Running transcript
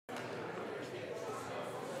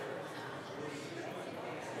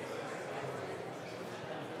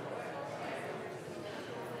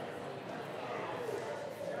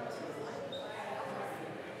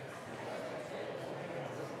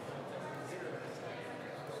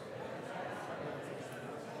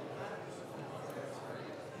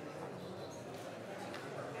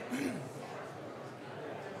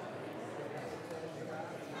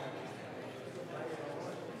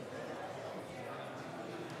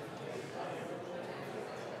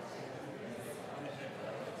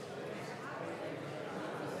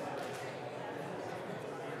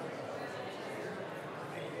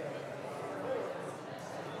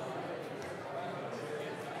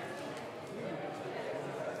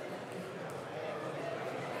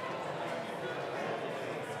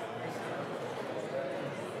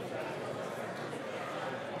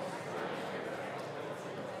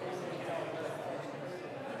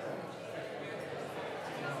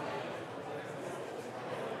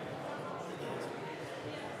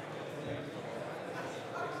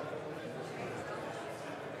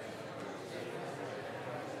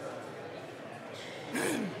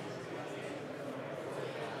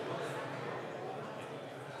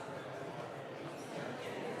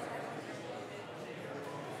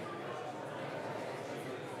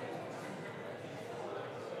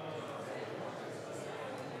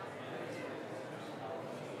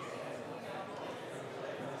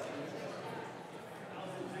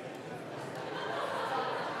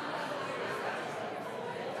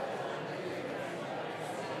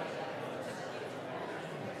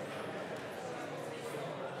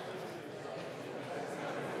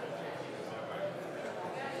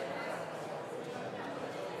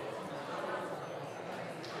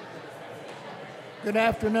Good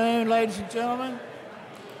afternoon, ladies and gentlemen.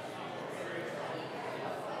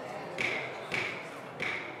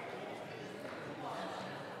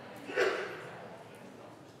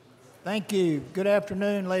 Thank you. Good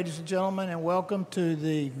afternoon, ladies and gentlemen, and welcome to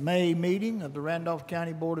the May meeting of the Randolph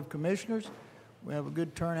County Board of Commissioners. We have a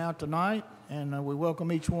good turnout tonight, and we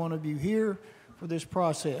welcome each one of you here for this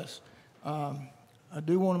process. I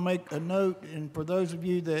do want to make a note, and for those of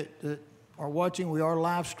you that are watching, we are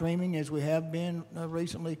live streaming as we have been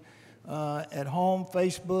recently at home,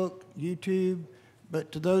 Facebook, YouTube.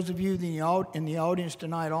 But to those of you in the audience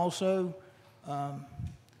tonight also,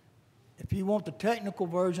 if you want the technical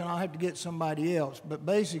version, I'll have to get somebody else. But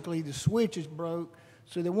basically, the switch is broke,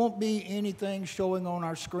 so there won't be anything showing on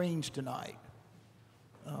our screens tonight.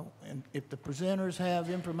 And if the presenters have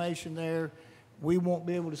information there, we won't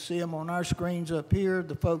be able to see them on our screens up here.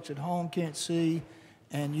 The folks at home can't see,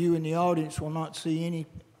 and you in the audience will not see any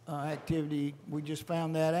activity. We just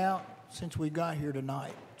found that out since we got here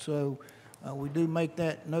tonight. So we do make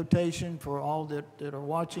that notation for all that are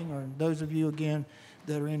watching, or those of you, again,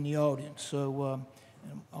 that are in the audience. So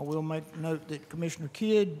I will make note that Commissioner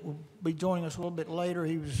Kidd will be joining us a little bit later.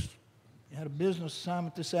 He had a business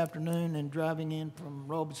assignment this afternoon and driving in from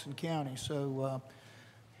Robeson County. So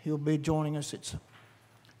he'll be joining us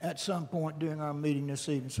at some point during our meeting this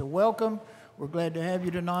evening. So welcome. We're glad to have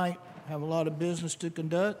you tonight. Have a lot of business to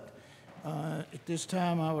conduct. At this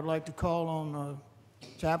time, I would like to call on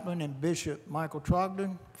Chaplain and Bishop Michael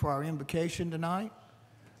Trogdon for our invocation tonight.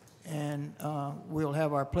 And we'll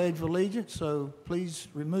have our Pledge of Allegiance, so please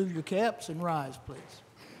remove your caps and rise, please.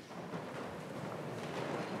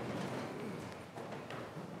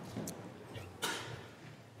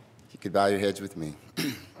 You could bow your heads with me.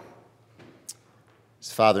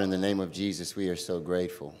 Father, in the name of Jesus, we are so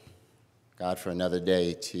grateful, God, for another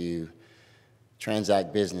day to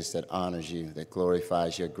transact business that honors you, that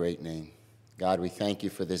glorifies your great name. God, we thank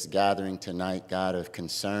you for this gathering tonight, God, of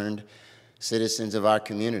concerned citizens of our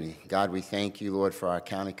community. God, we thank you, Lord, for our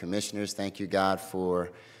county commissioners. Thank you, God,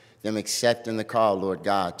 for them accepting the call, Lord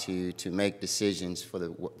God, to make decisions for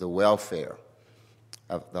the welfare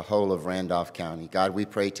of the whole of Randolph County. God, we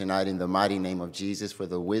pray tonight in the mighty name of Jesus for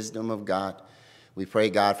the wisdom of God. We pray,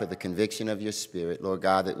 God, for the conviction of your Spirit, Lord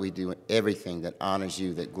God, that we do everything that honors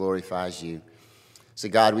you, that glorifies you. So,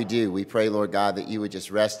 God, we pray, Lord God, that you would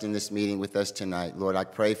just rest in this meeting with us tonight. Lord, I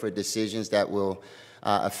pray for decisions that will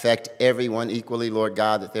affect everyone equally, Lord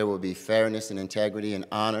God, that there will be fairness and integrity and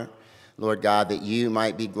honor. Lord God, that you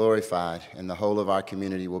might be glorified and the whole of our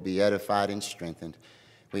community will be edified and strengthened.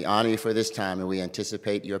 We honor you for this time and we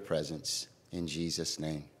anticipate your presence. In Jesus'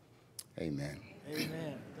 name, amen.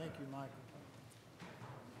 Amen. Thank you, Michael.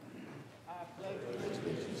 I pledge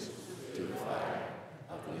allegiance to the flag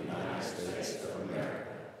of the United States of America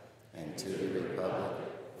and to the republic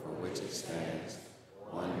for which it stands,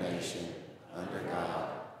 one nation, under God,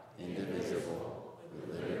 indivisible,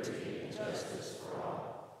 with liberty and justice for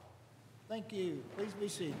all. Thank you. Please be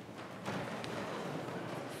seated.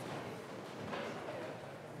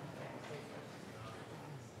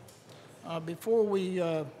 Before we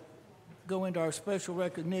go into our special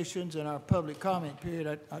recognitions and our public comment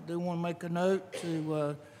period, I do want to make a note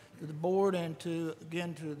to the board and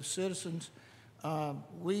again to the citizens.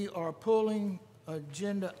 We are pulling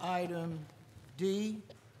agenda item D,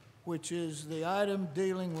 which is the item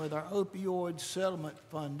dealing with our opioid settlement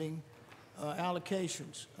funding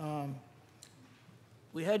allocations.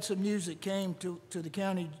 We had some news that came to the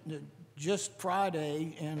county just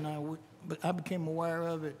Friday, and but I became aware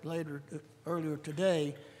of it earlier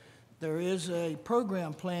today. There is a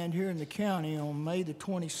program planned here in the county on May the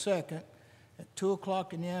 22nd at 2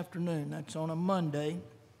 o'clock in the afternoon. That's on a Monday.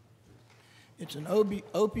 It's an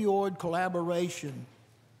opioid collaboration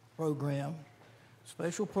program,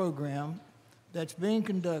 special program that's being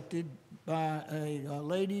conducted by a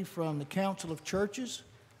lady from the Council of Churches,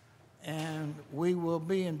 and we will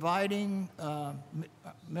be inviting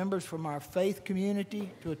members from our faith community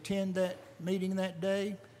to attend that meeting that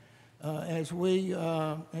day as we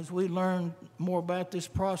learn more about this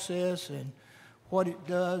process and what it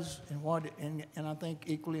does and I think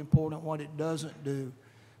equally important what it doesn't do.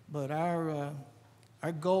 But our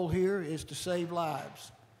goal here is to save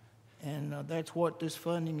lives. And that's what this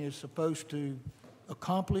funding is supposed to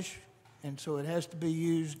accomplish, and so it has to be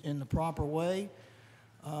used in the proper way.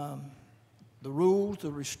 The rules,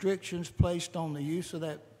 the restrictions placed on the use of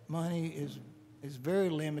that money is very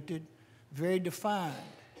limited, very defined,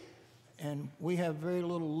 and we have very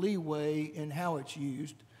little leeway in how it's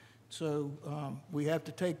used. So we have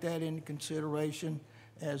to take that into consideration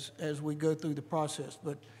as we go through the process.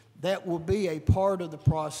 But that will be a part of the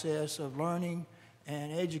process of learning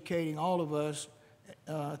and educating all of us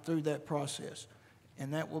through that process.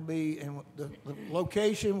 And that will be, and the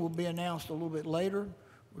location will be announced a little bit later.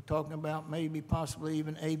 We're talking about maybe possibly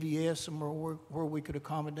even AVS, somewhere where we could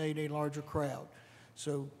accommodate a larger crowd.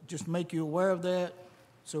 So just make you aware of that.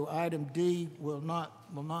 So item D will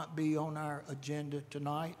not be on our agenda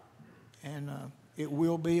tonight, and it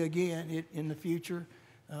will be again in the future,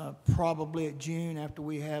 probably at June after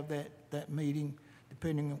we have that meeting,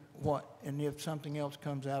 depending on what and if something else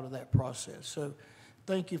comes out of that process. So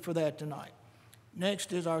thank you for that tonight.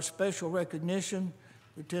 Next is our special recognition.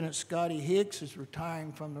 Lieutenant Scotty Hicks is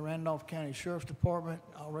retiring from the Randolph County Sheriff's Department.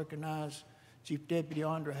 I'll recognize Chief Deputy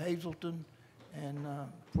Andre Hazelton and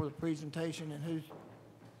for the presentation, and who's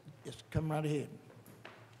just come right ahead.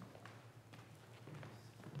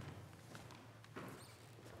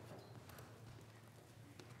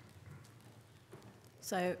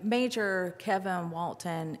 So Major Kevin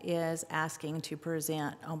Walton is asking to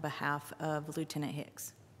present on behalf of Lieutenant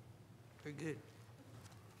Hicks. Very good.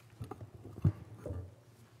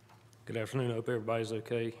 Good afternoon. I hope everybody's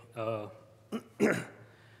okay.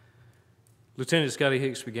 Lieutenant Scotty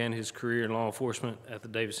Hicks began his career in law enforcement at the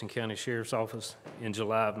Davidson County Sheriff's Office in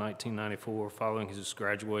July of 1994, following his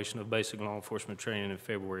graduation of basic law enforcement training in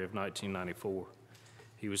February of 1994.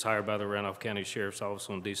 He was hired by the Randolph County Sheriff's Office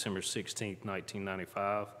on December 16,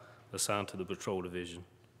 1995, assigned to the Patrol Division.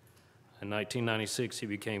 In 1996, he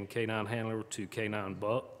became K-9 handler to K-9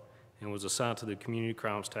 Buck and was assigned to the Community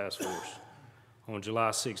Crimes Task Force. On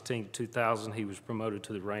July 16, 2000, he was promoted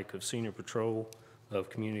to the rank of Senior Patrol of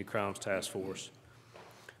Community Crimes Task Force.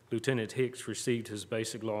 Lieutenant Hicks received his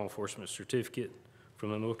basic law enforcement certificate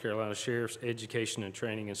from the North Carolina Sheriff's Education and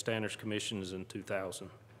Training and Standards Commissions in 2000.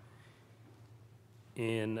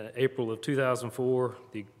 In April of 2004,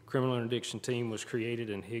 the criminal interdiction team was created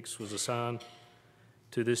and Hicks was assigned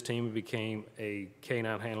to this team and became a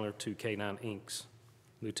K-9 handler to K-9 Inc.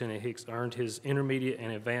 Lieutenant Hicks earned his intermediate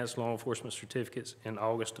and advanced law enforcement certificates in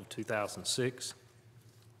August of 2006.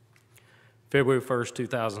 February 1st,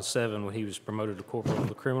 2007, when he was promoted to corporal of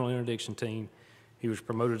the criminal interdiction team, he was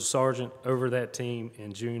promoted to sergeant over that team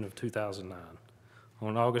in June of 2009.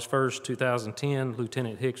 On August 1st, 2010,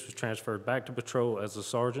 Lieutenant Hicks was transferred back to patrol as a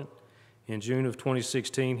sergeant. In June of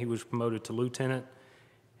 2016, he was promoted to lieutenant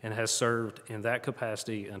and has served in that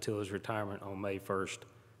capacity until his retirement on May 1st,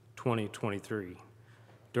 2023.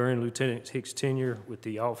 During Lieutenant Hicks' tenure with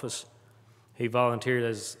the office, he volunteered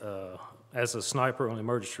as a sniper on the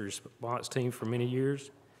emergency response team for many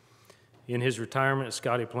years. In his retirement,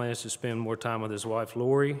 Scotty plans to spend more time with his wife,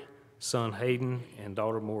 Lori, son, Hayden, and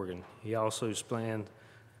daughter, Morgan. He also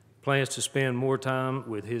plans to spend more time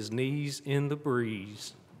with his knees in the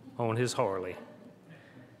breeze on his Harley.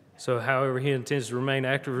 So, however, he intends to remain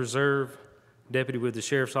active reserve deputy with the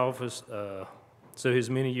Sheriff's Office, so his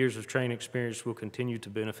many years of training experience will continue to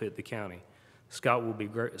benefit the county. Scotty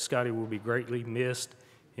will be greatly missed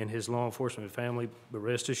in his law enforcement family, but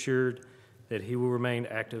rest assured that he will remain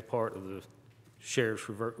active part of the Sheriff's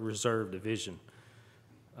Reserve Division.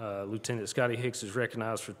 Lieutenant Scotty Hicks is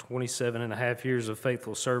recognized for 27 and a half years of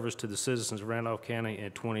faithful service to the citizens of Randolph County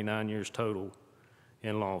and 29 years total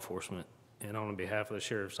in law enforcement. And on behalf of the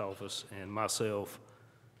Sheriff's Office and myself,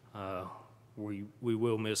 we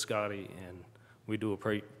will miss Scotty, and we do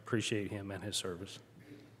appreciate him and his service.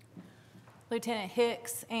 Lieutenant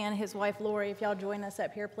Hicks and his wife, Lori, if y'all join us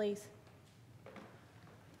up here, please.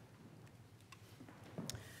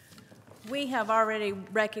 We have already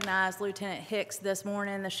recognized Lieutenant Hicks this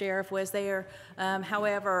morning. The sheriff was there.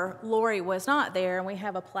 However, Lori was not there, and we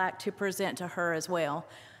have a plaque to present to her as well.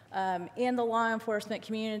 In the law enforcement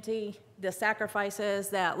community, the sacrifices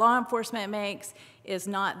that law enforcement makes is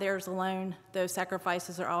not theirs alone. Those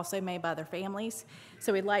sacrifices are also made by their families.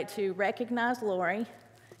 So we'd like to recognize Lori,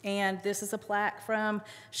 and this is a plaque from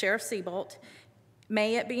Sheriff Seabolt.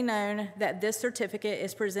 May it be known that this certificate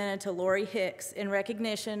is presented to Lori Hicks in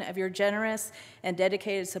recognition of your generous and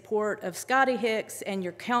dedicated support of Scotty Hicks and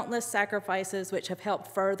your countless sacrifices which have helped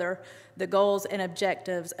further the goals and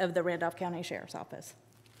objectives of the Randolph County Sheriff's Office.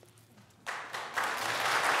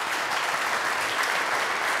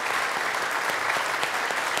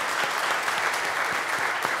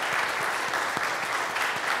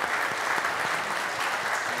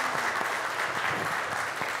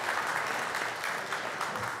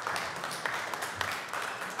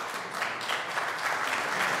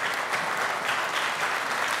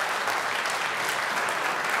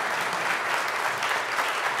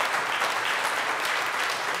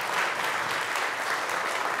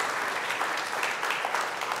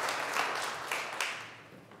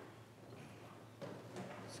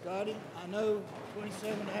 Scotty, I know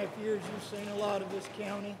 27 and a half years you've seen a lot of this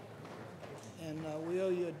county, and we owe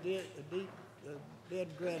you a deep debt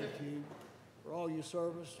of gratitude for all your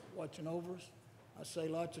service, watching over us. I say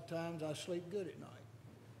lots of times I sleep good at night.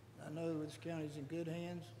 I know this county's in good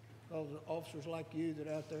hands because of officers like you that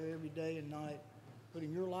are out there every day and night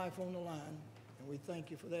putting your life on the line, and we thank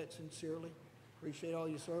you for that sincerely. Appreciate all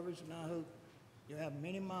your service, and I hope you have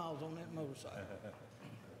many miles on that motorcycle.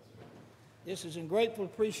 This is in grateful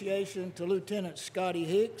appreciation to Lieutenant Scotty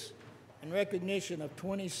Hicks in recognition of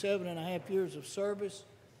 27 and a half years of service,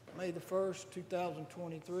 May the 1st,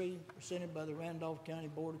 2023, presented by the Randolph County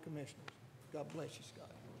Board of Commissioners. God bless you,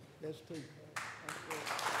 Scotty. That's to you.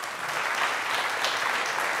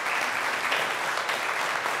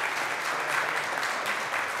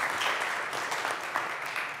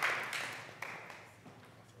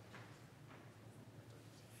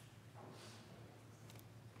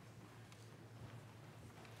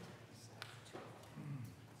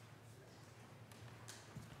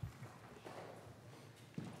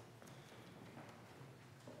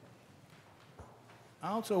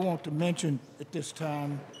 I also want to mention at this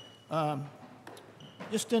time,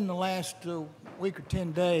 just in the last week or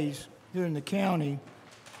 10 days here in the county,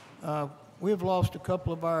 we have lost a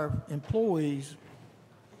couple of our employees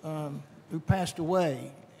who passed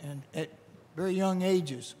away and at very young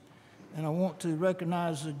ages. And I want to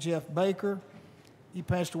recognize Jeff Baker. He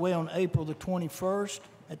passed away on April the 21st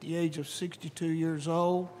at the age of 62 years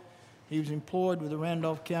old. He was employed with the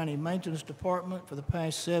Randolph County Maintenance Department for the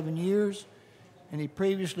past 7 years, and he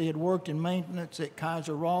previously had worked in maintenance at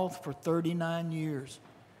Kaiser Roth for 39 years.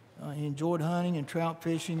 He enjoyed hunting and trout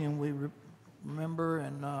fishing, and we remember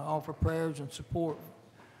and offer prayers and support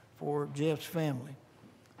for Jeff's family.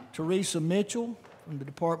 Teresa Mitchell from the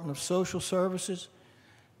Department of Social Services.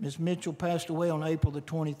 Ms. Mitchell passed away on April the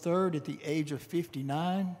 23rd at the age of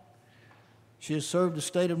 59. She has served the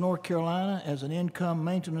state of North Carolina as an income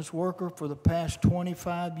maintenance worker for the past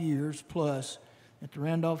 25 years plus at the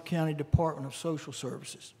Randolph County Department of Social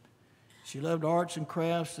Services. She loved arts and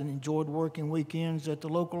crafts and enjoyed working weekends at the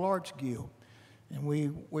local Arts Guild. And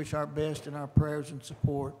we wish our best in our prayers and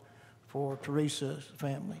support for Teresa's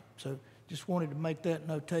family. So just wanted to make that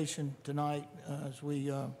notation tonight as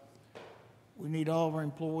we need all of our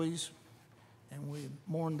employees, and we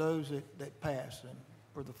mourn those that pass. And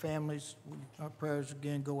for the families, our prayers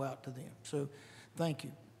again go out to them. So thank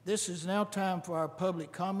you. This is now time for our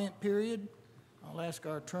public comment period. I'll ask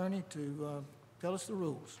our attorney to tell us the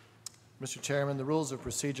rules. Mr. Chairman, the rules of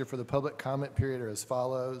procedure for the public comment period are as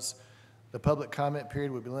follows. The public comment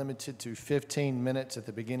period will be limited to 15 minutes at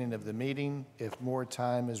the beginning of the meeting. If more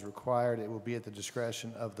time is required, it will be at the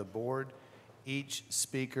discretion of the board. Each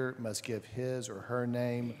speaker must give his or her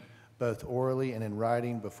name both orally and in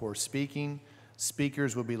writing before speaking.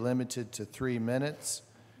 Speakers will be limited to 3 minutes.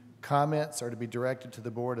 Comments are to be directed to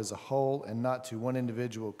the board as a whole and not to one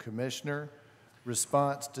individual commissioner.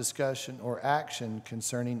 Response, discussion, or action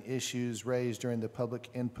concerning issues raised during the public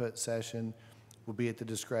input session will be at the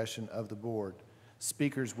discretion of the board.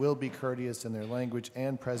 Speakers will be courteous in their language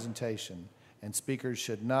and presentation, and speakers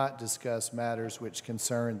should not discuss matters which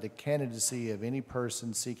concern the candidacy of any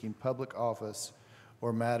person seeking public office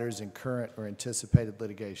or matters in current or anticipated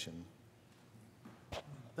litigation.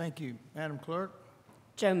 Thank you. Madam Clerk?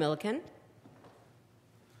 Joe Milliken.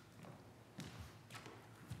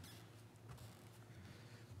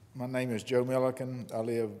 My name is Joe Milliken. I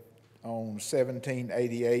live on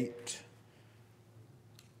 1788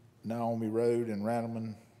 Naomi Road in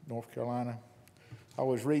Randleman, North Carolina. I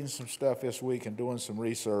was reading some stuff this week and doing some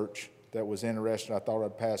research that was interesting. I thought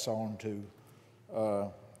I'd pass on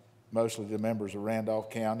to mostly the members of Randolph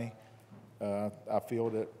County. I feel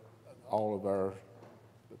that all of our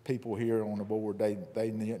people here on the board, they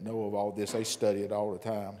know of all this. They study it all the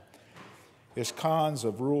time. It's cons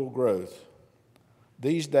of rural growth.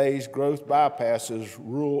 These days, growth bypasses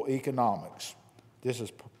rural economics. This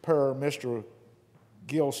is per Mr.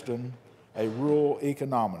 Gilston, a rural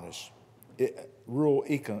economist.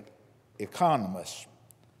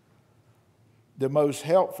 The most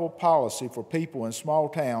helpful policy for people in small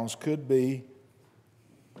towns could be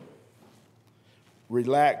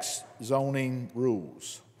relaxed zoning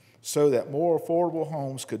rules so that more affordable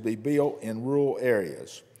homes could be built in rural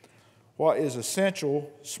areas. What is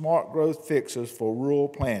essential smart growth fixes for rural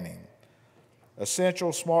planning?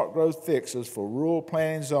 Essential smart growth fixes for rural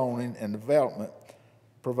planning, zoning, and development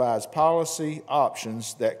provides policy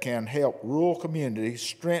options that can help rural communities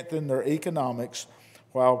strengthen their economics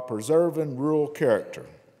while preserving rural character.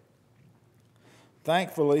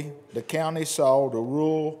 Thankfully, the county saw the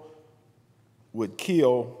rule would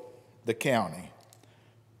kill the county.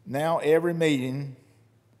 Now every meeting,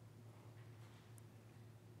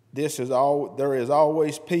 there is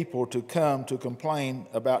always people to come to complain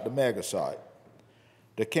about the mega site.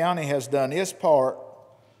 The county has done its part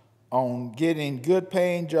on getting good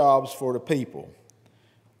paying jobs for the people.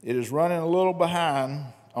 It is running a little behind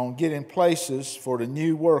on getting places for the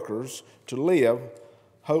new workers to live.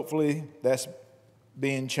 Hopefully that's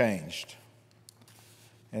being changed.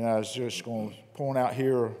 And I was just going to point out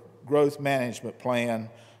here, growth management plan.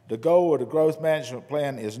 The goal of the growth management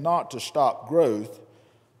plan is not to stop growth,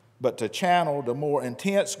 but to channel the more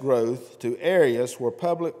intense growth to areas where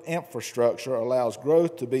public infrastructure allows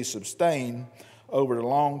growth to be sustained over the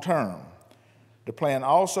long term. The plan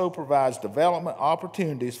also provides development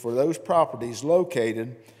opportunities for those properties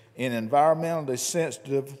located in environmentally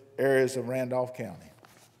sensitive areas of Randolph County.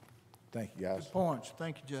 Thank you, guys. Good points.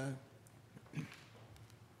 Thank you, Joe.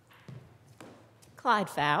 Clyde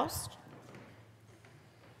Faust.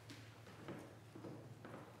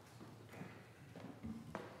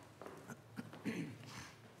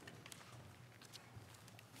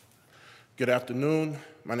 Good afternoon.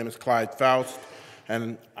 My name is Clyde Faust,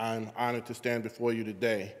 and I'm honored to stand before you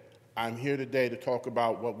today. I'm here today to talk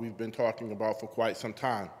about what we've been talking about for quite some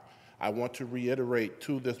time. I want to reiterate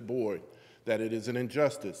to this board that it is an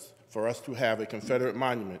injustice for us to have a Confederate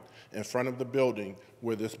monument in front of the building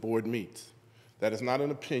where this board meets. That is not an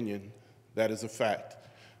opinion, that is a fact.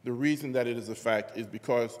 The reason that it is a fact is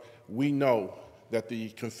because we know that the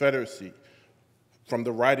Confederacy, from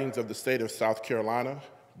the writings of the state of South Carolina,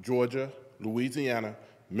 Georgia, Louisiana,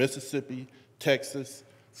 Mississippi, Texas,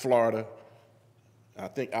 Florida, I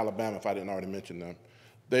think Alabama, if I didn't already mention them,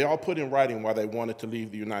 they all put in writing why they wanted to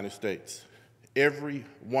leave the United States. Every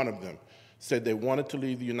one of them said they wanted to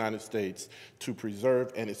leave the United States to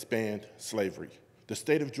preserve and expand slavery. The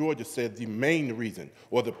state of Georgia said the main reason,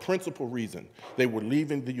 or the principal reason, they were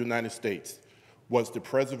leaving the United States was the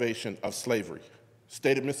preservation of slavery.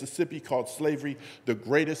 State of Mississippi called slavery the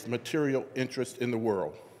greatest material interest in the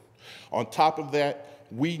world. On top of that,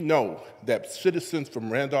 we know that citizens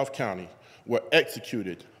from Randolph County were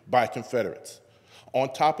executed by Confederates.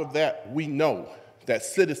 On top of that, we know that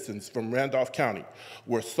citizens from Randolph County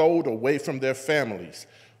were sold away from their families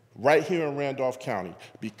right here in Randolph County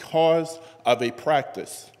because of a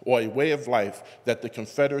practice or a way of life that the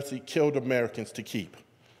Confederacy killed Americans to keep.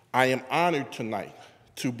 I am honored tonight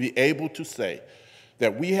to be able to say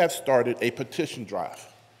that we have started a petition drive,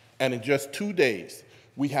 and in just 2 days,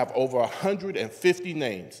 we have over 150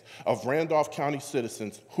 names of Randolph County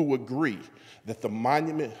citizens who agree that the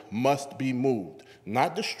monument must be moved,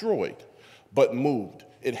 not destroyed, but moved.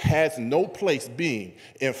 It has no place being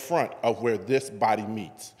in front of where this body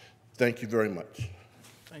meets. Thank you very much.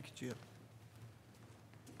 Thank you, Chip.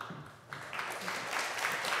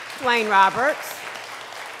 Dwayne Roberts.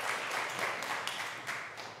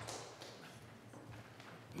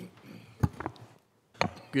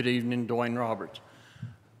 Good evening, Dwayne Roberts.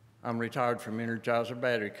 I'm retired from Energizer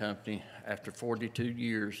Battery Company after 42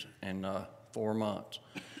 years and 4 months.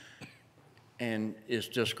 And it's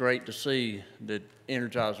just great to see that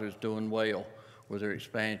Energizer is doing well with their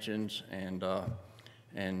expansions and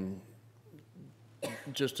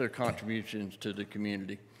just their contributions to the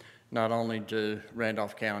community, not only to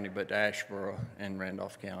Randolph County, but to Asheboro and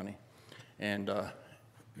Randolph County. And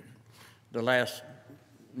the last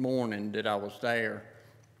morning that I was there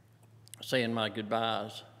saying my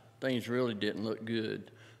goodbyes, things really didn't look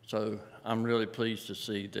good. So I'm really pleased to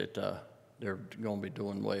see that they're going to be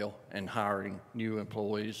doing well and hiring new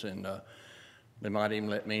employees, and they might even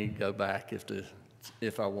let me go back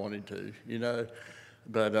if I wanted to, you know.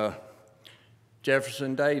 But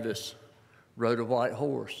Jefferson Davis rode a white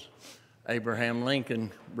horse. Abraham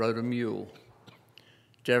Lincoln rode a mule.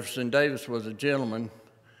 Jefferson Davis was a gentleman.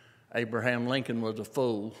 Abraham Lincoln was a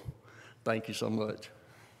fool. Thank you so much.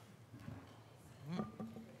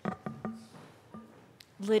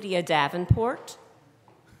 Lydia Davenport.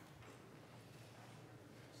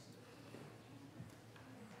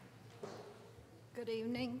 Good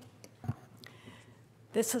evening.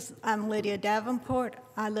 I'm Lydia Davenport.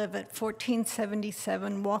 I live at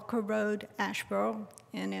 1477 Walker Road, Asheboro,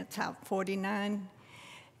 and it's out 49.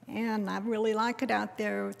 And I really like it out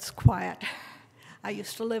there. It's quiet. I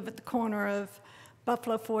used to live at the corner of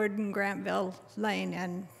Buffalo Ford and Grantville Lane,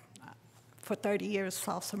 and for 30 years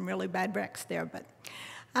saw some really bad wrecks there. But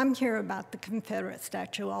I'm here about the Confederate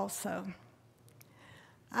statue also.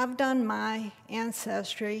 I've done my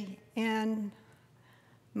ancestry, and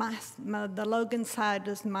the Logan side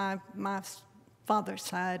is my father's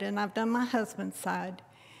side, and I've done my husband's side.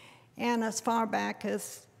 And as far back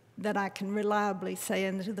as that I can reliably say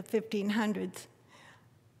into the 1500s,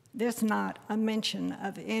 there's not a mention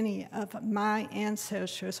of any of my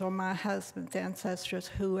ancestors or my husband's ancestors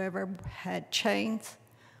who ever had chains,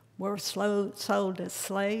 were sold as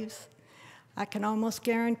slaves. I can almost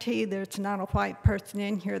guarantee there's not a white person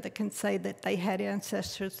in here that can say that they had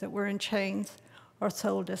ancestors that were in chains or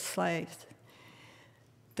sold as slaves.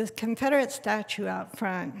 The Confederate statue out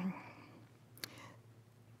front,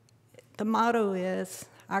 the motto is,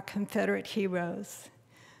 our Confederate heroes.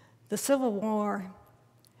 The Civil War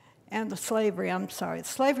and the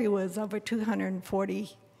slavery was over 240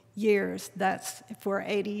 years. That's, if we're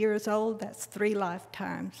 80 years old, that's 3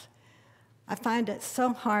 lifetimes. I find it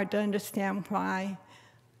so hard to understand why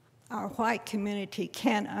our white community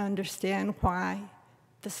can't understand why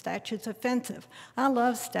the statue's offensive. I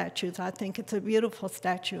love statues. I think it's a beautiful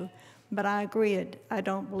statue, but I agree, I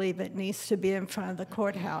don't believe it needs to be in front of the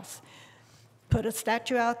courthouse. Put a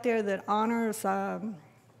statue out there that honors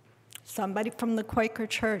somebody from the Quaker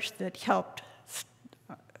Church that helped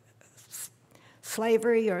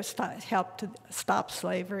slavery or helped to stop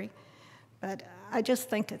slavery. But I just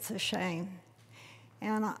think it's a shame.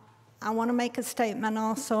 And I want to make a statement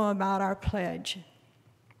also about our pledge.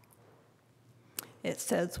 It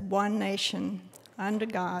says, one nation under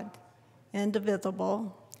God,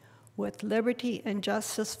 indivisible, with liberty and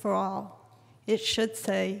justice for all. It should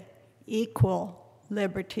say equal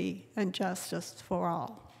liberty and justice for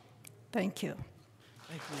all. Thank you.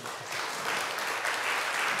 Thank you.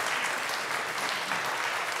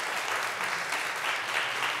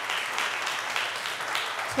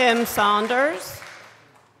 Tim Saunders.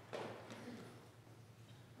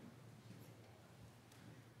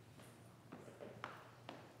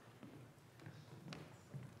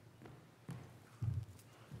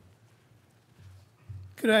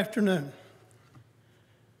 Good afternoon.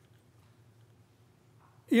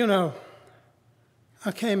 You know,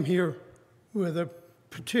 I came here with a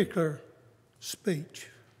particular speech.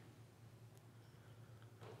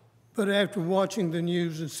 But after watching the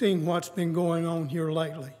news and seeing what's been going on here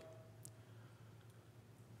lately,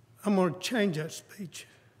 I'm going to change that speech.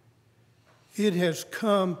 It has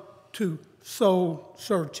come to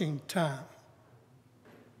soul-searching time.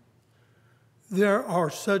 There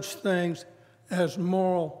are such things as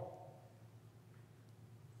morally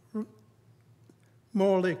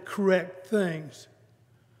correct things,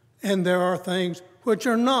 and there are things which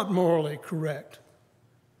are not morally correct.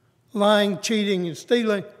 Lying, cheating, and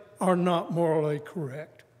stealing are not morally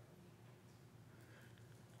correct.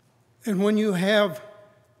 And when you have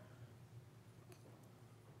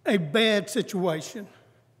a bad situation,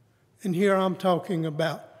 and here I'm talking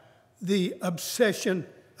about the obsession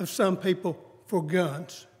of some people for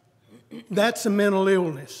guns, that's a mental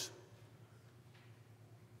illness.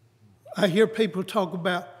 I hear people talk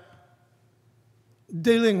about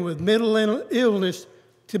dealing with mental illness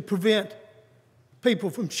to prevent people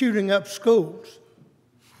from shooting up schools.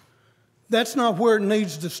 That's not where it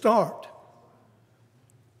needs to start.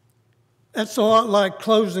 That's a lot like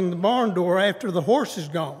closing the barn door after the horse is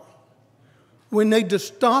gone. We need to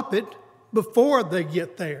stop it before they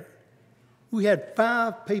get there. We had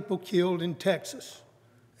 5 people killed in Texas,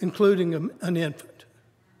 including an infant.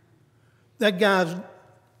 That guy's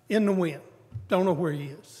in the wind. Don't know where he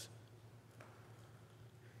is.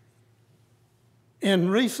 And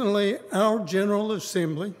recently, our General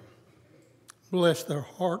Assembly, bless their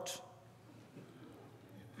hearts,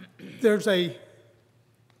 there's a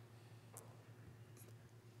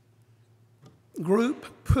group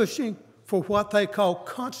pushing for what they call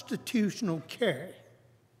constitutional carry,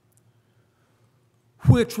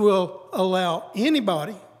 which will allow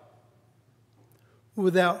anybody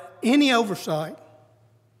without any oversight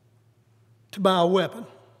to buy a weapon.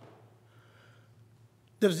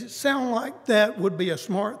 Does it sound like that would be a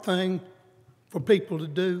smart thing for people to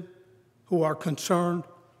do who are concerned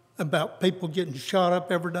about people getting shot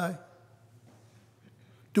up every day?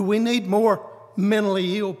 Do we need more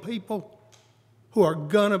mentally ill people who are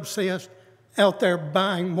gun obsessed out there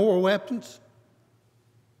buying more weapons?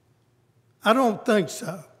 I don't think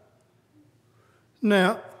so.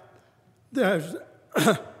 Now, I've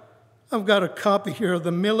got a copy here of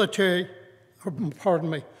the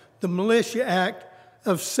the Militia Act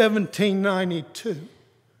of 1792.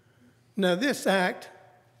 Now, this act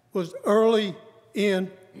was early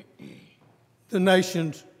in the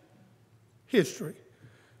nation's history.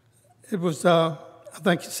 It was, I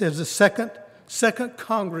think it says, the second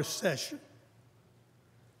Congress session,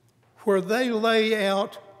 where they lay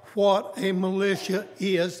out what a militia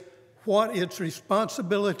is, what its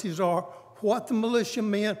responsibilities are, what the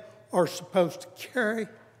militiamen are supposed to carry,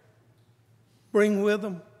 bring with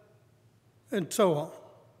them, and so on.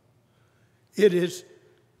 It is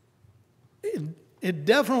It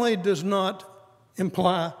definitely does not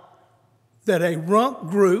imply that a rump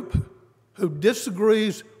group who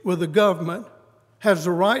disagrees with the government has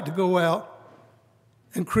the right to go out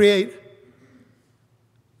and create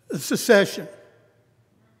a secession.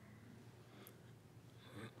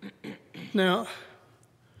 Now,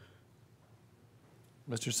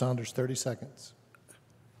 Mr. Saunders, 30 seconds.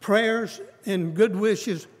 prayers and good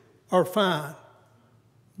wishes are fine,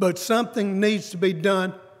 but something needs to be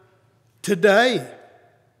done today,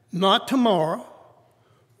 not tomorrow.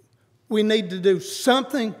 We need to do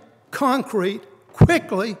something concrete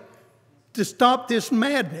quickly to stop this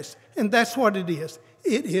madness, and that's what it is.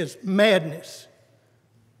 It is madness.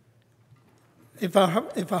 If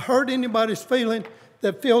I hurt anybody's feeling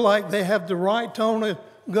that feel like they have the right to own a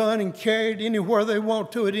gun and carry it anywhere they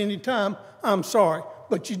want to at any time, I'm sorry,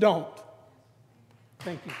 but you don't.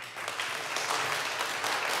 Thank you.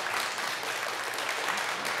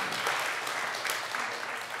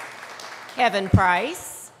 Kevin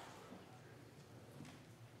Price.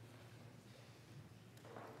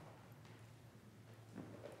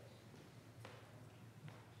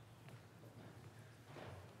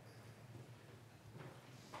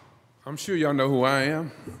 I'm sure y'all know who I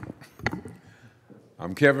am.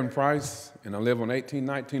 I'm Kevin Price, and I live on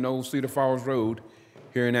 1819 Old Cedar Falls Road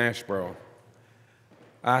here in Asheboro.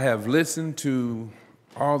 I have listened to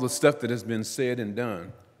all the stuff that has been said and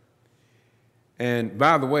done. And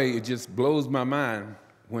by the way, it just blows my mind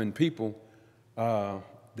when people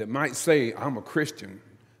that might say, I'm a Christian,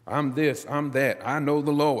 I'm this, I'm that, I know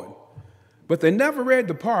the Lord. But they never read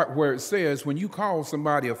the part where it says when you call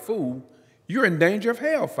somebody a fool, you're in danger of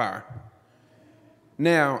hellfire.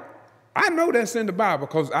 Now, I know that's in the Bible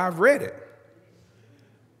because I've read it.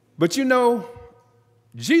 But you know,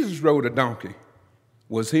 Jesus rode a donkey.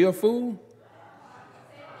 Was he a fool?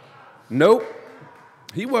 Nope,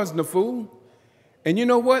 he wasn't a fool. And you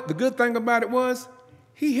know what? The good thing about it was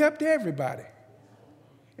he helped everybody.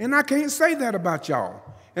 And I can't say that about y'all.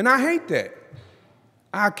 And I hate that.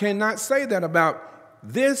 I cannot say that about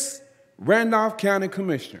this Randolph County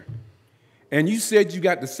Commissioner. And you said you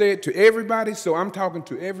got to say it to everybody, so I'm talking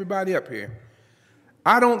to everybody up here.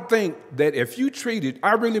 I don't think that if you treated,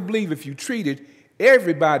 I really believe if you treated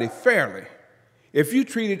everybody fairly, if you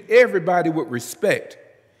treated everybody with respect,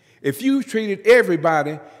 if you treated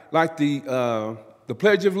everybody like the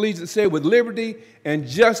Pledge of Allegiance said, with liberty and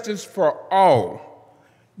justice for all,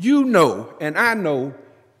 you know and I know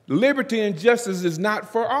liberty and justice is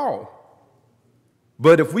not for all.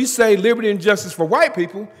 But if we say liberty and justice for white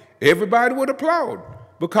people, everybody would applaud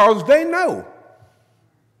because they know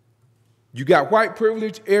you got white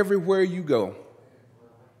privilege everywhere you go.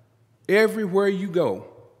 Everywhere you go.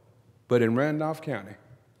 But in Randolph County,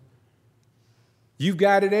 you've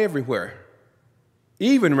got it everywhere.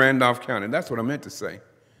 Even Randolph County, that's what I meant to say.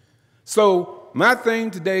 So my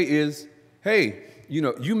thing today is, hey, you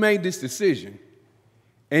know, you made this decision,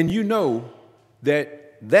 and you know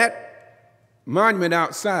that that monument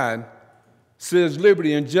outside says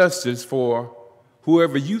liberty and justice for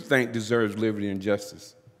whoever you think deserves liberty and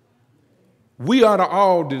justice. We ought to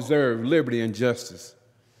all deserve liberty and justice.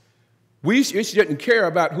 It shouldn't care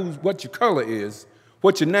about what your color is,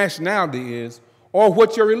 what your nationality is, or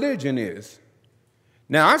what your religion is.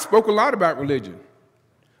 Now, I spoke a lot about religion.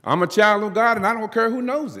 I'm a child of God, and I don't care who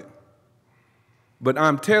knows it. But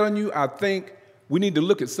I'm telling you, I think we need to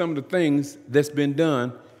look at some of the things that's been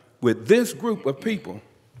done with this group of people.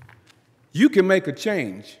 You can make a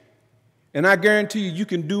change, and I guarantee you, you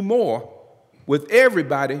can do more with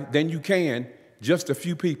everybody than you can just a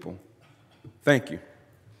few people. Thank you.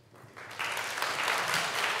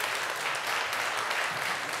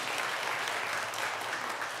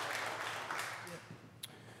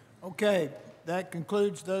 Okay, that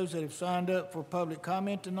concludes those that have signed up for public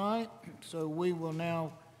comment tonight. So we will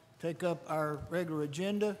now take up our regular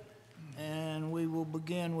agenda, and we will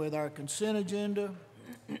begin with our consent agenda.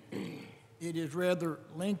 It is rather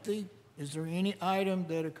lengthy. Is there any item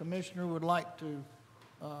that a commissioner would like to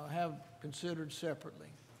have considered separately?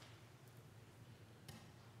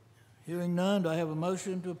 Hearing none, do I have a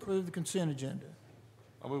motion to approve the consent agenda?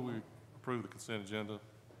 I move we approve the consent agenda.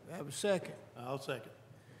 Do I have a second? I'll second.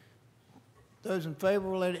 Those in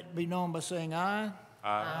favor, let it be known by saying aye.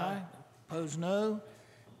 Aye. Opposed, no.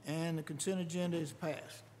 And the consent agenda is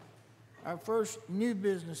passed. Our first new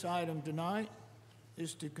business item tonight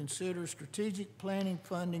is to consider strategic planning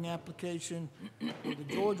funding application for the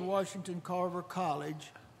George Washington Carver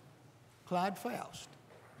College, Clyde Faust.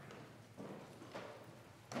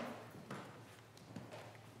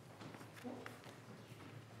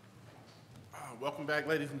 Welcome back,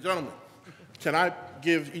 ladies and gentlemen. Can I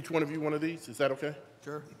give each one of you one of these? Is that okay?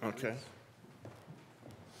 Sure. Okay.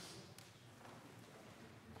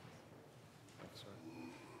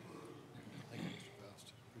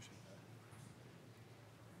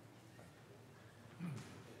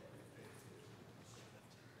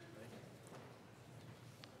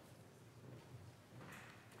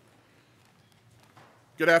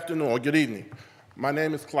 Good afternoon or good evening. My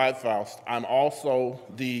name is Clyde Faust. I'm also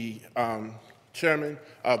the chairman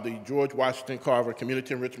of the George Washington Carver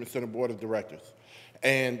Community Enrichment Center Board of Directors.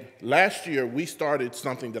 And last year, we started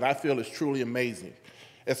something that I feel is truly amazing.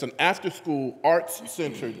 It's an after-school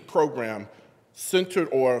arts-centered program centered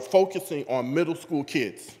or focusing on middle school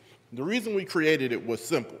kids. The reason we created it was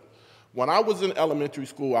simple. When I was in elementary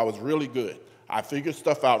school, I was really good. I figured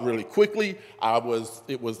stuff out really quickly.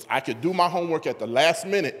 I could do my homework at the last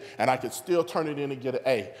minute, and I could still turn it in and get an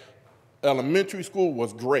A. Elementary school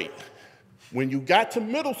was great. When you got to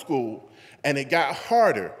middle school and it got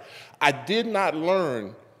harder, I did not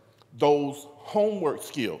learn those homework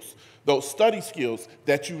skills, those study skills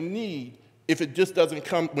that you need if it just doesn't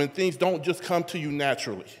come, when things don't just come to you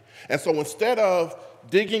naturally. And so instead of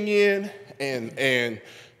digging in and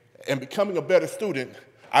becoming a better student,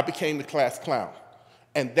 I became the class clown.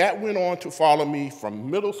 And that went on to follow me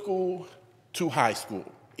from middle school to high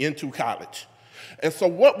school, into college. And so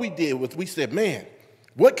what we did was we said, man,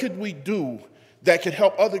 what could we do that could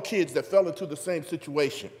help other kids that fell into the same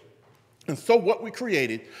situation? And so what we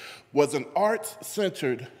created was an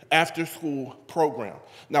arts-centered after-school program.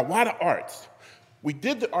 Now, why the arts? We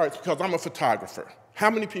did the arts because I'm a photographer. How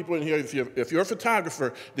many people in here, if you're a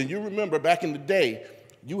photographer, then you remember back in the day,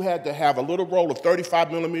 you had to have a little roll of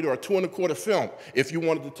 35 millimeter or 2 1/4 film if you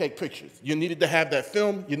wanted to take pictures. You needed to have that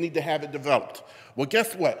film, you need to have it developed. Well,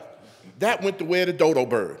 guess what? That went the way of the dodo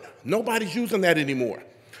bird. Nobody's using that anymore.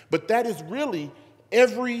 But that is really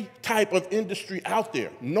every type of industry out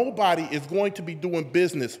there. Nobody is going to be doing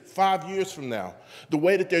business 5 years from now the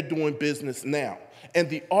way that they're doing business now. And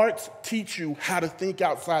the arts teach you how to think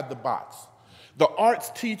outside the box. The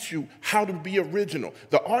arts teach you how to be original.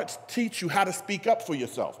 The arts teach you how to speak up for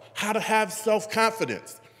yourself, how to have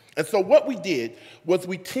self-confidence. And so what we did was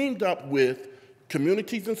we teamed up with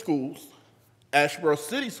communities and schools, Asheboro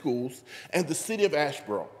City Schools, and the city of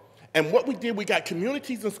Asheboro. And what we did, we got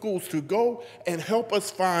communities and schools to go and help us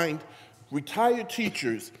find retired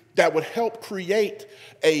teachers that would help create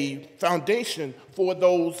a foundation for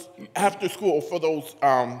those after school, for those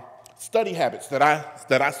study habits that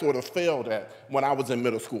I sort of failed at when I was in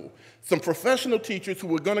middle school. Some professional teachers who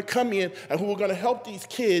were going to come in and who were going to help these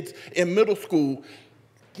kids in middle school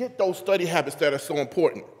get those study habits that are so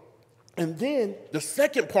important. And then the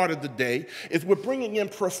second part of the day is we're bringing in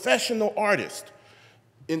professional artists.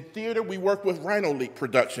 In theater, we work with Rhino League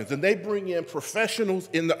Productions, and they bring in professionals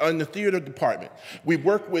in the theater department. We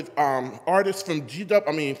work with artists from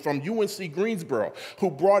UNC Greensboro, who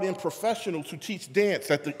brought in professionals who teach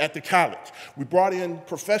dance at the college. We brought in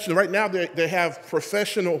professionals. Right now, they have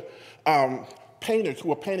professional painters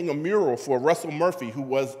who are painting a mural for Russell Murphy, who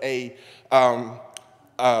was a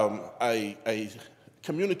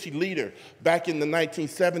community leader back in the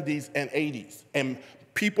 1970s and 80s. And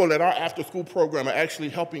people at our after-school program are actually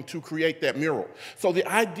helping to create that mural. So the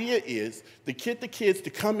idea is to get the kids to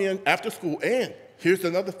come in after school, and here's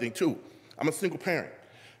another thing too. I'm a single parent.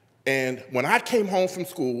 And when I came home from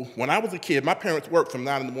school, when I was a kid, my parents worked from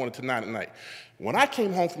 9 in the morning to 9 at night. When I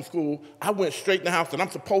came home from school, I went straight in the house and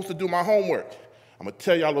I'm supposed to do my homework. I'm gonna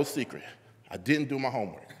tell y'all a little secret. I didn't do my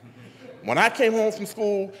homework. When I came home from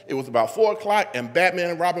school, it was about 4 o'clock and Batman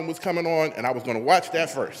and Robin was coming on and I was gonna watch that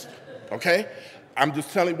first, okay? I'm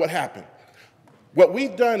just telling you what happened. What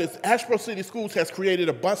we've done is Asheboro City Schools has created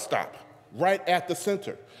a bus stop right at the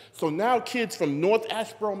center. So now kids from North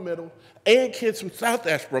Asheboro Middle and kids from South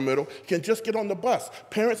Asheboro Middle can just get on the bus.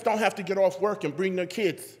 Parents don't have to get off work and bring their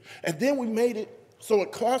kids. And then we made it so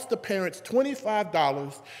it costs the parents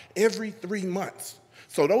 $25 every 3 months.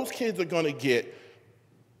 So those kids are gonna get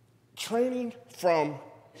training from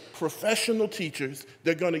professional teachers.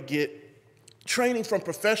 They're gonna get training from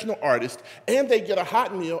professional artists, and they get a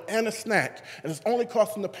hot meal and a snack, and it's only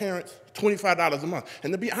costing the parents $25 a month.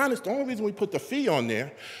 And to be honest, the only reason we put the fee on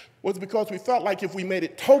there was because we felt like if we made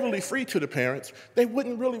it totally free to the parents, they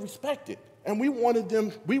wouldn't really respect it. And we wanted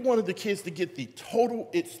the kids to get the total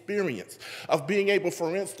experience of being able,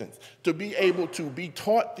 for instance, to be able to be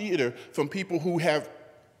taught theater from people who have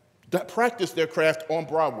practiced their craft on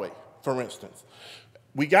Broadway, for instance.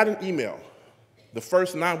 We got an email, the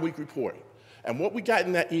first 9-week report. And what we got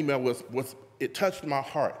in that email was it touched my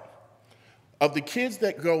heart. Of the kids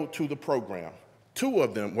that go to the program, 2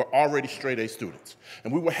 of them were already straight A students.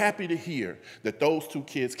 And we were happy to hear that those 2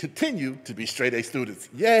 kids continue to be straight A students.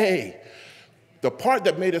 Yay! The part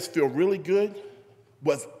that made us feel really good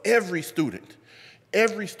was every student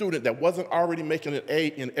that wasn't already making an A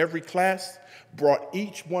in every class brought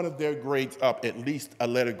each one of their grades up at least a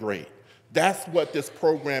letter grade. That's what this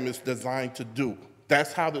program is designed to do.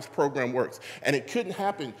 That's how this program works. And it couldn't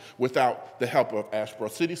happen without the help of Asheboro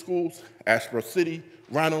City Schools, Asheboro City,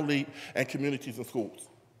 Rhino League, and Communities and Schools.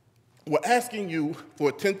 We're asking you for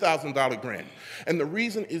a $10,000 grant. And the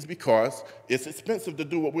reason is because it's expensive to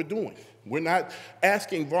do what we're doing. We're not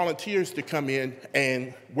asking volunteers to come in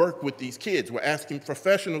and work with these kids. We're asking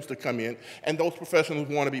professionals to come in, and those professionals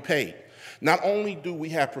want to be paid. Not only do we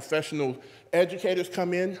have professional educators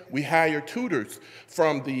come in, we hire tutors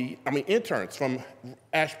from interns from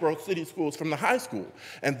Asheboro City Schools, from the high school,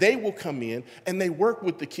 and they will come in and they work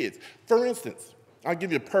with the kids. For instance, I'll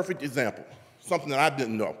give you a perfect example, something that I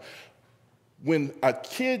didn't know. When a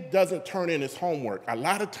kid doesn't turn in his homework, a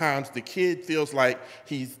lot of times the kid feels like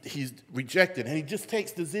he's rejected and he just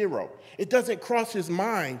takes the 0. It doesn't cross his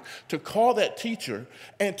mind to call that teacher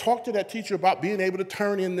and talk to that teacher about being able to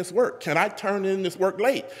turn in this work. Can I turn in this work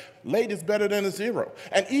late? Late is better than a 0.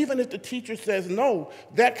 And even if the teacher says no,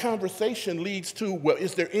 that conversation leads to, well,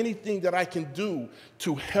 is there anything that I can do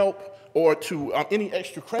to help, or to any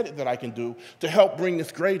extra credit that I can do to help bring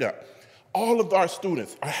this grade up? All of our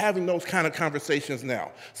students are having those kind of conversations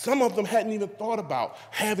now. Some of them hadn't even thought about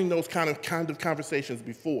having those kind of conversations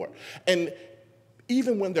before. And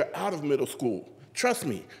even when they're out of middle school, trust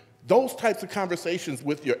me, those types of conversations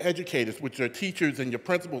with your educators, with your teachers and your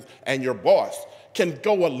principals and your boss can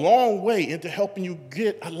go a long way into helping you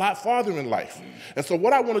get a lot farther in life. And so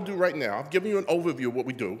what I want to do right now, I've given you an overview of what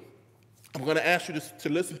we do. I'm going to ask you to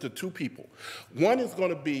listen to 2 people. One is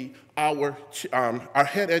going to be our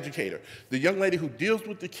head educator, the young lady who deals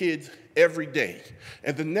with the kids every day.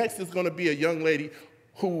 And the next is going to be a young lady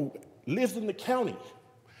who lives in the county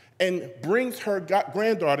and brings her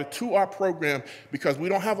granddaughter to our program because we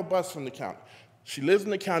don't have a bus from the county. She lives in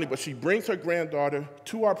the county, but she brings her granddaughter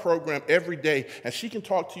to our program every day, and she can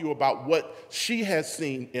talk to you about what she has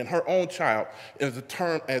seen in her own child in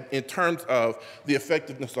terms of the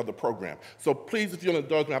effectiveness of the program. So please, if you'll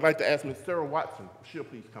indulge me, I'd like to ask Ms. Sarah Watson, if she'll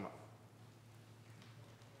please come up.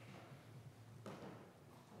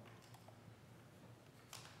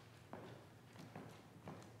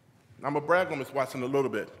 I'm going to brag on Ms. Watson a little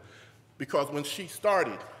bit, because when she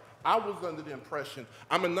started, I was under the impression,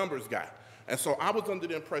 I'm a numbers guy, and so I was under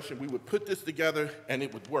the impression we would put this together and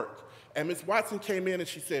it would work. And Ms. Watson came in and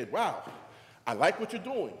she said, wow, I like what you're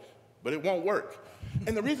doing, but it won't work.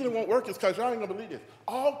 And the reason it won't work is because y'all ain't gonna believe this.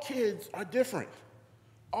 All kids are different.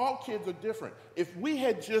 All kids are different. If we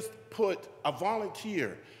had just put a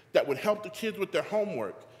volunteer that would help the kids with their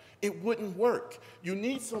homework, it wouldn't work. You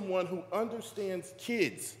need someone who understands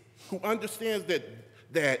kids, who understands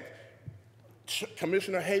that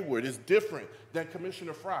Commissioner Hayward is different than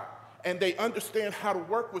Commissioner Fry. And they understand how to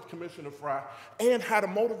work with Commissioner Fry and how to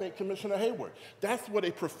motivate Commissioner Hayward. That's what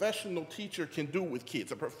a professional teacher can do with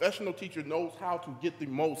kids. A professional teacher knows how to get the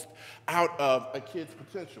most out of a kid's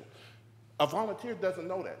potential. A volunteer doesn't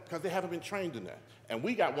know that because they haven't been trained in that. And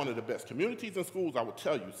we got one of the best. Communities and Schools, I will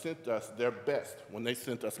tell you, sent us their best when they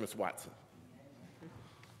sent us Ms. Watson.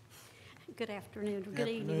 Good afternoon, good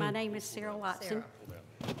evening. My name is Sarah Watson.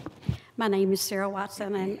 My name is Sarah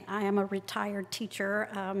Watson, and I am a retired teacher.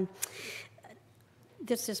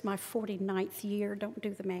 This is my 49th year. Don't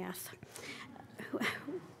do the math.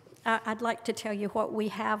 I'd like to tell you what we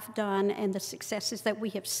have done and the successes that we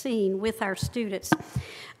have seen with our students.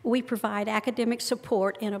 We provide academic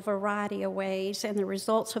support in a variety of ways, and the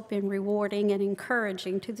results have been rewarding and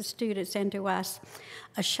encouraging to the students and to us.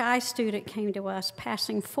 A shy student came to us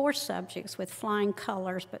passing 4 subjects with flying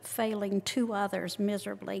colors, but failing 2 others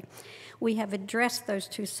miserably. We have addressed those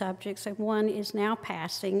 2 subjects, and 1 is now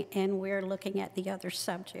passing, and we're looking at the other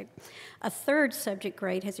subject. A 3rd subject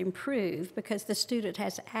grade has improved because the student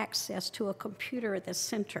has access to a computer at the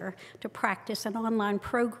center to practice an online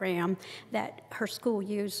program that her school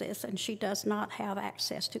uses, and she does not have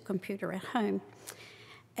access to a computer at home.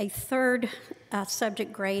 A 3rd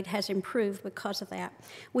subject grade has improved because of that.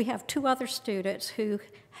 We have 2 other students who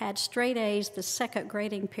had straight A's the 2nd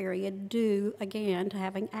grading period due, again, to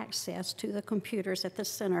having access to the computers at the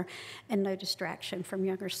center and no distraction from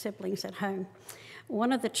younger siblings at home.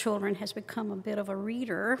 One of the children has become a bit of a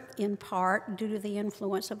reader, in part due to the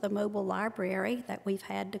influence of the mobile library that we've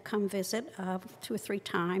had to come visit 2 or 3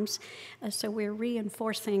 times. So we're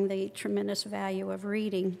reinforcing the tremendous value of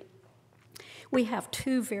reading. We have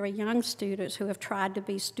 2 very young students who have tried to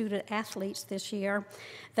be student athletes this year.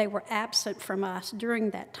 They were absent from us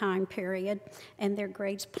during that time period, and their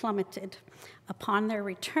grades plummeted. Upon their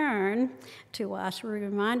return to us, we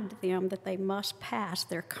reminded them that they must pass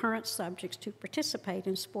their current subjects to participate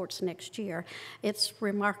in sports next year. It's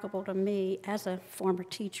remarkable to me as a former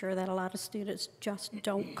teacher that a lot of students just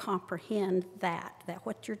don't comprehend that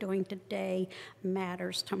what you're doing today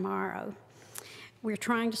matters tomorrow. We're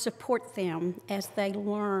trying to support them as they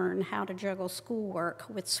learn how to juggle schoolwork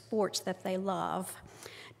with sports that they love.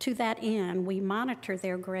 To that end, we monitor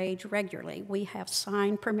their grades regularly. We have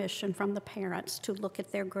signed permission from the parents to look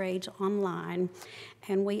at their grades online,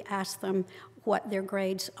 and we ask them what their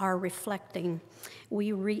grades are reflecting.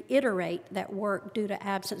 We reiterate that work due to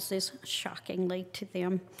absences, shockingly to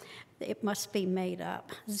them, it must be made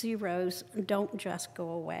up. Zeros don't just go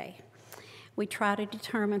away. We try to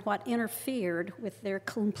determine what interfered with their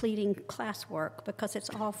completing classwork, because it's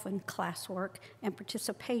often classwork and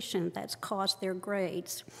participation that's caused their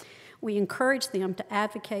grades. We encourage them to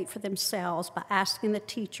advocate for themselves by asking the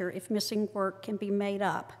teacher if missing work can be made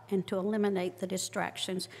up and to eliminate the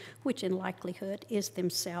distractions, which in likelihood is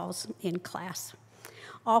themselves in class.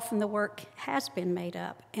 Often the work has been made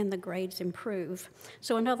up and the grades improve.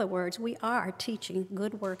 So in other words, we are teaching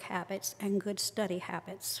good work habits and good study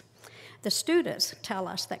habits. The students tell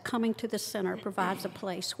us that coming to the center provides a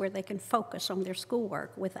place where they can focus on their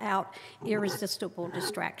schoolwork without irresistible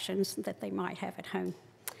distractions that they might have at home.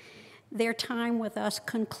 Their time with us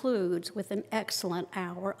concludes with an excellent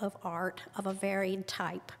hour of art of a varied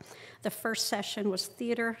type. The first session was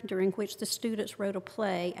theater, during which the students wrote a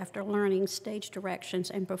play after learning stage directions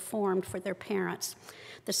and performed for their parents.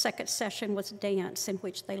 The second session was dance, in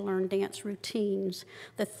which they learned dance routines.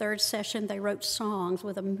 The third session, they wrote songs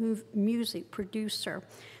with a music producer.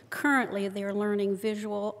 Currently, they're learning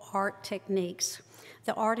visual art techniques.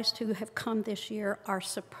 The artists who have come this year are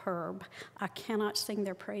superb. I cannot sing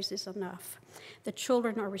their praises enough. The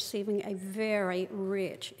children are receiving a very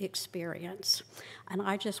rich experience. And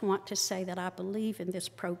I just want to say that I believe in this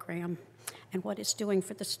program and what it's doing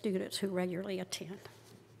for the students who regularly attend.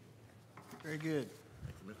 Very good.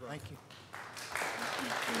 Thank you.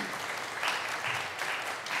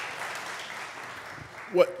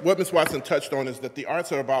 What Ms. Watson touched on is that the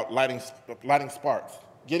arts are about lighting sparks,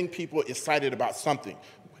 getting people excited about something.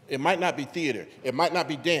 It might not be theater, it might not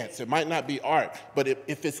be dance, it might not be art, but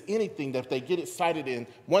if it's anything that they get excited in,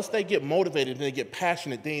 once they get motivated and they get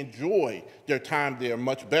passionate, they enjoy their time there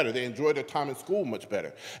much better. They enjoy their time in school much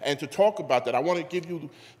better. And to talk about that, I want to give you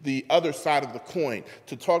the other side of the coin,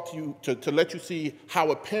 to talk to you, to let you see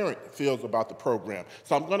how a parent feels about the program.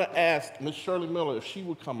 So I'm going to ask Ms. Shirley Miller if she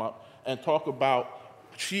would come up and talk about.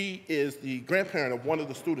 She is the grandparent of one of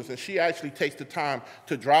the students, and she actually takes the time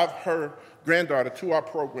to drive her granddaughter to our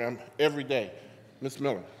program every day. Ms.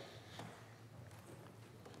 Miller.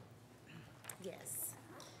 Yes.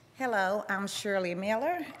 Hello, I'm Shirley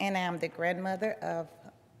Miller, and I'm the grandmother of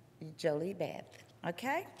Jolie Beth,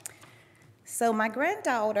 okay? So my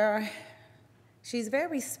granddaughter, she's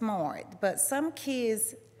very smart, but some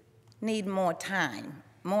kids need more time,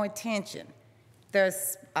 more attention. Their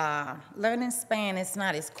learning span is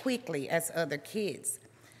not as quickly as other kids.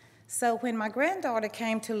 So when my granddaughter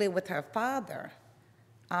came to live with her father,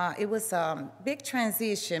 it was a big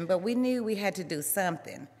transition, but we knew we had to do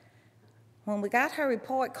something. When we got her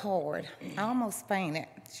report card, I almost fainted.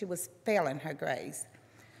 She was failing her grades.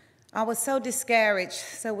 I was so discouraged,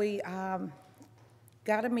 so we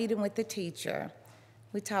got a meeting with the teacher.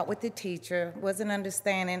 We talked with the teacher, wasn't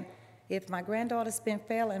understanding, if my granddaughter's been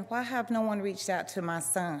failing, why have no one reached out to my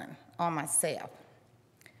son or myself?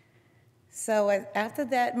 So after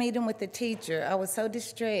that meeting with the teacher, I was so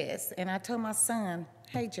distressed, and I told my son,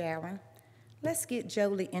 hey, Jaron, let's get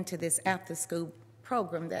Jolie into this after-school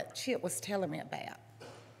program that Chip was telling me about.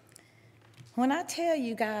 When I tell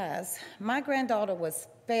you guys, my granddaughter was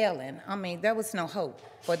failing, I mean, there was no hope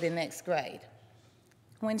for the next grade.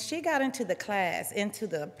 When she got into the class, into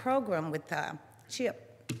the program with Chip,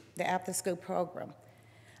 the after-school program,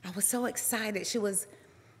 I was so excited.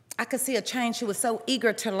 I could see a change. She was so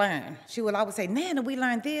eager to learn. She would always say, Nana, we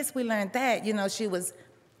learned this, we learned that. You know, she was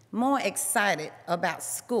more excited about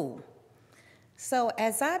school. So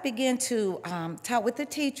as I began to talk with the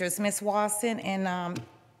teachers, Ms. Watson and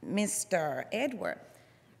Mr. Edward,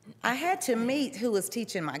 I had to meet who was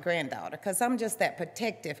teaching my granddaughter, because I'm just that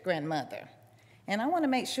protective grandmother. And I want to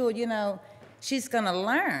make sure, you know, she's going to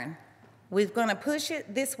learn. We're going to push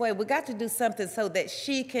it this way. We got to do something so that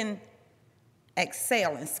she can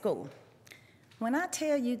excel in school. When I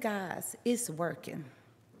tell you guys, it's working.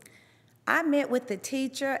 I met with the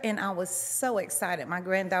teacher, and I was so excited. My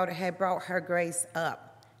granddaughter had brought her grades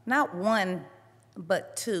up. Not one,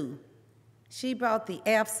 but two. She brought the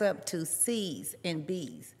F's up to C's and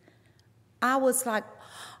B's. I was like,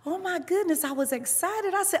 oh my goodness, I was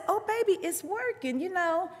excited. I said, oh baby, it's working, you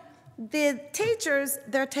know. The teachers,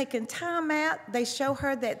 they're taking time out. They show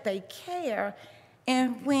her that they care.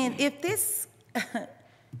 And if this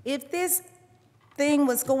thing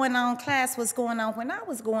was going on, class was going on when I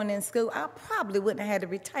was going in school, I probably wouldn't have had to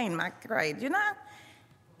retain my grade, you know?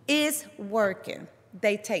 It's working.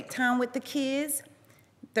 They take time with the kids.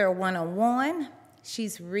 They're one-on-one.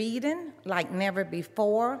 She's reading like never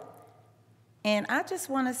before. And I just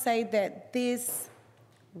want to say that this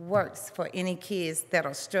works for any kids that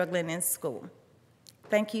are struggling in school.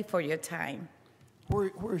 Thank you for your time.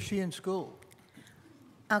 Where is she in school?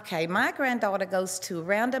 Okay, my granddaughter goes to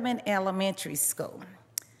Randolph Elementary School.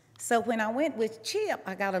 So when I went with Chip,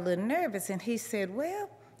 I got a little nervous, and he said, well,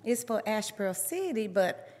 it's for Asheboro City,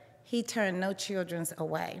 but he turned no children's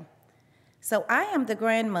away. So I am the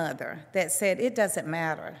grandmother that said it doesn't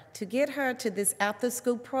matter. To get her to this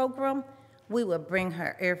after-school program, we will bring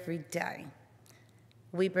her every day.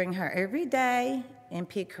 We bring her every day and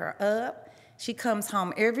pick her up. She comes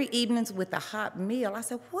home every evening with a hot meal. I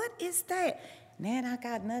said, what is that? Man, I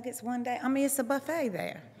got nuggets one day. I mean, it's a buffet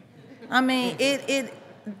there. I mean,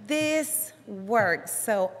 this works.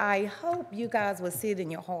 So I hope you guys will see it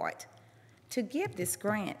in your heart to give this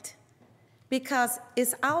grant, because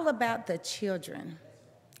it's all about the children.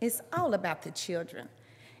 It's all about the children.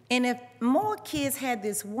 And if more kids had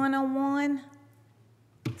this one-on-one,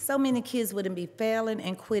 so many kids wouldn't be failing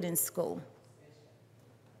and quitting school.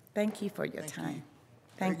 Thank you for your time.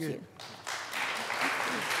 Thank you.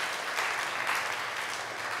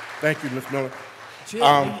 Thank you, Ms. Miller.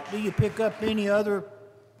 Chip, do you pick up any other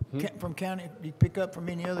from county? Do you pick up from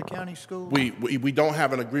any other county schools? We don't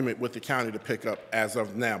have an agreement with the county to pick up as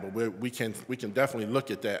of now, but we can definitely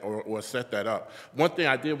look at that or set that up. One thing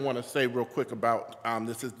I did want to say real quick about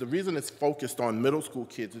this is the reason it's focused on middle school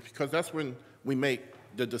kids is because that's when we make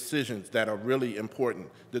the decisions that are really important,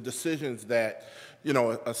 the decisions that, you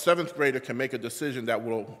know, a seventh grader can make a decision that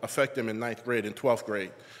will affect them in ninth grade and 12th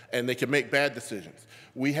grade, and they can make bad decisions.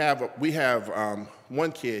 We have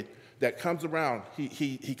one kid that comes around.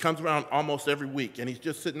 He comes around almost every week, and he's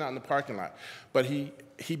just sitting out in the parking lot. But he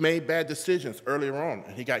made bad decisions earlier on,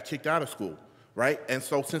 and he got kicked out of school, right? And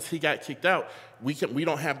so since he got kicked out, we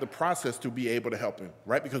don't have the process to be able to help him,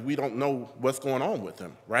 right? Because we don't know what's going on with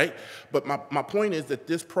him, right? But my point is that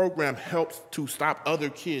this program helps to stop other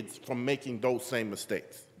kids from making those same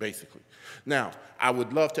mistakes, basically. Now, I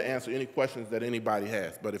would love to answer any questions that anybody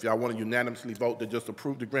has, but if y'all want to unanimously vote to just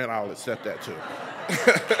approve the grant, I'll accept that too.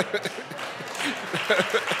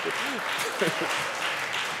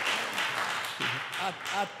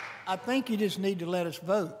 I think you just need to let us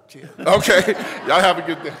vote, Chip. Okay. Y'all have a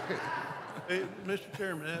good day. Hey, Mr.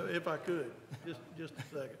 Chairman, if I could, just a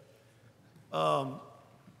second.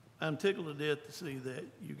 I'm tickled to death to see that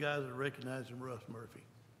you guys are recognizing Russ Murphy,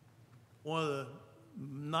 one of the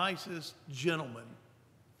nicest gentlemen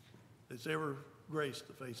that's ever graced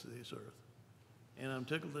the face of this earth. And I'm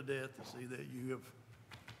tickled to death to see that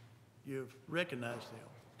you've recognized him.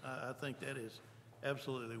 I think that is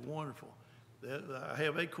absolutely wonderful. I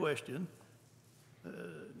have a question.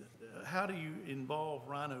 How do you involve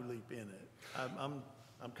Rhino Leap in it? I'm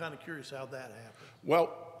kind of curious how that happened.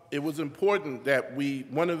 Well, it was important that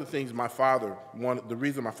one of the things the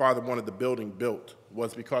reason my father wanted the building built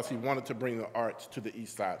was because he wanted to bring the arts to the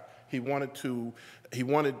east side. He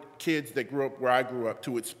wanted kids that grew up where I grew up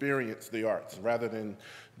to experience the arts rather than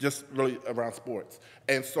just really around sports.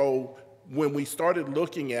 And so when we started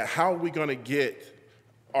looking at how are we going to get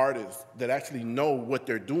artists that actually know what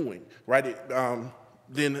they're doing, right?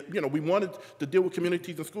 Then, you know, we wanted to deal with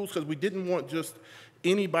communities and schools because we didn't want just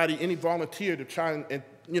any volunteer to try and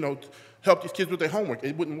you know, help these kids with their homework.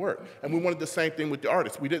 It wouldn't work. And we wanted the same thing with the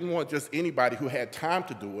artists. We didn't want just anybody who had time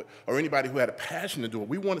to do it or anybody who had a passion to do it.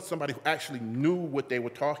 We wanted somebody who actually knew what they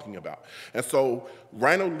were talking about. And so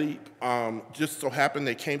Rhino Leap just so happened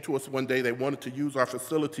they came to us one day. They wanted to use our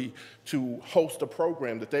facility to host a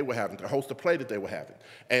program that they were having, to host a play that they were having.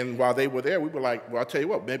 And while they were there, we were like, well, I'll tell you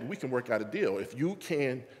what, maybe we can work out a deal. If you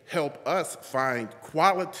can help us find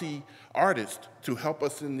quality artists to help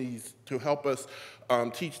us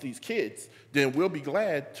teach these kids, then we'll be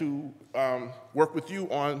glad to work with you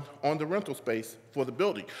on the rental space for the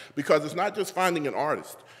building. Because it's not just finding an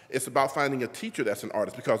artist, it's about finding a teacher that's an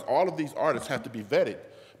artist, because all of these artists have to be vetted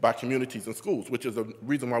by communities and schools, which is a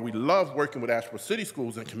reason why we love working with Asheboro City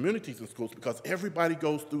Schools and communities and schools, because everybody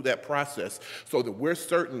goes through that process so that we're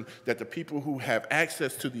certain that the people who have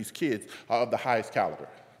access to these kids are of the highest caliber.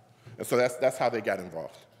 And so that's how they got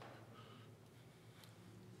involved.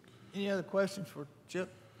 Any other questions for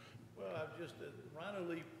Chip? Well, I've just, Rhino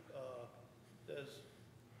Leap does,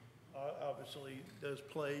 obviously does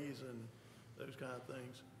plays and those kind of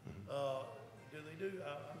things. Do they do,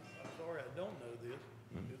 I'm sorry, I don't know this,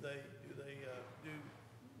 do they do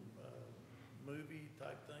movie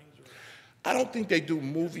type things? Or? I don't think they do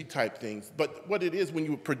movie type things, but what it is, when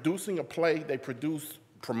you're producing a play, they produce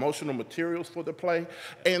promotional materials for the play,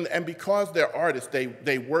 and because they're artists,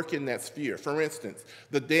 they work in that sphere. For instance,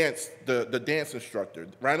 the dance instructor,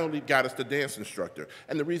 Rhino Leap got us the dance instructor,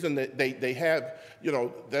 and the reason that they have,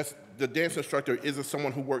 that's the dance instructor isn't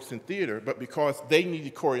someone who works in theater, but because they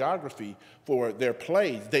needed choreography for their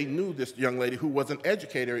plays, they knew this young lady who was an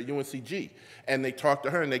educator at UNCG, and they talked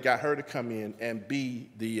to her and they got her to come in and be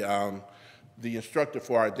the instructor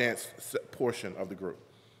for our dance portion of the group.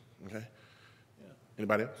 Okay.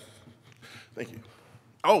 Anybody else? Thank you.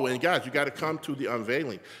 Oh, and guys, you got to come to the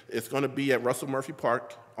unveiling. It's going to be at Russell Murphy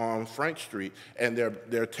Park on Frank Street, and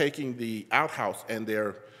they're taking the outhouse and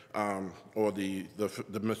they're or the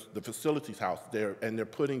facilities house there, and they're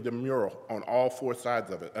putting the mural on all four sides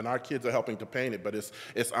of it. And our kids are helping to paint it, but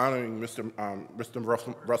it's honoring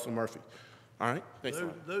Mr. Russell Murphy. All right. Thanks.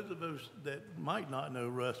 Those of us that might not know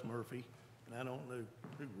Russ Murphy, and I don't know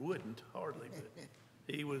who wouldn't hardly,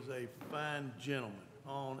 but he was a fine gentleman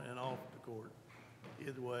on and off the court,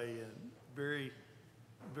 either way, and very,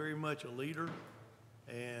 very much a leader.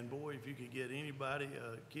 And boy, if you could get anybody,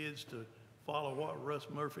 kids to follow what Russ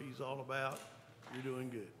Murphy's all about, you're doing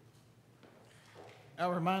good.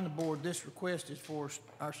 I'll remind the board, this request is for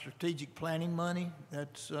our strategic planning money.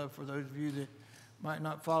 That's for those of you that might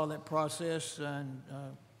not follow that process. And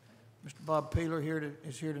Mr. Bob Peeler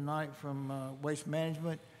is here tonight from Waste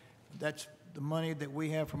Management. That's the money that we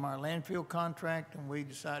have from our landfill contract, and we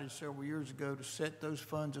decided several years ago to set those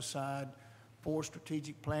funds aside for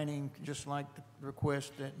strategic planning, just like the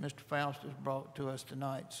request that Mr. Faust has brought to us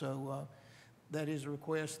tonight. So that is a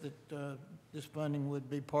request that this funding would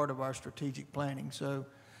be part of our strategic planning. So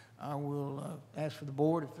I will ask for the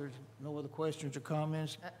board if there's no other questions or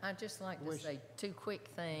comments. I'd just like to say two quick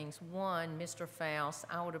things. One, Mr. Faust,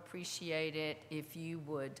 I would appreciate it if you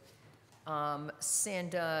would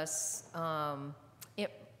send us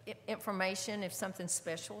information if something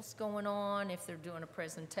special's going on, if they're doing a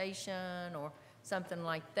presentation or something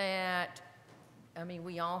like that. I mean,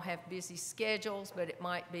 we all have busy schedules, but it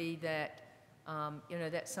might be that,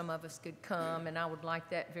 that some of us could come, and I would like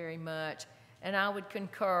that very much. And I would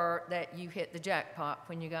concur that you hit the jackpot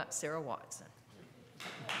when you got Sarah Watson.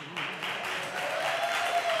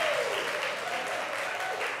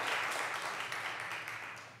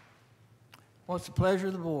 What's the pleasure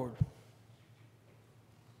of the board?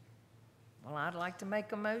 Well, I'd like to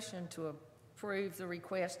make a motion to approve the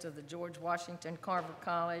request of the George Washington Carver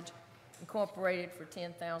College Incorporated for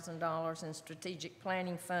 $10,000 in strategic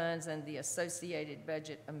planning funds and the associated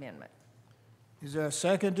budget amendment. Is there a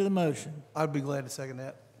second to the motion? I'd be glad to second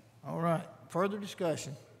that. All right. Further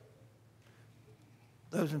discussion?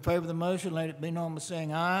 Those in favor of the motion, let it be known by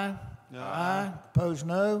saying aye. Aye. Aye. Opposed,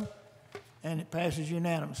 no. And it passes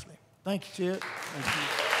unanimously. Thank you, Chip. Thank you.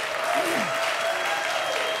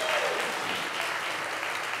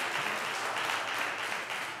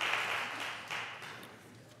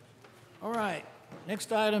 All right.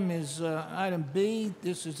 Next item is item B.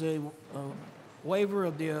 This is a waiver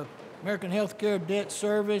of the American Healthcare Debt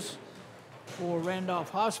Service for Randolph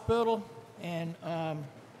Hospital, and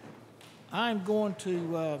I'm going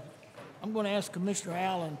to ask Commissioner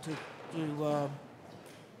Allen to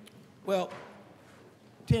well,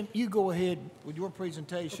 Tim, you go ahead with your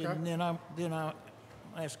presentation, okay. And then I'll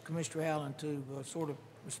ask Commissioner Allen to sort of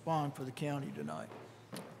respond for the county tonight.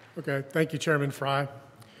 Okay, thank you, Chairman Fry.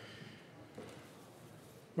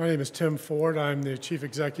 My name is Tim Ford. I'm the Chief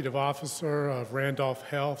Executive Officer of Randolph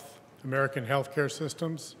Health, American Healthcare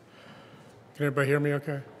Systems. Can everybody hear me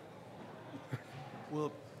okay?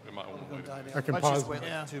 I can pause.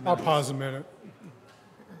 I'll pause a minute.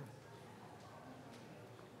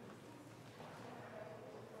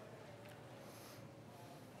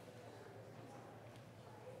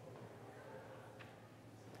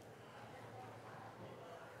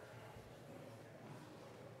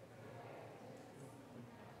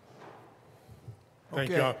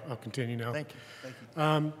 Thank you. I'll continue now. Thank you. Thank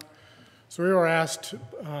you. So we were asked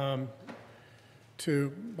by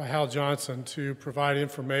Hal Johnson to provide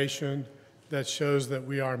information that shows that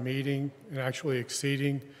we are meeting and actually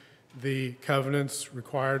exceeding the covenants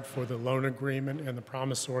required for the loan agreement and the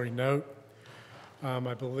promissory note.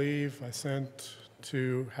 I believe I sent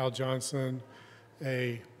to Hal Johnson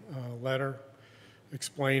a letter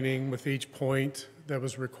explaining with each point that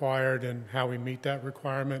was required and how we meet that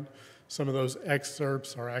requirement. Some of those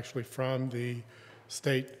excerpts are actually from the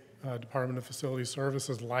State Department of Facility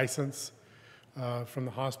Services license from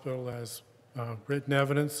the hospital as written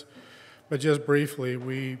evidence. But just briefly,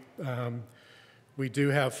 we do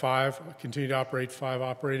have continue to operate 5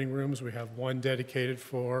 operating rooms. We have 1 dedicated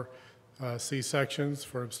for C-sections,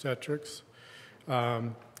 for obstetrics.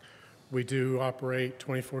 We do operate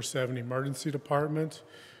 24/7 emergency department.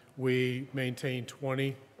 We maintain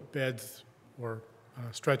 20 beds or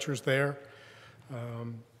stretchers there.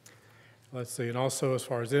 Let's see, and also as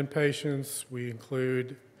far as inpatients, we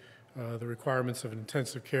include the requirements of an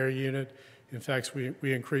intensive care unit. In fact,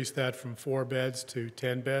 we increased that from 4 beds to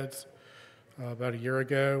 10 beds about a year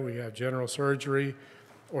ago. We have general surgery,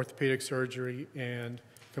 orthopedic surgery, and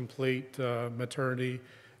complete maternity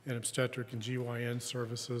and obstetric and GYN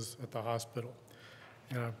services at the hospital.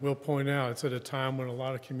 And I will point out, it's at a time when a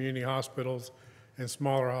lot of community hospitals and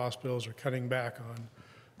smaller hospitals are cutting back on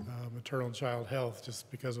maternal and child health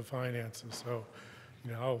just because of finances. So,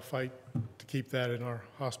 I'll fight to keep that in our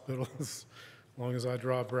hospitals as long as I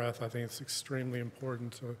draw breath. I think it's extremely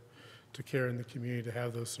important to care in the community to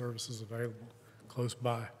have those services available close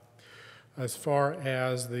by. As far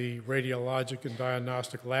as the radiologic and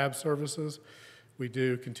diagnostic lab services, we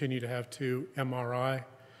do continue to have 2 MRI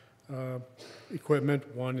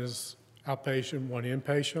equipment. One is outpatient, 1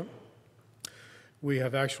 inpatient. We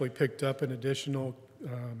have actually picked up an additional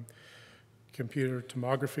computer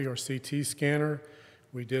tomography or CT scanner.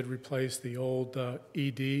 We did replace the old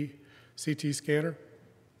ED CT scanner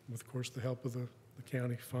with, of course, the help of the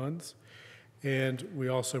county funds. And we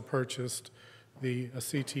also purchased a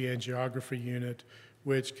CT angiography unit,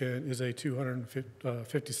 which is a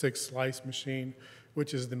 256 slice machine,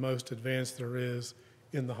 which is the most advanced there is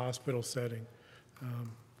in the hospital setting.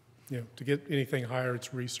 To get anything higher,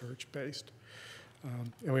 it's research-based.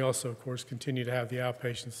 And we also, of course, continue to have the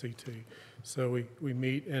outpatient CT. So we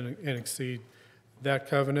meet and exceed that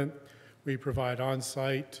covenant. We provide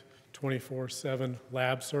on-site 24/7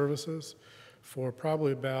 lab services for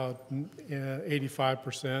probably about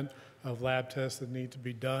 85% of lab tests that need to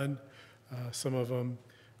be done. Some of them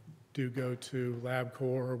do go to LabCorp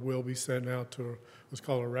or will be sent out to what's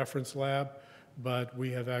called a reference lab, but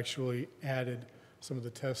we have actually added some of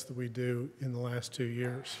the tests that we do in the last 2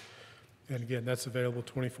 years. And again, that's available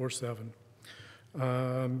 24/7.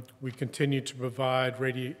 We continue to provide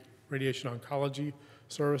radiation oncology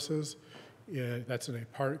services.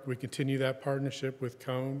 We continue that partnership with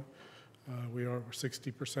Cone. We are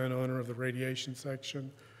 60% owner of the radiation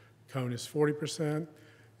section. Cone is 40%.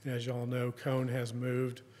 And as you all know, Cone has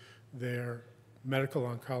moved their medical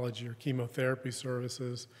oncology or chemotherapy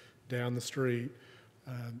services down the street.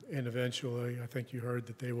 And eventually, I think you heard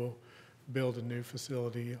that they will build a new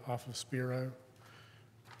facility off of Spiro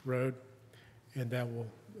Road. And that will,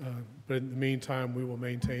 but in the meantime, we will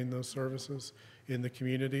maintain those services in the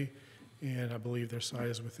community. And I believe their site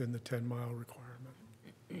is within the 10-mile requirement.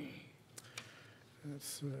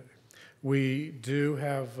 We do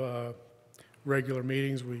have regular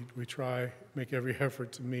meetings. We try, make every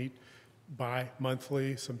effort to meet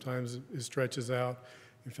bi-monthly. Sometimes it stretches out.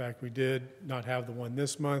 In fact, we did not have the one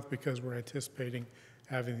this month because we're anticipating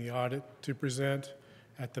having the audit to present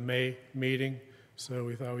at the May meeting. So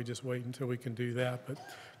we thought we'd just wait until we can do that. But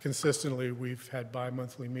consistently, we've had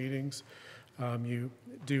bi-monthly meetings. You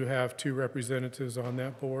do have 2 representatives on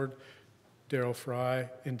that board, Daryl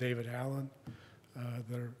Fry and David Allen,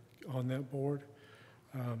 that are on that board.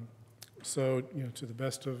 So, to the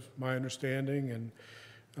best of my understanding, and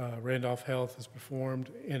Randolph Health has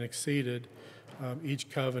performed and exceeded each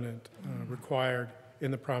covenant required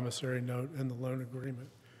in the promissory note and the loan agreement.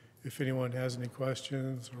 If anyone has any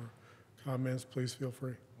questions or comments, please feel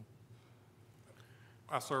free.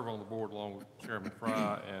 I serve on the board along with Chairman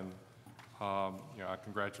Fry, and I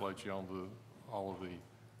congratulate you on all of the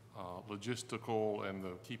logistical and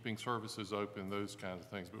the keeping services open, those kinds of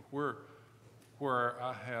things. But where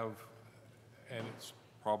I have, and it's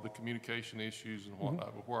probably communication issues and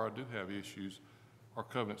whatnot, but where I do have issues are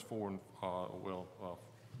covenants 4 and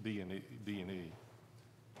D and E.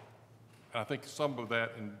 I think some of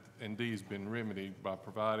that in D has been remedied by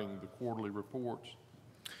providing the quarterly reports.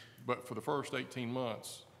 But for the first 18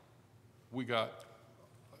 months, we got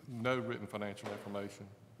no written financial information,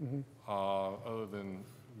 other than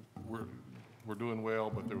we're doing well,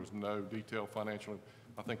 but there was no detailed financial.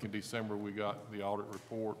 I think in December we got the audit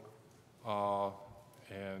report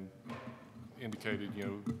and indicated,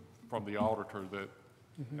 from the auditor that,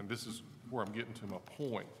 and this is where I'm getting to my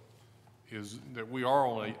point, is that we are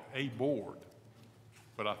on a board.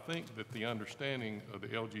 But I think that the understanding of the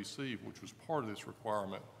LGC, which was part of this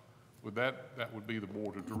requirement, that would be the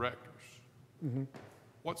board of directors.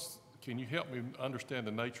 Can you help me understand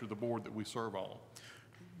the nature of the board that we serve on?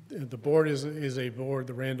 The board is a board,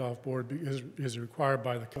 the Randolph board is required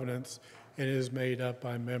by the covenants and is made up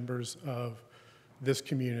by members of this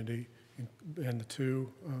community and the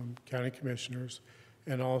two county commissioners,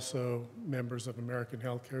 and also members of American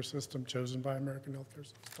Healthcare System, chosen by American Healthcare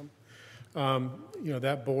System.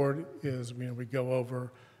 That board is, we go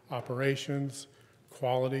over operations,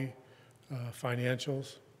 quality,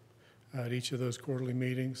 financials at each of those quarterly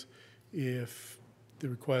meetings. If the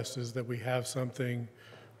request is that we have something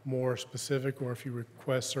more specific, or if you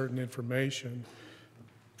request certain information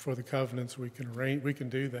for the covenants, we can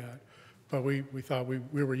do that. But we thought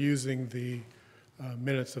we were using the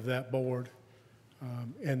minutes of that board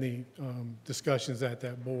and the discussions at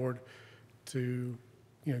that board to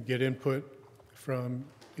get input from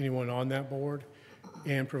anyone on that board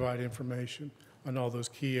and provide information on all those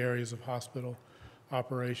key areas of hospital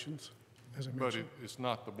operations, as I mentioned. But it's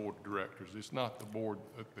not the board of directors. It's not the board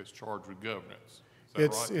that's charged with governance. Is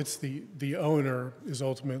that right? It's the owner is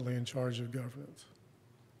ultimately in charge of governance.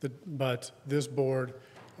 But this board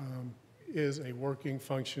is a working,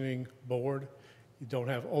 functioning board. You don't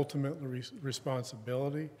have ultimate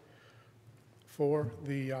responsibility for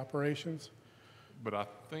the operations. But I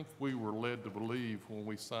think we were led to believe when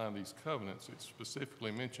we signed these covenants, it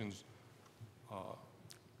specifically mentions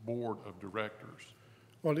board of directors.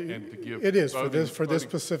 Well, and to give it is voting, for this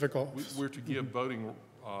specific office. We're to give voting,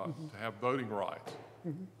 to have voting rights.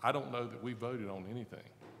 I don't know that we voted on anything.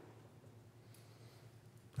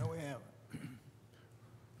 No, we haven't.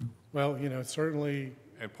 Well, certainly.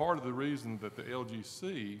 And part of the reason that the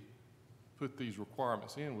LGC put these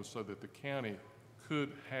requirements in was so that the county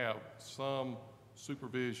could have some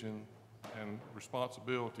supervision and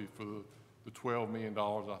responsibility for the $12 million,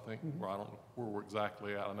 I think, I don't know where we're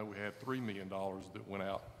exactly at. I know we had $3 million that went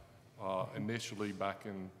out initially back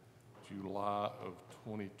in July of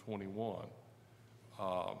 2021.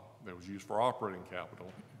 That was used for operating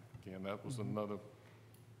capital. Again, that was another,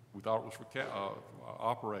 we thought it was for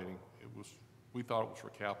operating. We thought it was for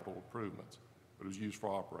capital improvements, but it was used for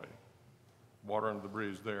operating. Water under the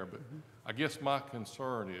bridge there. But I guess my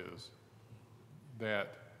concern is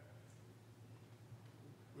that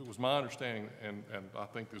it was my understanding, and I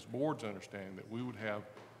think this board's understanding, that we would have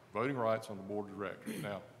voting rights on the board of directors.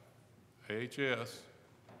 Now, AHS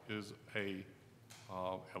is a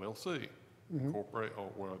LLC, corporate,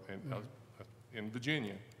 in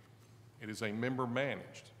Virginia. It is a member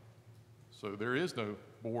managed. So there is no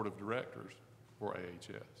board of directors for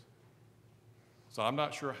AHS. So I'm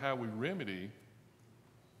not sure how we remedy,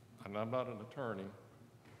 and I'm not an attorney,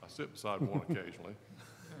 I sit beside one occasionally,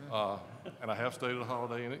 and I have stayed at a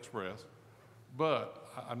Holiday Inn Express, but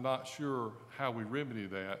I'm not sure how we remedy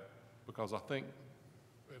that, because I think,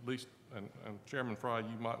 at least, and Chairman Fry,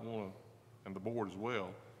 you might want to, and the board as well,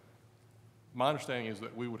 my understanding is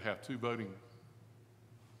that we would have two voting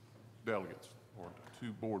delegates, or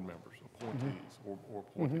two board members, appointees, or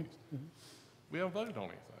appointees. We haven't voted on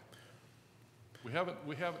anything.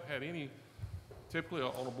 We haven't had any. Typically,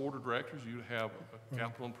 on a board of directors, you'd have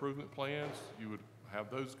capital improvement plans. You would have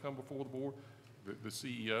those come before the board. The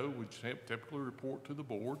CEO would typically report to the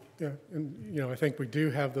board. Yeah, and I think we do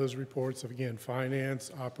have those reports of, again,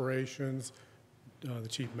 finance, operations, the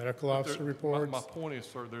chief medical officer reports. My point is,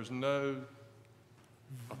 sir, there's no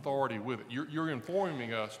authority with it. You're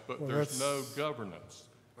informing us, but there's no governance.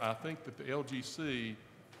 I think that the LGC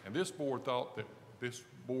and this board thought that this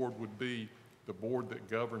board would be the board that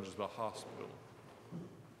governs the hospital.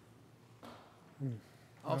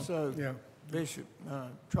 Also, Bishop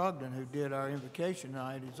Trogdon, who did our invocation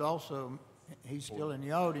night, is also, he's still in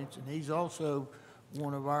the audience, and he's also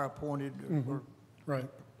one of our appointed or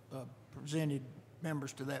presented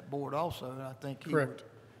members to that board also. And I think he would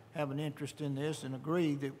have an interest in this and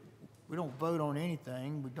agree that we don't vote on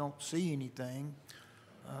anything, we don't see anything.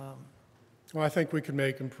 Well, I think we can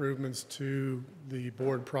make improvements to the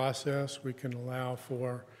board process. We can allow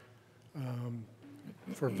for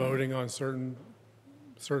voting on certain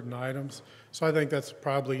items. So I think that's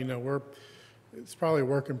probably, it's probably a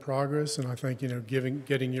work in progress, and I think,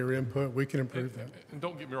 getting your input, we can improve that. And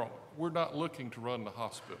don't get me wrong, we're not looking to run the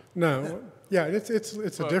hospital. No, yeah, it's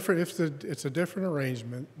a different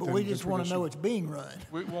arrangement. But we just want to know it's being run.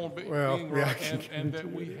 We want it being run, and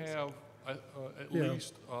that we have at Yeah.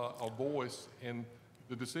 least a voice in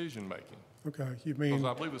the decision-making. Okay, you Because mean,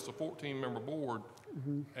 I believe it's a 14-member board,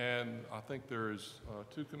 and I think there's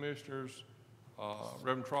 2 commissioners,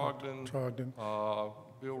 Reverend Trogdon,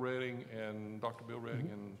 Bill Redding, and Dr. Bill Redding,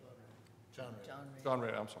 and John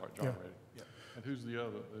Redding, I'm sorry, John Yeah. Redding. And who's the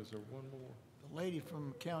other? Is there one more? The lady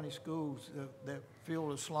from county schools that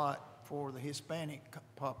filled a slot for the Hispanic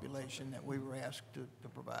population that we were asked to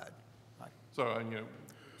provide. Right. So, and, you know,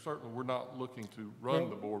 certainly, we're not looking to run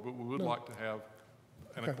the board, but we would like to have,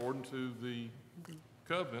 and Okay. according to the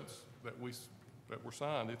covenants that that were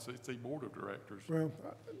signed, it's a board of directors, well,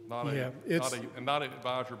 not yeah, not an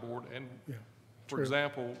advisory board. And yeah, for true.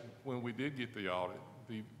 example, when we did get the audit,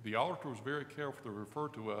 the auditor was very careful to refer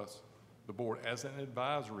to us, the board, as an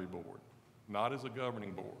advisory board, not as a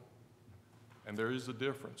governing board. And there is a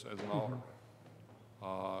difference as an auditor.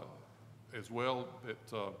 As well,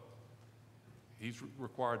 that he's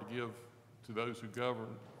required to give to those who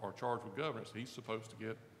govern or charged with governance. We're supposed to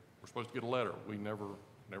get a letter. We never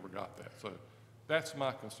got that. So that's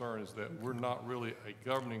my concern, is that we're not really a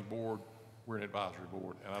governing board, we're an advisory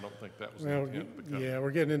board, and I don't think that was the Well, intent of the covenant. yeah,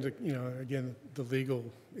 we're getting into, you know, again, the legal,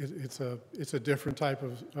 it's a different type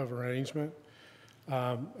of arrangement.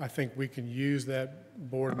 I think we can use that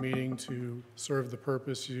board meeting to serve the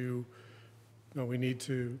purpose you know, we need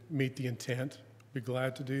to meet the intent. Be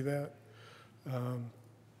glad to do that.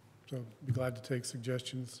 So be glad to take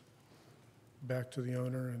suggestions back to the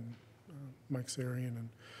owner and Mike Sarian and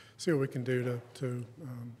see what we can do to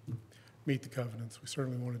meet the covenants. We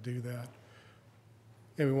certainly want to do that.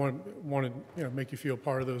 And we want to, you know, make you feel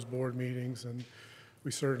part of those board meetings, and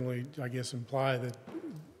we certainly, I guess, imply that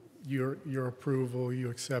your approval, you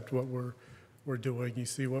accept what we're doing, you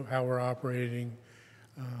see how we're operating.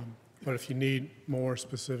 But if you need more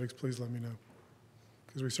specifics, please let me know,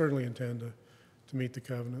 because we certainly intend to meet the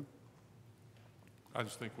covenant. I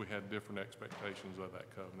just think we had different expectations of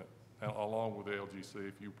that covenant, along with the LGC.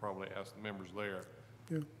 If you probably asked the members there,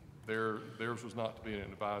 Yeah. theirs was not to be in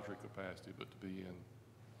an advisory capacity, but to be in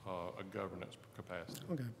a governance capacity.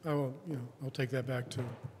 Okay, I'll take that back to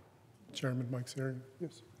Chairman Mike Sarian.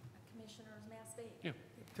 Yes. Commissioners, may I speak? Yeah.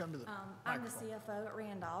 Come to the I'm the CFO at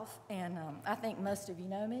Randolph, and I think most of you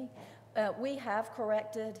know me. We have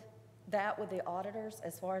corrected that with the auditors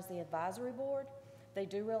as far as the advisory board. They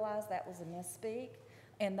do realize that was a misspeak,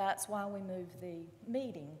 and that's why we moved the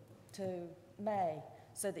meeting to May,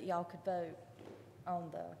 so that y'all could vote on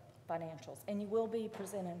the financials. And you will be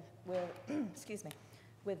presented with, excuse me,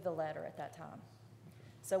 with the letter at that time.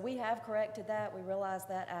 So we have corrected that. We realized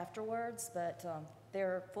that afterwards, but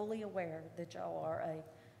they're fully aware that y'all are a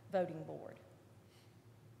voting board.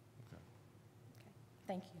 Okay.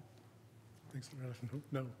 Thank you. Thanks, Loretta.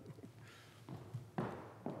 No.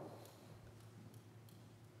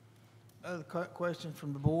 Other questions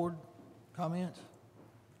from the board? Comments?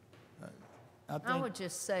 I would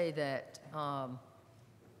just say that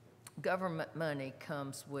government money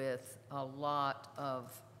comes with a lot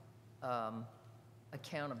of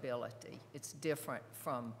accountability. It's different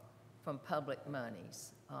from public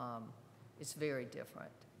monies. It's very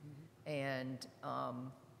different. And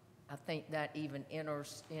I think that even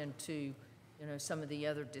enters into, you know, some of the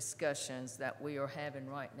other discussions that we are having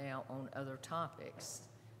right now on other topics.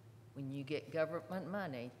 When you get government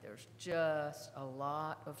money, there's just a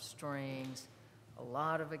lot of strings, a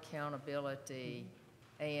lot of accountability,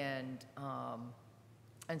 and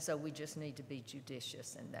so we just need to be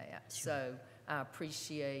judicious in that. Sure. So I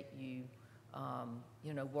appreciate you,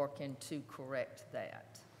 you know, working to correct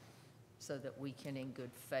that, so that we can, in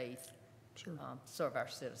good faith, Sure. Serve our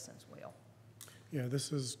citizens well. Yeah,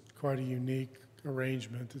 this is quite a unique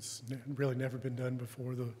arrangement. It's really never been done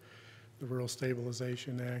before. The Rural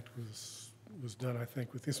Stabilization Act was done, I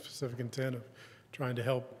think, with the specific intent of trying to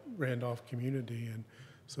help Randolph community. And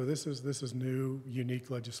so this is new, unique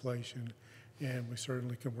legislation, and we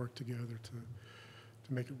certainly can work together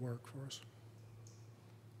to make it work for us.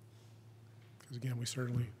 Because again, we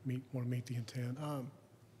certainly want to meet the intent.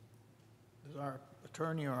 Does our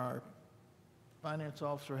attorney or our finance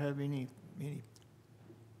officer have anything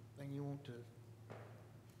you want to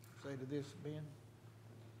say to this, Ben?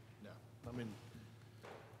 No. I mean,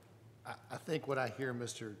 I think what I hear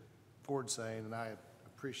Mr. Ford saying, and I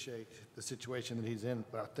appreciate the situation that he's in,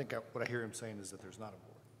 but I think what I hear him saying is that there's not a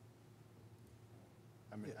board.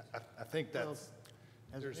 I mean, I think that's...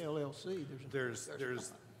 Well, as an LLC, there's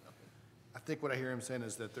I think what I hear him saying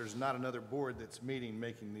is that there's not another board that's meeting,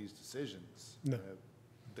 making these decisions. No.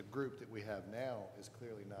 The group that we have now is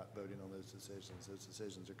clearly not voting on those decisions. Those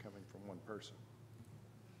decisions are coming from one person.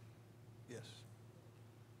 Yes.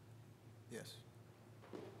 Yes.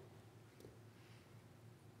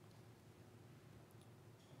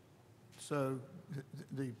 So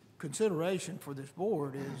the consideration for this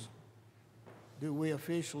board is, do we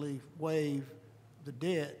officially waive the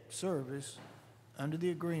debt service under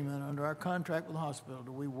the agreement, under our contract with the hospital?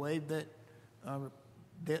 Do we waive that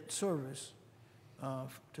debt service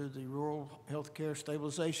to the Rural Healthcare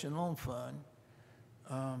Stabilization Loan Fund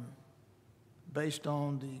based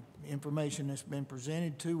on the information that's been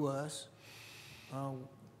presented to us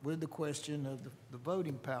with the question of the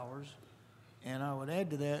voting powers? And I would add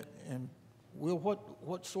to that, and Will,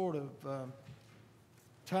 what sort of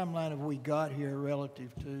timeline have we got here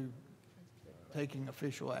relative to taking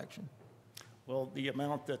official action? Well, the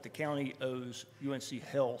amount that the county owes UNC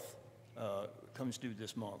Health comes due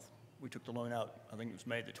this month. We took the loan out, I think it was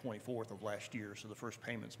May the 24th of last year, so the first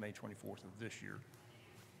payment's May 24th of this year.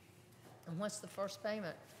 And what's the first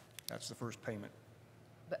payment? That's the first payment.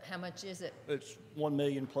 But how much is it? It's $1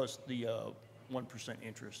 million plus the 1%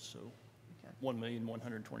 interest, so Okay.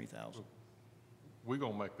 $1,120,000. We're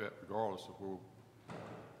gonna make that regardless of whether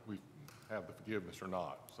we have the forgiveness or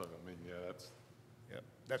not. So, I mean, yeah,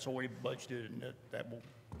 That's already budgeted, and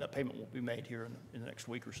that payment will be made here in the next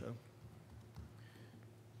week or so.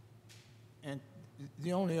 And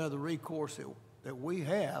the only other recourse that we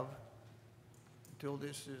have until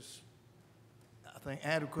this is, I think,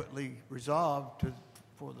 adequately resolved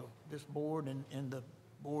for this board and the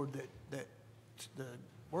board that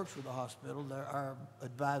works for the hospital, our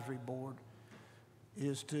advisory board,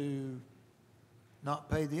 is to not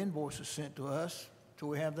pay the invoices sent to us till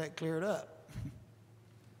we have that cleared up.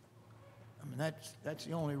 I mean, that's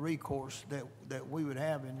the only recourse that we would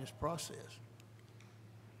have in this process.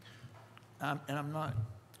 And I'm not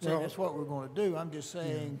saying that's what we're going to do. I'm just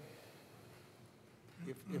saying,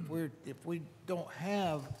 if we don't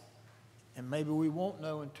have, and maybe we won't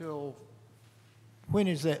know until, when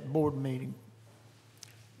is that board meeting?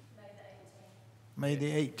 May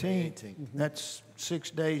the 18th. That's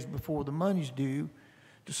 6 days before the money's due,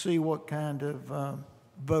 to see what kind of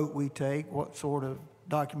vote we take, what sort of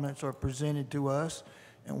documents are presented to us,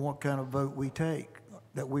 and what kind of vote we take,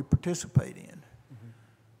 that we participate in.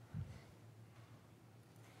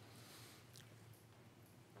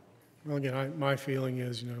 Well, again, my feeling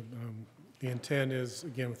is, the intent is,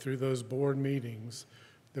 again, through those board meetings,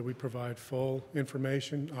 that we provide full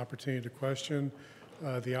information, opportunity to question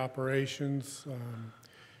the operations.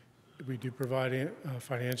 We do provide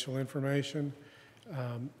financial information,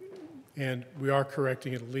 and we are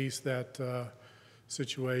correcting at least that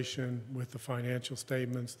situation with the financial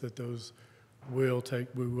statements, that those we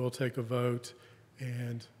will take a vote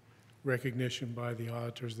and recognition by the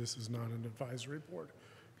auditors. This is not an advisory board,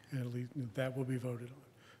 and at least that will be voted on.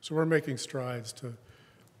 So we're making strides to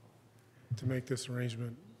make this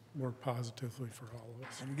arrangement work positively for all of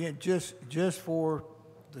us. And again, just for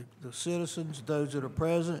the citizens, those that are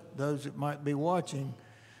present, those that might be watching,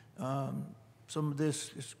 some of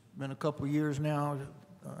this, it's been a couple of years now,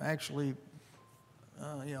 actually,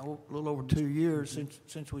 a little over 2 years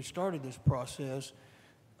since we started this process.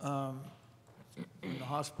 The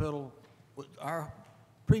hospital, our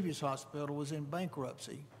previous hospital was in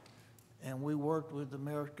bankruptcy, and we worked with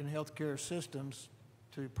American Healthcare Systems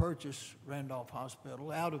to purchase Randolph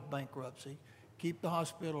Hospital out of bankruptcy, keep the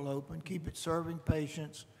hospital open, keep it serving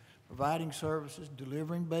patients, providing services,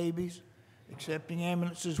 delivering babies, accepting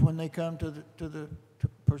ambulances when they come to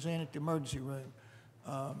present at the emergency room.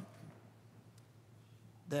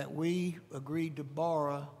 That we agreed to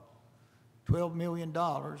borrow $12 million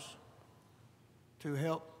to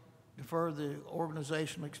help defer the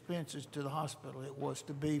organizational expenses to the hospital. It was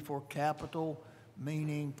to be for capital,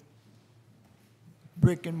 meaning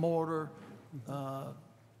brick and mortar,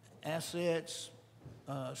 assets,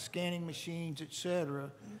 scanning machines, et cetera,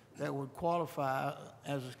 that would qualify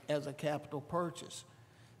as a capital purchase.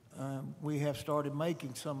 We have started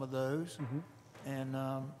making some of those, and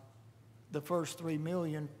the first $3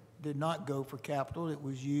 million did not go for capital. It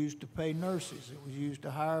was used to pay nurses. It was used to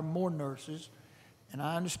hire more nurses, and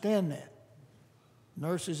I understand that.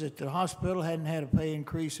 Nurses at the hospital hadn't had a pay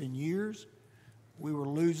increase in years. We were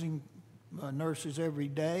losing nurses every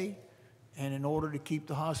day, and in order to keep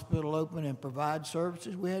the hospital open and provide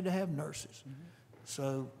services, we had to have nurses.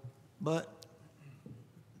 So, but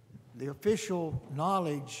the official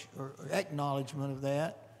knowledge or acknowledgement of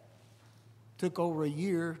that took over a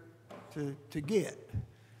year to get,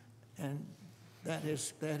 and that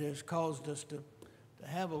has caused us to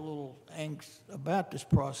have a little angst about this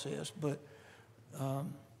process. But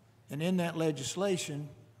and in that legislation,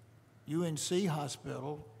 UNC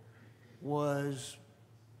Hospital was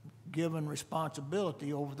given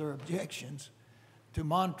responsibility over their objections to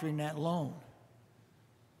monitoring that loan.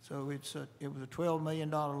 So it was a $12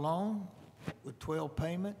 million loan. with 12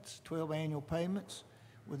 payments, 12 annual payments,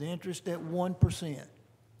 with interest at 1%.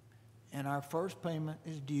 And our first payment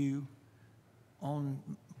is due on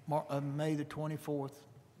May the 24th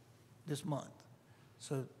this month.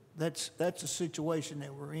 So that's the situation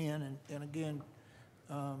that we're in. And again,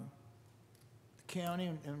 the county,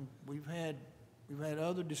 and we've had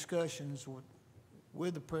other discussions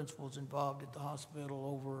with the principals involved at the hospital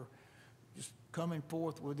over just coming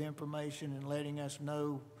forth with information and letting us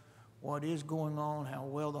know what is going on, how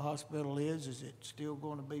well the hospital is it still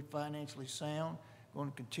going to be financially sound, going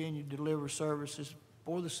to continue to deliver services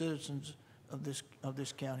for the citizens of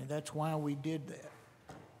this county. That's why we did that.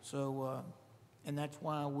 So, and that's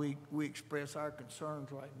why we express our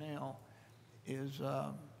concerns right now is,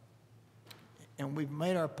 and we've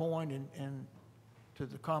made our point and to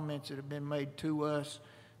the comments that have been made to us,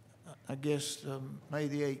 I guess May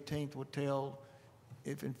the 18th will tell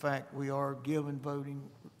if in fact we are given voting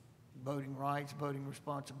rights, voting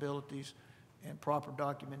responsibilities, and proper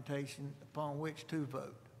documentation upon which to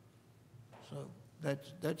vote. So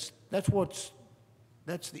that's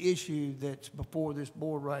the issue that's before this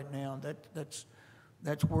board right now. That's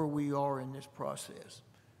where we are in this process.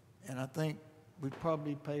 And I think we've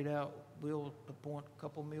probably paid out, we'll appoint a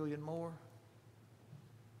couple million more.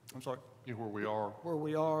 I'm sorry? You know, where we are. Where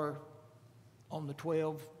we are on the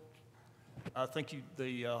 12. I think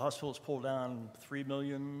the hospital's pulled down 3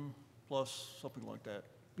 million plus, something like that.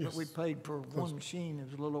 But we paid for one machine, it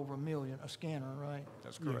was a little over $1 million, a scanner, right?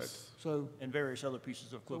 That's correct. Yes. So, And various other pieces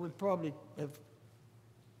of so we equipment. probably have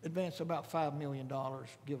advanced about $5 million,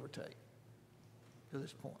 give or take, to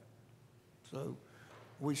this point. So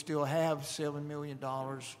we still have $7 million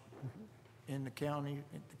in the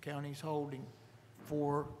county's holding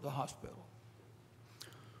for the hospital.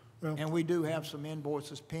 Well, And we do have some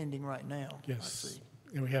invoices pending right now, I yes, see.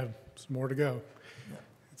 and we have some more to go. Yeah.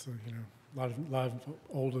 It's a, a lot of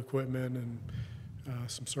old equipment and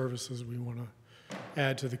some services we want to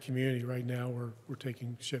add to the community. Right now, we're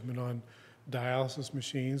taking shipment on dialysis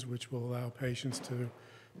machines, which will allow patients to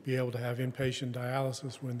be able to have inpatient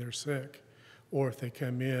dialysis when they're sick, or if they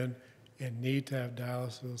come in and need to have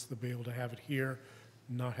dialysis, they'll be able to have it here,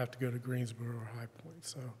 not have to go to Greensboro or High Point.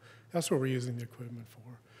 So that's what we're using the equipment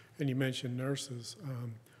for. And you mentioned nurses.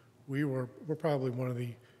 We're probably one of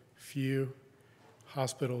the few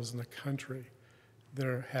hospitals in the country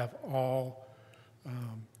that have all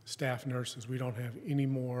staff nurses. We don't have any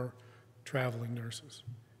more traveling nurses.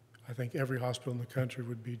 I think every hospital in the country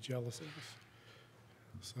would be jealous of us.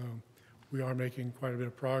 So we are making quite a bit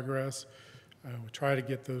of progress. We try to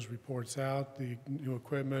get those reports out, the new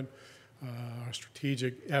equipment, our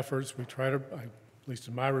strategic efforts. We try to, at least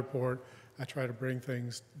in my report, I try to bring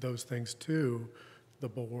those things to the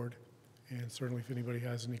board. And certainly if anybody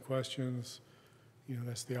has any questions,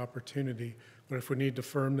 that's the opportunity. But if we need to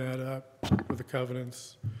firm that up with the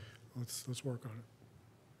covenants, let's work on it.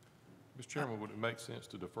 Mr. Chairman, would it make sense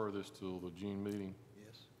to defer this till the June meeting?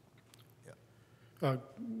 Yes. Yeah.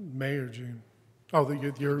 May or June? Oh,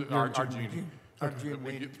 your Our June. June. Our June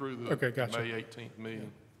We meeting. get through the Okay, gotcha. May 18th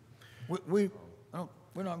meeting. We're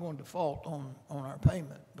not going to default on our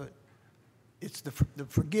payment, but it's the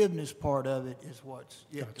forgiveness part of it is what's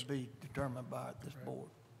yet to be determined by this board.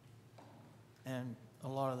 And a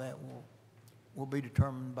lot of that will be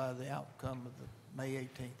determined by the outcome of the May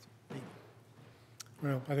 18th meeting.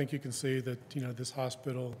 Well, I think you can see that, this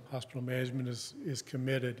hospital management is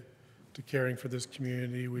committed to caring for this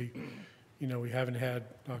community. We haven't had,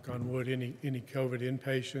 knock on wood, any COVID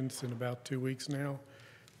inpatients in about 2 weeks now,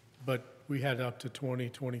 but we had up to 20,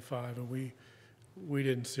 25, and we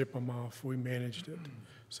didn't zip them off. We managed it.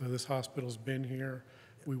 So this hospital's been here.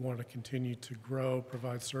 We want to continue to grow,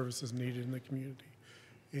 provide services needed in the community.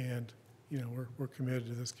 And, we're committed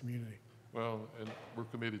to this community. Well, and we're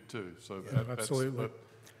committed too, so Yeah, absolutely.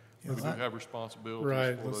 We do have responsibilities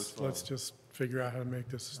Right, for those let's funds. just figure out how to make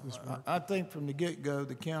this work. I think from the get-go,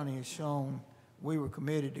 the county has shown we were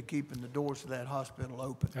committed to keeping the doors of that hospital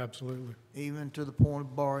open. Absolutely. Even to the point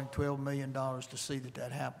of borrowing $12 million to see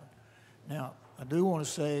that happened. Now, I do want to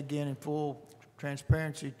say again in full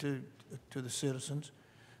transparency to the citizens,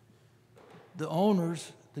 the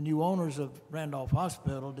new owners of Randolph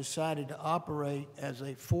Hospital decided to operate as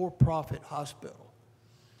a for-profit hospital.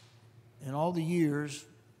 In all the years,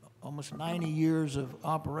 almost 90 years of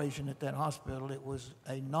operation at that hospital, it was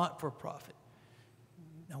a not-for-profit.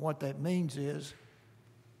 Now, what that means is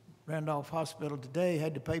Randolph Hospital today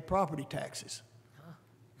had to pay property taxes.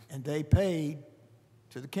 And they paid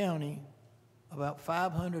to the county about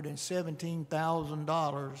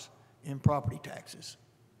 $517,000 in property taxes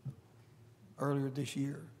earlier this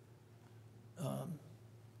year.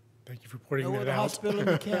 Thank you for pointing No that other out. hospital in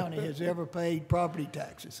the county has ever paid property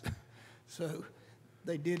taxes. So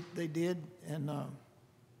they did, and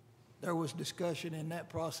there was discussion in that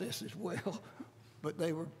process as well, but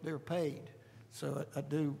they were paid. So I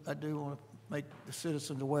do want to make the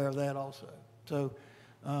citizens aware of that also. So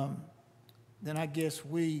then I guess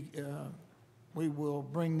we will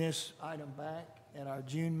bring this item back at our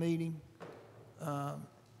June meeting,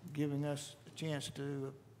 giving us a chance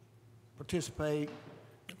to participate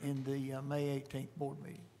in the May 18th board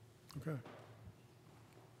meeting. Okay.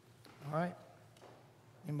 All right.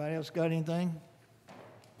 Anybody else got anything?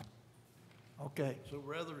 Okay. So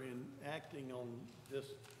rather than acting on this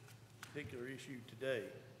particular issue today,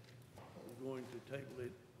 we're going to table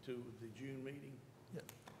it to the June meeting?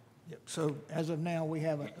 Yep. Yep. So as of now, we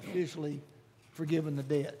haven't officially forgiven the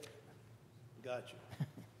debt. Gotcha.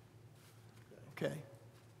 Okay.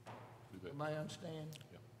 Everybody understand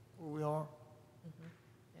where we are?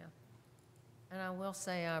 Yeah. And I will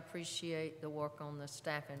say I appreciate the work on the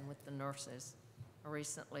staffing with the nurses. I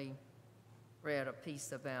recently read a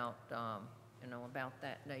piece about, about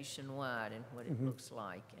that nationwide and what it looks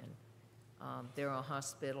like. And there are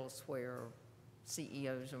hospitals where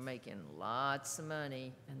CEOs are making lots of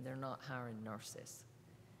money and they're not hiring nurses.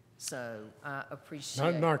 So I appreciate.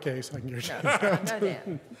 Not in our case, I can guarantee you. No, I know that.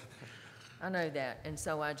 I know that. And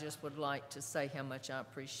so I just would like to say how much I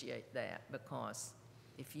appreciate that, because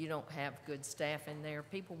if you don't have good staff in there,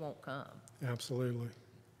 people won't come. Absolutely.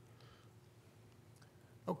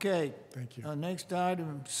 Okay. Thank you. Next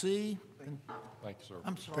item, C. Thank you, sir.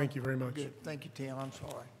 I'm sorry. Thank you very much. Good. Thank you, Tim. I'm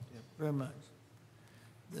sorry. Very much.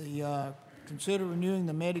 The, consider renewing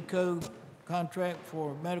the Medico contract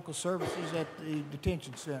for medical services at the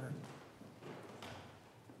detention center.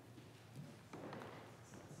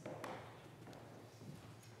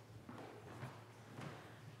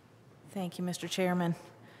 Thank you, Mr. Chairman.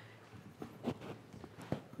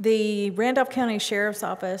 The Randolph County Sheriff's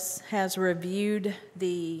Office has reviewed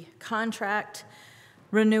the contract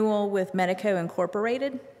renewal with Medico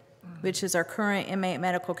Incorporated, which is our current inmate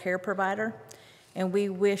medical care provider, and we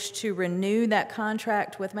wish to renew that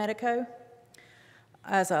contract with Medico.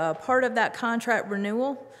 As a part of that contract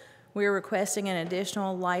renewal, we are requesting an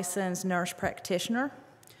additional licensed nurse practitioner.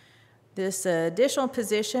 This additional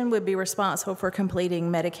position would be responsible for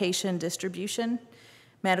completing medication distribution,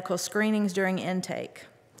 medical screenings during intake.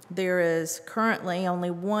 There is currently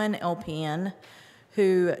only one LPN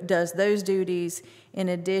who does those duties in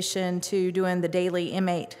addition to doing the daily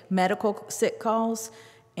inmate medical sick calls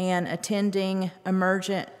and attending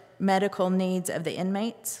emergent medical needs of the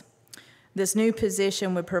inmates. This new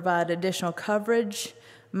position would provide additional coverage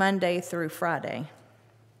Monday through Friday.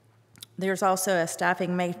 There's also a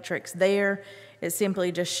staffing matrix there. It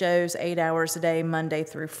simply just shows 8 hours a day, Monday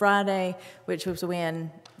through Friday, which was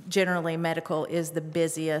when generally medical is the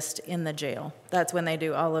busiest in the jail. That's when they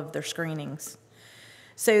do all of their screenings.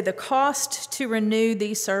 So the cost to renew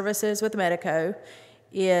these services with Medico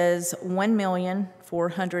is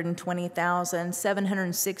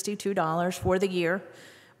 $1,420,762 for the year,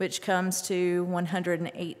 which comes to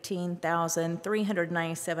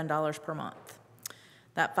 $118,397 per month.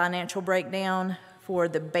 That financial breakdown for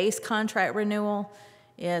the base contract renewal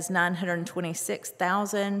is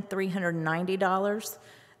 $926,390.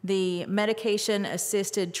 The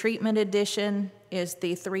medication-assisted treatment edition is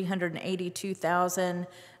the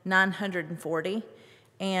 $382,940,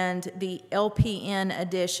 and the LPN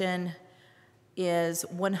edition is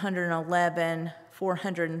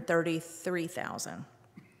 $111,433,000.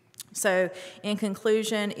 So, in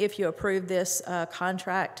conclusion, if you approve this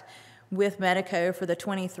contract with Medico for the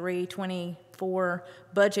 23-24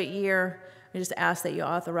 budget year, we just ask that you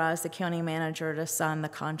authorize the county manager to sign the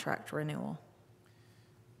contract renewal.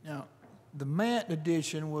 Now, the MAT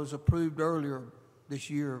edition was approved earlier this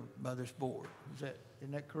year by this board.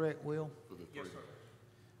 Isn't that correct, Will? Yes, sir.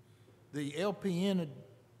 The LPN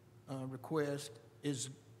request is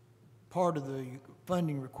part of the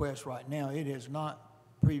funding request right now. It has not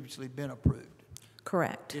previously been approved.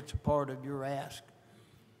 Correct. It's a part of your ask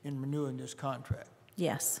in renewing this contract.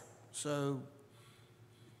 Yes. So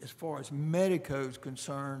as far as Medico is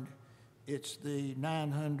concerned, it's the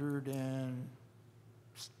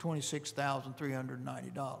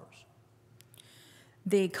 $926,390.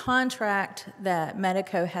 The contract that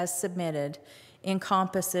Medico has submitted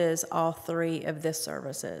encompasses all three of the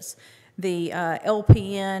services. The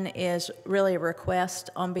LPN is really a request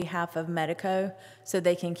on behalf of Medico so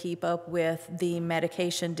they can keep up with the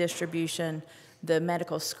medication distribution, the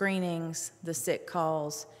medical screenings, the sick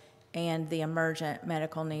calls, and the emergent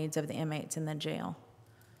medical needs of the inmates in the jail.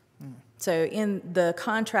 So in the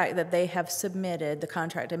contract that they have submitted, the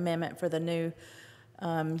contract amendment for the new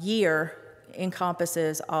year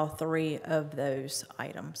encompasses all 3 of those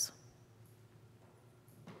items.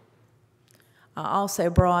 I also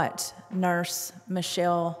brought Nurse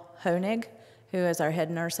Michelle Honig, who is our head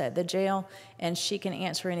nurse at the jail, and she can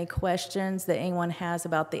answer any questions that anyone has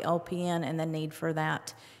about the LPN and the need for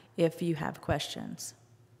that if you have questions.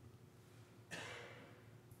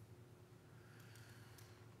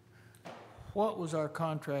 What was our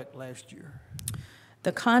contract last year?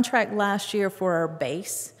 The contract last year for our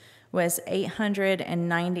base was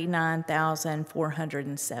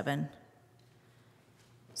 $899,407.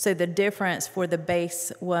 So the difference for the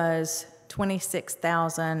base was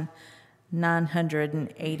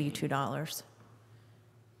 $26,982.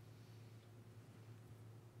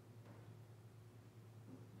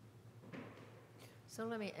 So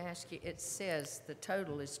let me ask you, it says the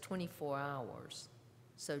total is 24 hours.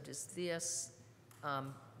 So does this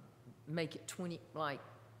make it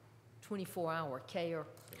 24-hour care?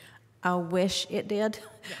 I wish it did.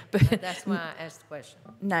 But that's why I asked the question.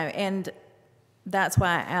 No, and that's why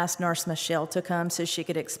I asked Nurse Michelle to come so she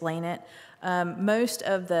could explain it.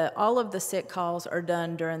 All of the sick calls are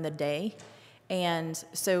done during the day. And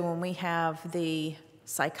so when we have the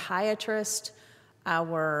psychiatrist,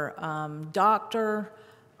 our doctor,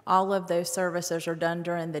 all of those services are done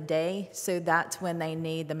during the day. So that's when they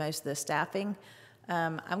need the most of the staffing.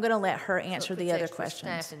 I'm going to let her answer the other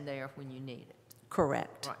questions. Staff in there when you need it.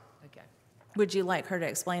 Correct. Right, okay. Would you like her to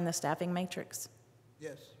explain the staffing matrix?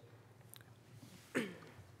 Yes.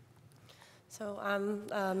 So I'm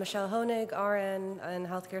Michelle Honig, RN and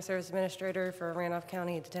Healthcare Service Administrator for Randolph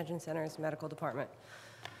County Detention Center's Medical Department.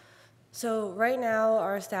 So right now,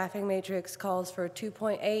 our staffing matrix calls for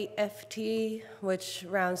 2.8 FTE, which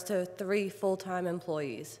rounds to 3 full-time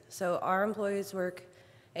employees. So our employees work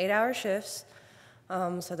 8-hour shifts.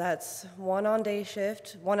 So that's 1 on day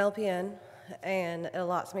shift, 1 LPN, and it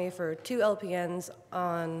allots me for 2 LPNs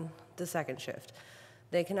on the second shift.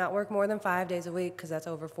 They cannot work more than 5 days a week because that's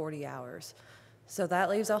over 40 hours. So that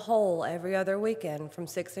leaves a hole every other weekend from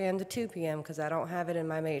 6 a.m. to 2 p.m. because I don't have it in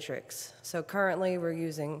my matrix. So currently we're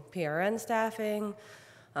using PRN staffing,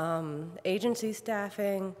 agency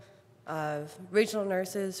staffing, regional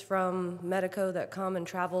nurses from Medico that come and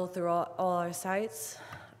travel through all our sites.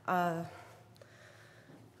 I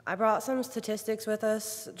brought some statistics with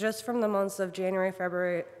us just from the months of January,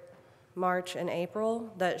 February, March, and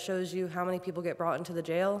April that shows you how many people get brought into the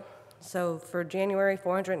jail. So for January,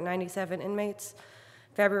 497 inmates,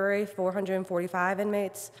 February, 445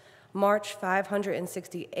 inmates, March,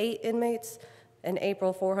 568 inmates, and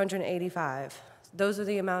April, 485. Those are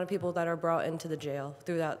the amount of people that are brought into the jail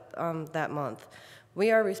through that month. We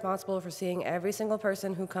are responsible for seeing every single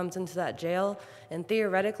person who comes into that jail, and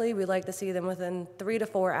theoretically, we like to see them within 3 to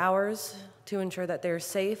 4 hours to ensure that they're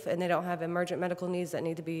safe and they don't have emergent medical needs that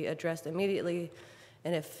need to be addressed immediately,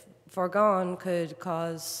 and if foregone, could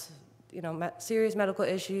cause serious medical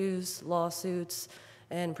issues, lawsuits,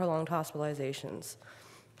 and prolonged hospitalizations.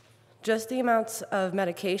 Just the amounts of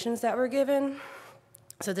medications that were given.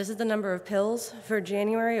 So this is the number of pills. For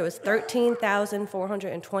January, it was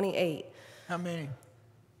 13,428. How many?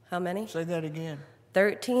 How many? Say that again.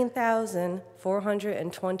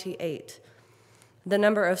 13,428. The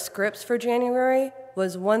number of scripts for January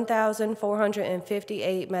was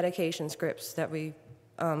 1,458 medication scripts that we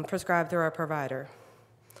prescribed through our provider.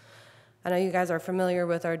 I know you guys are familiar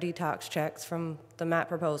with our detox checks from the MAP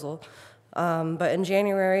proposal, but in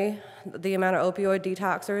January, the amount of opioid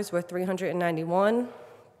detoxers were 391,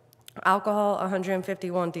 alcohol,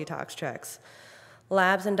 151 detox checks.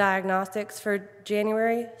 Labs and diagnostics for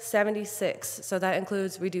January, 76. So that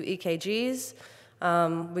includes, we do EKGs,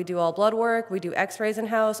 we do all blood work, we do x-rays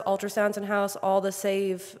in-house, ultrasounds in-house, all to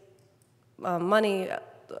save money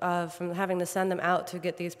from having to send them out to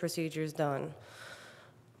get these procedures done.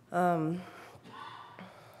 And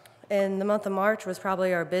the month of March was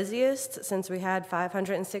probably our busiest since we had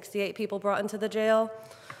 568 people brought into the jail.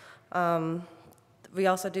 We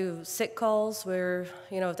also do sick calls where,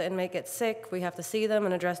 if the inmate gets sick, we have to see them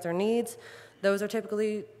and address their needs. Those are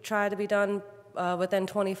typically tried to be done within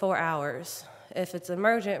 24 hours. If it's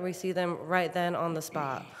emergent, we see them right then on the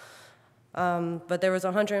spot. But there was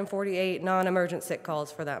 148 non-emergent sick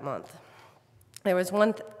calls for that month. There was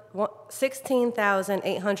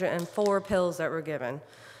 16,804 pills that were given,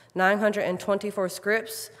 924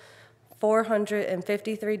 scripts,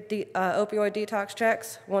 453 opioid detox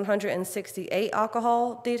checks, 168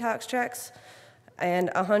 alcohol detox checks,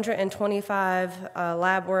 and 125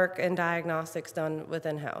 lab work and diagnostics done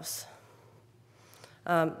within house.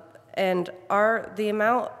 And the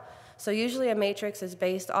amount So usually a matrix is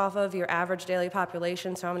based off of your average daily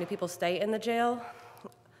population, so how many people stay in the jail.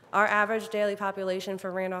 Our average daily population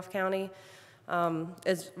for Randolph County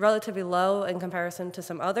is relatively low in comparison to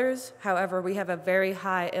some others. However, we have a very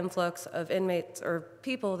high influx of inmates or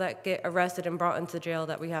people that get arrested and brought into jail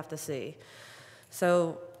that we have to see.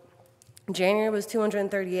 So January was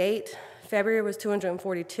 238, February was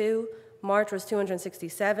 242, March was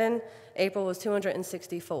 267, April was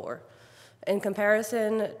 264. In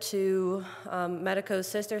comparison to Medico's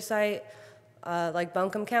sister site, like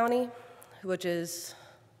Buncombe County, which is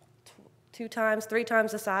 3 times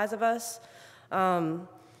the size of us,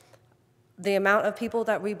 the amount of people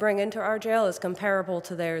that we bring into our jail is comparable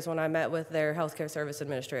to theirs when I met with their healthcare service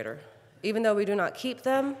administrator. Even though we do not keep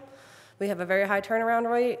them, we have a very high turnaround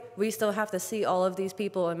rate, we still have to see all of these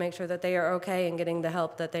people and make sure that they are okay and getting the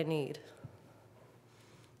help that they need.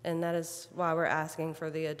 And that is why we're asking for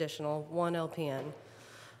the additional 1 LPN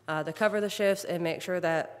to cover the shifts and make sure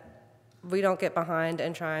that we don't get behind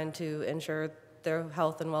in trying to ensure their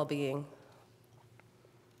health and well-being.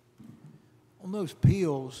 On those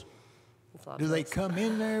pills, do they come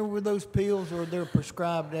in there with those pills, or they're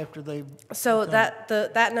prescribed after they've... So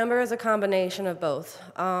that number is a combination of both.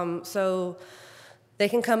 So they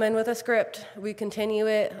can come in with a script. We continue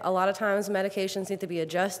it. A lot of times medications need to be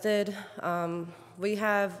adjusted. We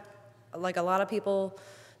have, like a lot of people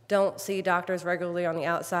don't see doctors regularly on the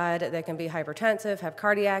outside. They can be hypertensive, have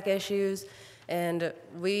cardiac issues, and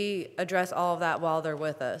we address all of that while they're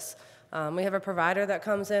with us. We have a provider that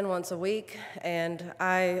comes in once a week, and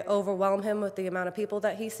I overwhelm him with the amount of people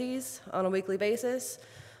that he sees on a weekly basis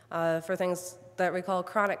for things that we call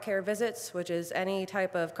chronic care visits, which is any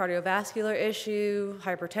type of cardiovascular issue,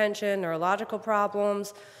 hypertension, neurological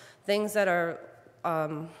problems, things that are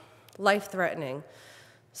life-threatening.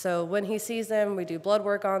 So when he sees them, we do blood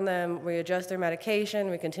work on them, we adjust their medication,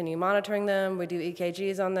 we continue monitoring them, we do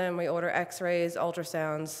EKGs on them, we order x-rays,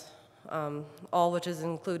 ultrasounds, all which is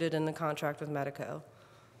included in the contract with Medico.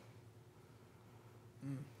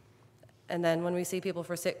 And then when we see people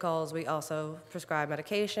for sick calls, we also prescribe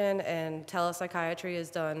medication, and telepsychiatry is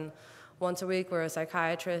done once a week where a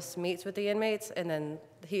psychiatrist meets with the inmates, and then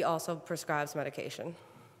he also prescribes medication.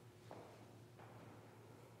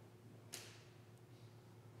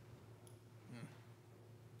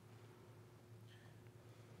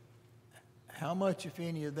 How much, if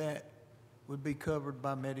any, of that would be covered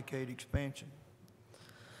by Medicaid expansion?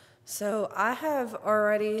 So I have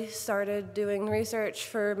already started doing research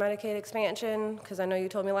for Medicaid expansion, because I know you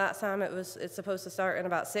told me last time it's supposed to start in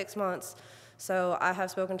about 6 months. So I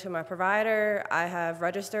have spoken to my provider. I have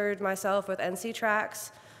registered myself with NC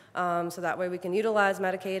Tracks, so that way we can utilize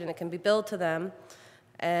Medicaid and it can be billed to them.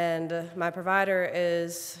 And my provider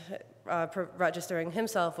is registering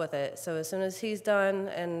himself with it. So as soon as he's done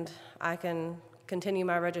and I can continue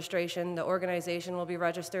my registration, the organization will be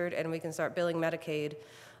registered and we can start billing Medicaid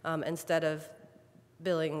instead of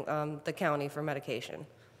billing the county for medication.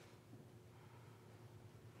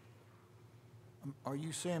 Are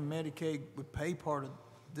you saying Medicaid would pay part of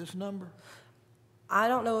this number? I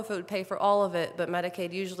don't know if it would pay for all of it, but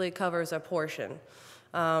Medicaid usually covers a portion.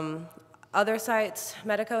 Other sites,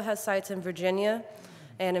 Medico has sites in Virginia,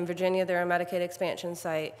 and in Virginia they're a Medicaid expansion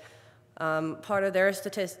site. Part of their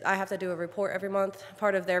statistics, I have to do a report every month.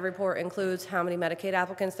 Part of their report includes how many Medicaid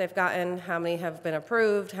applicants they've gotten, how many have been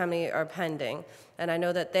approved, how many are pending. And I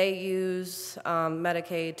know that they use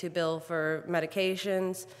Medicaid to bill for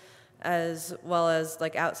medications, as well as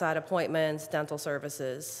like outside appointments, dental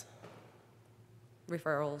services,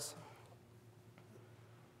 referrals.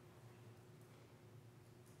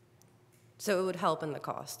 So it would help in the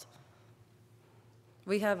cost.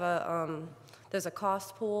 We have there's a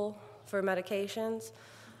cost pool for medications,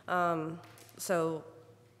 so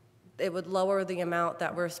it would lower the amount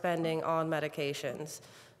that we're spending on medications.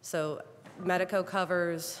 So Medico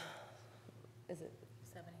covers, is it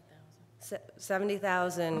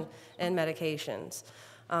 $70,000 in medications.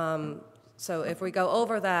 So if we go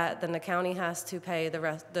over that, then the county has to pay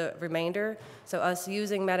the remainder. So us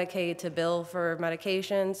using Medicaid to bill for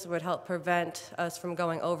medications would help prevent us from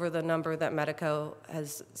going over the number that Medico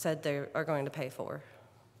has said they are going to pay for.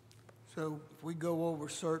 So if we go over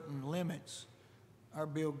certain limits, our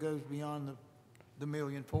bill goes beyond the $1.4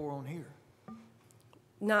 million on here?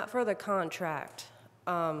 Not for the contract.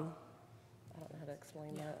 I don't know how to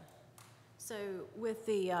explain that. So with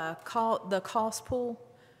the cost pool,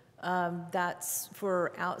 that's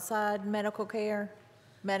for outside medical care,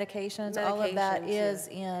 medications, all of that is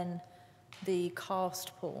in the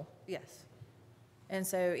cost pool. Yes. And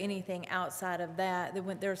so anything outside of that,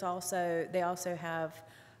 they also have,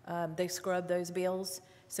 they scrub those bills.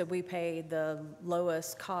 so we pay the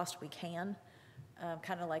lowest cost we can,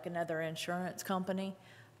 kind of like another insurance company.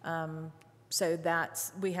 So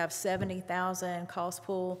we have 70,000 cost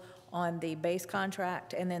pool on the base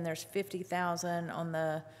contract, and then there's 50,000 on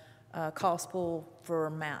the cost pool for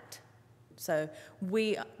Matt. So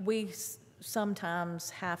we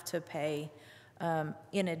sometimes have to pay,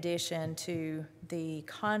 in addition to the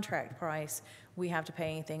contract price, we have to pay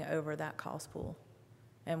anything over that cost pool.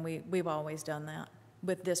 And we've always done that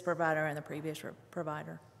with this provider and the previous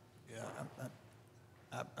provider. Yeah,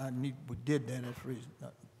 we did that as reason,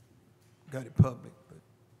 got it public, but.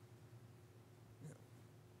 Yeah.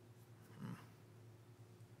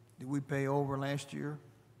 Did we pay over last year?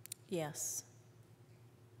 Yes.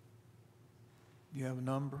 Do you have a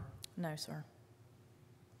number? No, sir.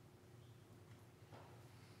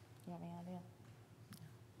 You have any idea?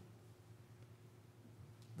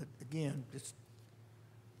 But again,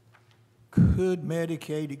 could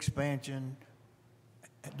Medicaid expansion,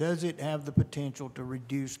 does it have the potential to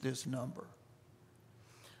reduce this number?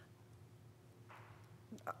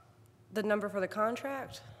 The number for the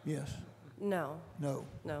contract? Yes. No. No.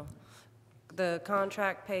 No. The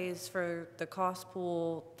contract pays for the cost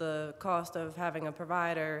pool, the cost of having a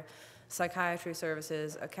provider, psychiatry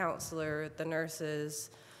services, a counselor, the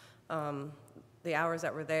nurses, the hours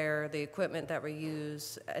that were there, the equipment that we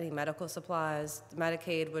use, any medical supplies.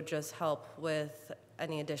 Medicaid would just help with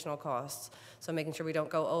any additional costs. So making sure we don't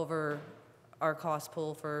go over our cost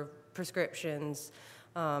pool for prescriptions,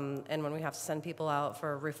 and when we have to send people out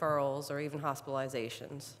for referrals or even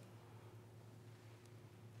hospitalizations.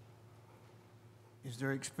 Is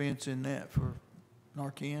there expense in that for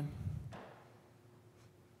Narcan?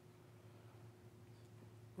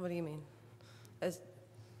 What do you mean?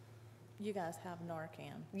 You guys have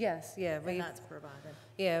Narcan. Yes, yeah. And that's provided.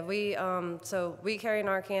 Yeah, so we carry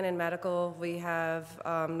Narcan in medical. We have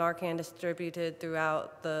Narcan distributed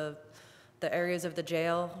throughout the areas of the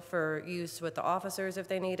jail for use with the officers if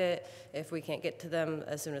they need it, if we can't get to them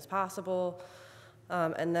as soon as possible.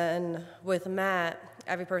 And then with Matt,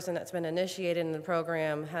 every person that's been initiated in the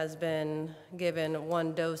program has been given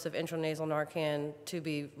 1 dose of intranasal Narcan to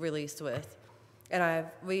be released with. And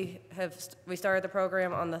we started the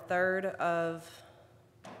program on the 3rd of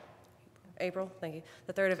April, thank you,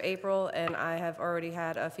 the 3rd of April, and I have already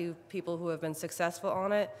had a few people who have been successful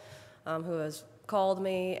on it, who has called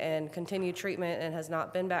me and continued treatment and has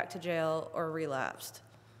not been back to jail or relapsed.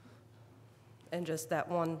 In just that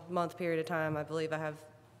 1 month period of time, I believe I have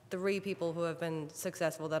 3 people who have been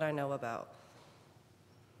successful that I know about.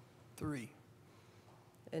 3.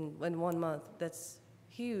 In 1 month, that's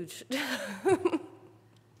huge.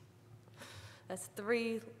 That's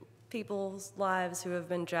 3 people's lives who have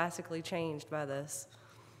been drastically changed by this.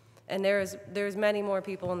 And there's many more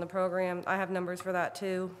people in the program. I have numbers for that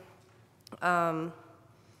too. Oh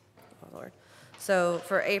Lord. So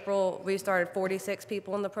for April, we started 46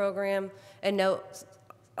 people in the program, and note,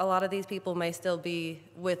 a lot of these people may still be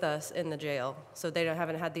with us in the jail, so they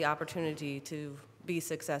haven't had the opportunity to be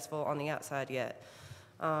successful on the outside yet.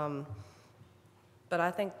 But I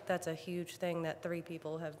think that's a huge thing that 3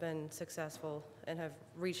 people have been successful and have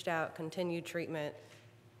reached out, continued treatment,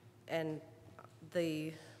 and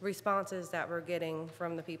the responses that we're getting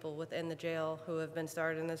from the people within the jail who have been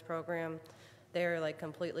started in this program, they're like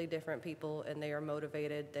completely different people, and they are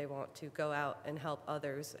motivated. They want to go out and help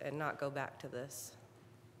others and not go back to this.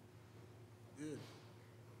 Good.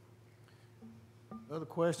 Other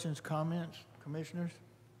questions, comments, commissioners?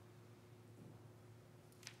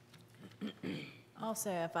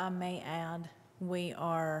 Also, if I may add, we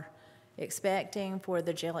are expecting for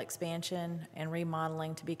the jail expansion and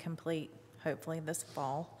remodeling to be complete, hopefully this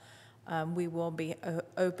fall. We will be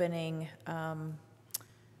opening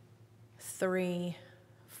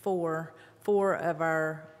 4 of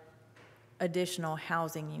our additional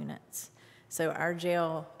housing units. So our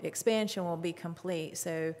jail expansion will be complete,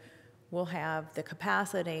 so we'll have the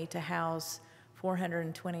capacity to house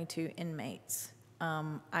 422 inmates.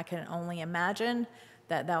 I can only imagine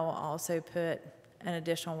that will also put an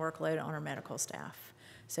additional workload on our medical staff.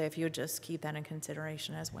 So if you would just keep that in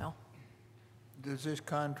consideration as well. Does this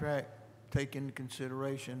contract take into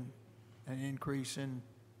consideration an increase in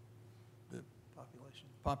the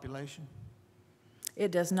population?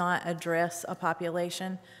 It does not address a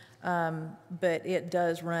population, but it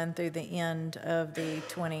does run through the end of the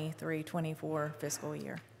 23-24 fiscal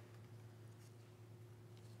year.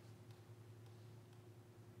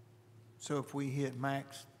 So if we hit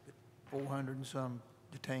max 400 and some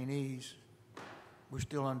detainees, we're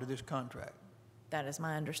still under this contract? That is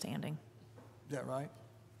my understanding. Is that right?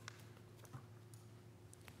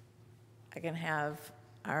 I can have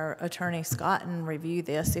our attorney Scott and review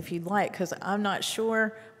this if you'd like, because I'm not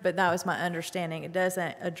sure, but that was my understanding. It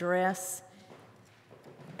doesn't address,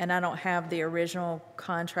 and I don't have the original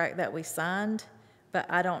contract that we signed, but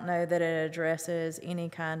I don't know that it addresses any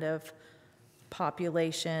kind of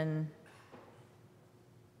population.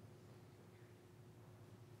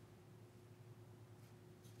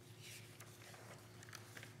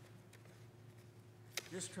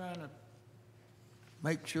 Just trying to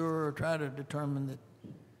make sure, or try to determine that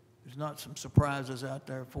there's not some surprises out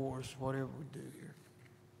there for us, whatever we do here.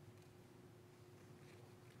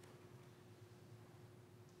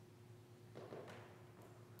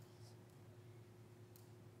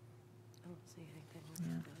 I don't see anything with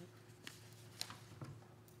that.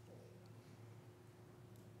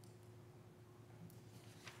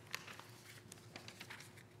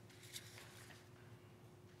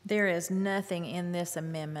 There is nothing in this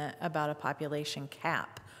amendment about a population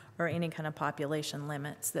cap or any kind of population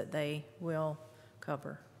limits that they will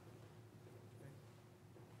cover.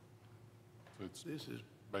 So it's This is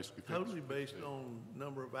basically totally based on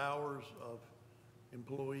number of hours of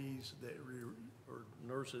employees that, or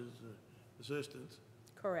nurses, assistants.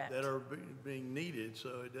 Correct. That are being needed,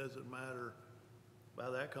 so it doesn't matter, by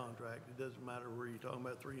that contract, it doesn't matter where you're talking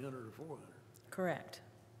about 300 or 400. Correct.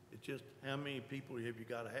 It's just how many people have you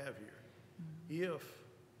got to have here? If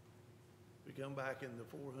we come back in the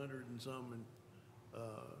 400 and some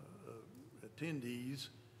attendees,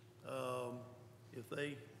 if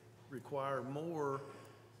they require more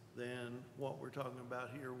than what we're talking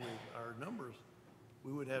about here with our numbers,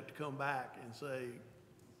 we would have to come back and say,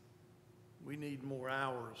 we need more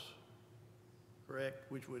hours,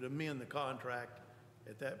 correct? Which would amend the contract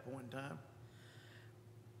at that point in time.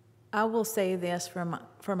 I will say this from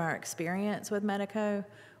our experience with Medico,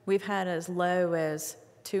 we've had as low as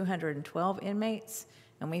 212 inmates,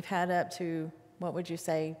 and we've had up to, what would you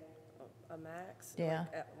say? A max? Yeah.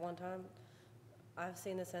 Like at one time, I've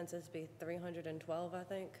seen the census be 312, I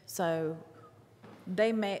think. So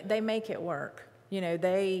they make it work. You know,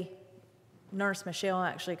 Nurse Michelle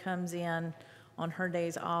actually comes in on her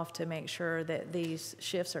days off to make sure that these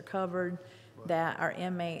shifts are covered, that our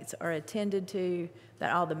inmates are attended to,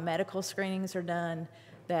 that all the medical screenings are done,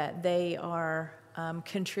 that they are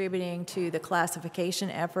contributing to the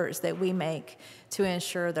classification efforts that we make to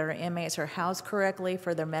ensure that our inmates are housed correctly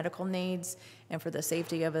for their medical needs and for the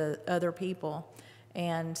safety of other people.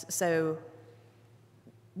 And so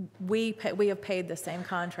we have paid the same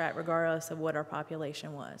contract regardless of what our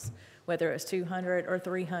population was. Whether it was 200 or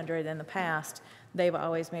 300 in the past, they've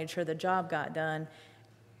always made sure the job got done.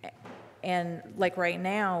 And like right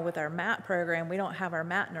now with our MAT program, we don't have our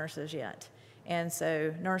MAT nurses yet. And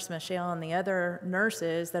so Nurse Michelle and the other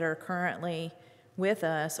nurses that are currently with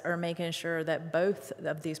us are making sure that both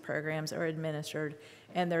of these programs are administered,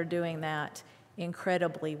 and they're doing that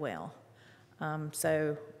incredibly well.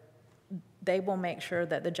 So they will make sure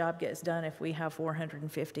that the job gets done if we have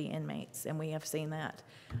 450 inmates, and we have seen that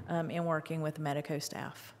in working with Medico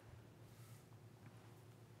staff.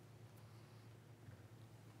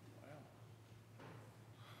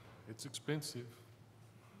 It's expensive,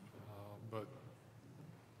 but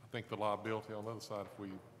I think the liability on the other side, if we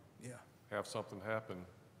have something happen,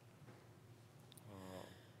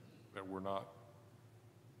 that we're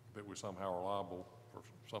somehow liable for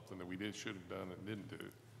something that we should have done and didn't do.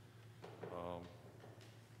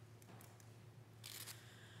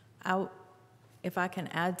 If I can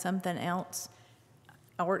add something else,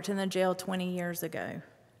 I worked in the jail 20 years ago.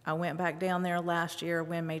 I went back down there last year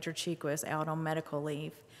when Major Cheek was out on medical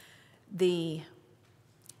leave. The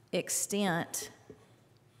extent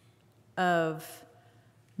of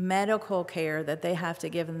medical care that they have to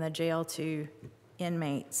give in the jail to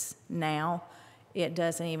inmates now, it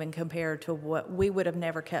doesn't even compare to what we would have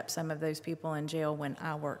never kept some of those people in jail when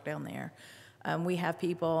I worked down there. We have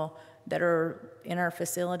people that are in our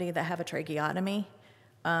facility that have a tracheotomy.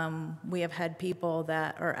 We have had people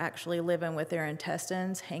that are actually living with their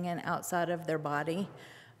intestines hanging outside of their body.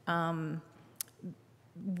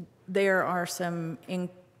 There are some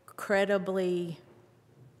incredibly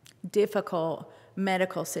difficult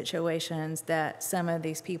medical situations that some of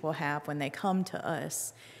these people have when they come to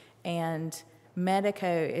us, and Medico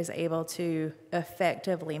is able to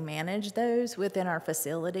effectively manage those within our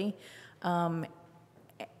facility. And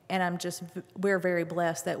we're very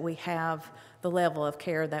blessed that we have the level of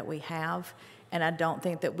care that we have, and I don't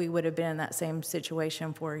think that we would have been in that same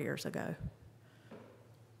situation 4 years ago.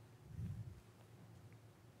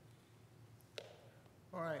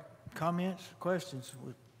 All right, comments, questions?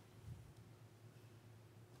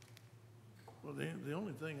 Well, the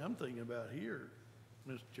only thing I'm thinking about here,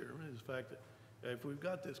 Mr. Chairman, is the fact that If we've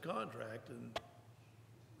got this contract and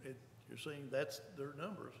you're saying that's their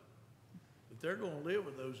numbers, if they're gonna live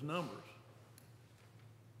with those numbers,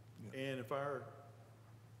 and if our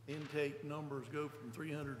intake numbers go from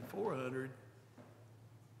 300 to 400,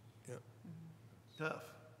 tough.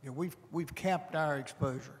 Yeah, we've capped our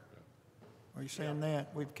exposure. Are you saying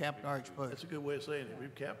that? We've capped our exposure. That's a good way of saying it.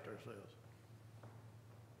 We've capped ourselves.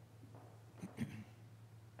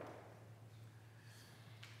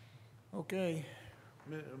 Okay.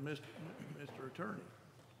 Mr. Attorney,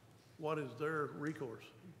 what is their recourse?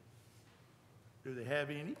 Do they have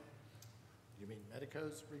any? You mean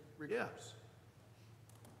Medico's recourse? Yeah.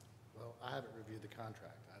 Well, I haven't reviewed the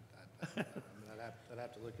contract. I'd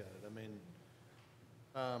have to look at it. I mean,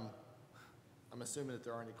 I'm assuming that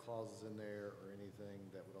there aren't any clauses in there or anything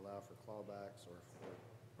that would allow for clawbacks or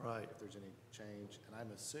for if there's any change. And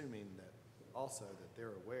I'm assuming that also that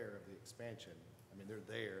they're aware of the expansion. I mean, they're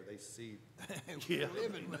there. They see.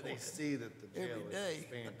 They see that the jail is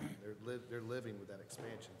expanding. They're living with that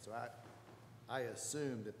expansion. So I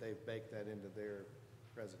assume that they've baked that into their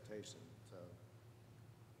presentation. So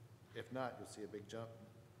if not, you'll see a big jump,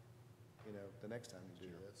 the next time you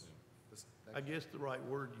do this. I guess the right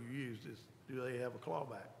word you used is, do they have a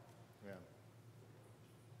clawback? Yeah.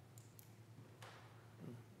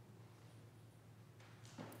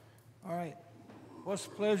 All right. What's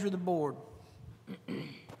the pleasure of the board? We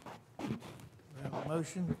have a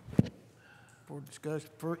motion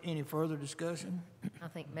for any further discussion? I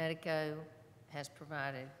think Medico has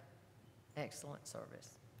provided excellent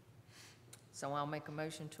service. So I'll make a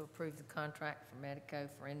motion to approve the contract for Medico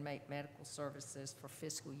for inmate medical services for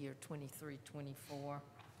fiscal year 23-24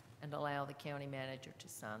 and allow the county manager to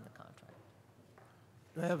sign the contract.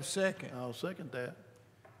 Do I have a second? I'll second that.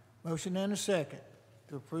 Motion and a second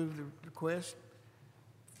to approve the request.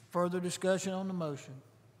 Further discussion on the motion.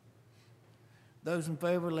 Those in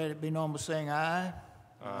favor, let it be known by saying aye.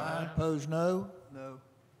 Aye. Opposed, no. No.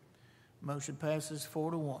 Motion passes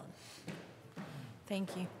 4-1.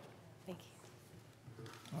 Thank you. Thank you.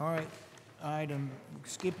 All right,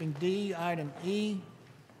 skipping D, item E,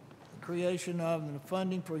 creation of the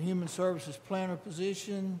funding for human services planner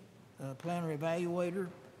position, planner evaluator.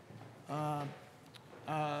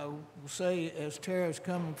 I will say, as Tara's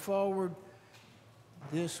coming forward,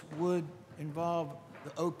 this would involve the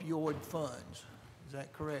opioid funds. Is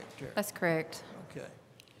that correct, Tara? That's correct. Okay.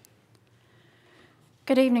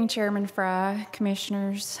 Good evening, Chairman Fry,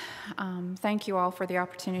 Commissioners. Thank you all for the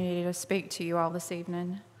opportunity to speak to you all this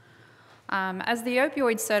evening. As the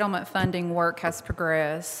opioid settlement funding work has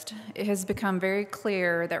progressed, it has become very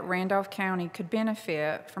clear that Randolph County could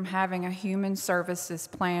benefit from having a human services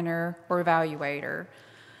planner or evaluator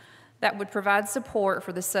that would provide support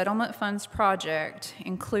for the settlement funds project,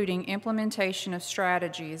 including implementation of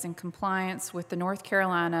strategies in compliance with the North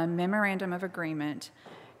Carolina Memorandum of Agreement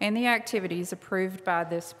and the activities approved by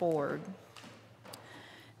this board.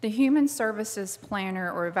 The Human Services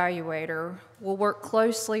Planner or Evaluator will work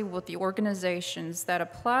closely with the organizations that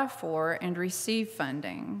apply for and receive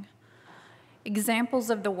funding. Examples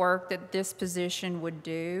of the work that this position would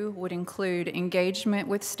do would include engagement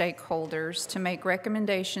with stakeholders to make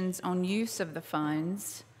recommendations on use of the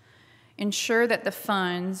funds, ensure that the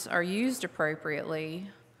funds are used appropriately,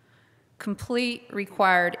 complete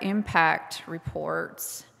required impact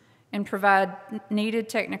reports, and provide needed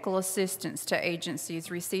technical assistance to agencies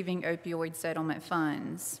receiving opioid settlement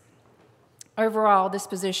funds. Overall, this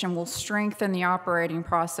position will strengthen the operating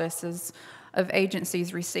processes of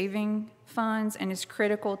agencies receiving funds and is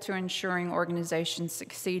critical to ensuring organizations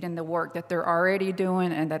succeed in the work that they're already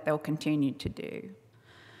doing and that they'll continue to do.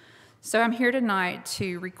 So I'm here tonight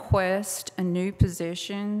to request a new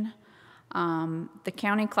position. The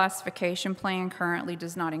county classification plan currently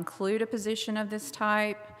does not include a position of this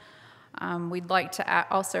type. We'd like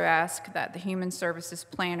to also ask that the Human Services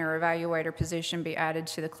Planner Evaluator position be added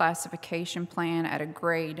to the classification plan at a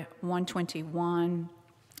grade 121.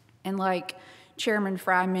 And like Chairman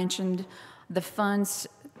Fry mentioned, the funds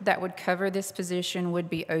that would cover this position would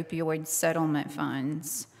be opioid settlement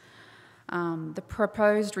funds. The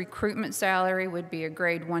proposed recruitment salary would be a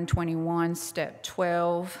grade 121, step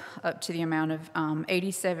 12, up to the amount of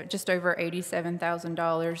just over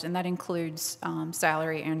 $87,000, and that includes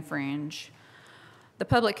salary and fringe. The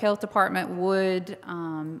Public Health Department would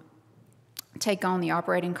take on the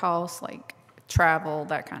operating costs like travel,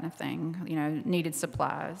 that kind of thing, needed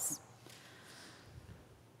supplies.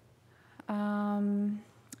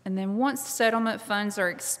 And then once settlement funds are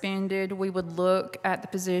expended, we would look at the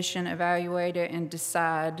position, evaluate it, and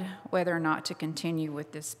decide whether or not to continue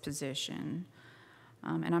with this position.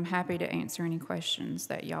 And I'm happy to answer any questions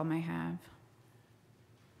that y'all may have.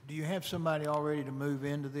 Do you have somebody already to move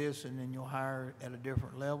into this, and then you'll hire at a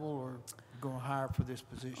different level, or going to hire for this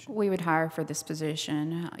position? We would hire for this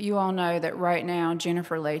position. You all know that right now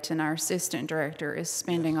Jennifer Layton, our assistant director, is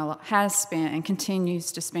spending has spent and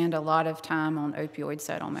continues to spend a lot of time on opioid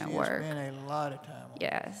settlement She has work. spent a lot of time on it.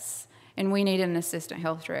 Yes. And we need an assistant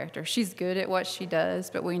health director. She's good at what she does,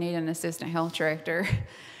 but we need an assistant health director.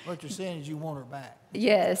 What you're saying is you want her back.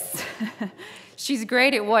 Yes. She's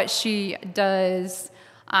great at what she does,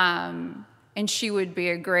 and she would be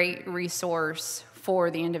a great resource for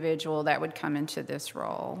the individual that would come into this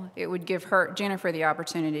role. It would give Jennifer the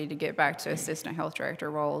opportunity to get back to assistant health director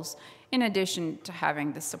roles, in addition to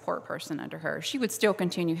having the support person under her. She would still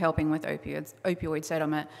continue helping with opioid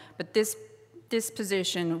settlement, but this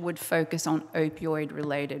position would focus on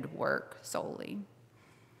opioid-related work solely.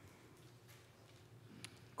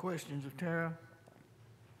 Questions of Tara?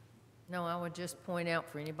 No, I would just point out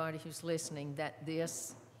for anybody who's listening that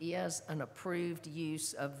this is an approved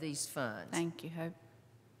use of these funds. Thank you, Hope.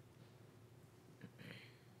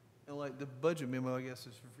 And like the budget memo, I guess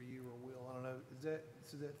is for you or Will. I don't know.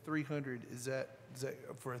 Is that 300? Is that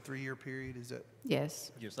for a 3-year period? Is that?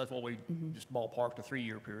 Yes. Yes, that's what we just ballparked, a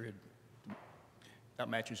 3-year period. That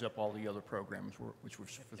matches up all the other programs, which were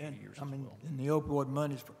for 3 years as well. And the opioid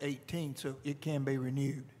money's for 18, so it can be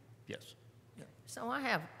renewed. Yes. So I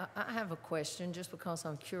have a question, just because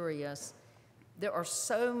I'm curious. There are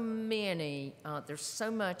so many, there's so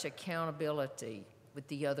much accountability with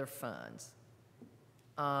the other funds.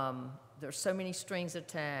 There's so many strings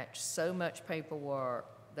attached, so much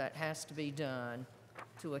paperwork that has to be done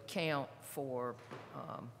to account for,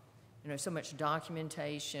 so much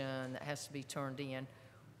documentation that has to be turned in.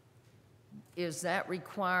 Is that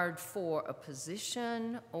required for a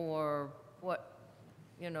position, or what,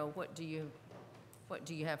 what do you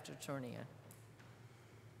have to turn in?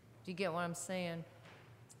 Do you get what I'm saying?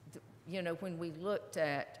 When we looked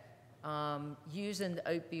at using the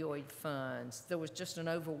opioid funds, there was just an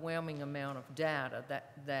overwhelming amount of data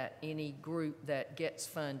that any group that gets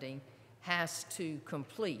funding has to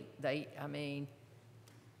complete.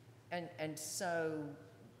 And so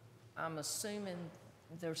I'm assuming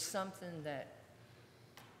there's something that,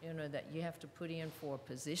 that you have to put in for a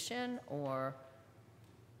position, or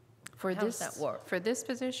how does that work? For this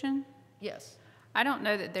position? Yes. I don't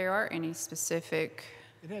know that there are any specific.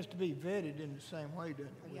 It has to be vetted in the same way,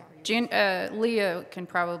 doesn't it? Leah can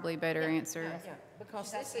probably better answer. Yeah,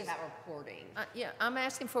 because this is about reporting. I'm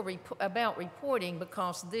asking about reporting,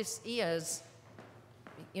 because this is,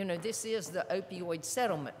 this is the opioid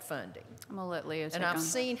settlement funding. I'm gonna let Leah take And I've on.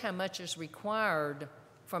 seen how much is required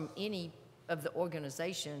from any of the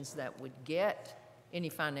organizations that would get any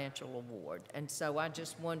financial award. And so I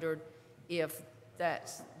just wondered if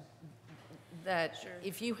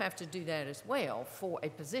if you have to do that as well for a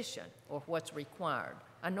position, or what's required.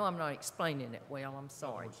 I know I'm not explaining it well, I'm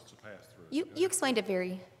sorry. You explained it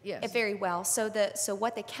very well. So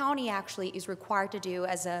what the county actually is required to do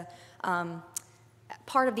as a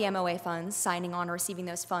part of the MOA funds, signing on or receiving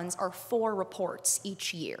those funds, are 4 reports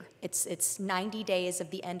each year. It's 90 days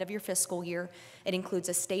of the end of your fiscal year. It includes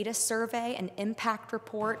a status survey, an impact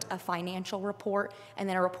report, a financial report, and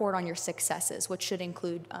then a report on your successes, which should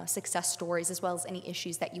include success stories as well as any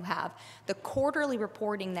issues that you have. The quarterly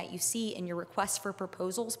reporting that you see in your request for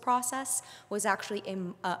proposals process was actually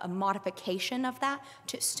a modification of that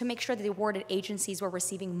to make sure that the awarded agencies were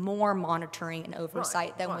receiving more monitoring and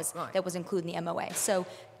oversight that was included in the MOA. So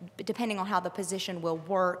depending on how the position will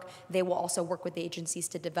work, they will also work with the agencies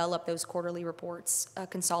to develop those quarterly reports,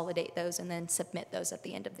 consolidate those, and then submit those at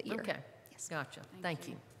the end of the year. Okay, gotcha. Thank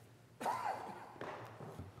you.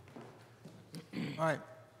 All right,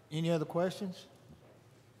 any other questions?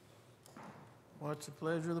 What's the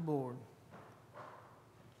pleasure of the board?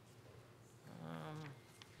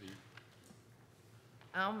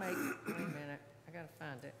 I'll make, wait a minute, I gotta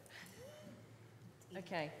find it.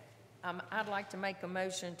 Okay. I'd like to make a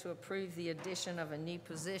motion to approve the addition of a new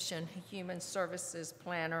position, Human Services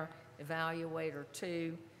Planner Evaluator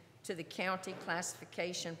 2, to the county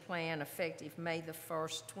classification plan effective May the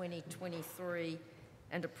 1st, 2023,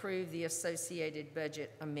 and approve the associated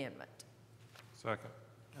budget amendment. Second.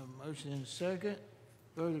 Have a motion and a second.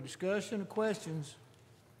 Further discussion or questions?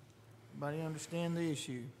 Everybody understand the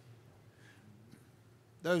issue?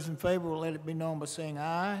 Those in favor will let it be known by saying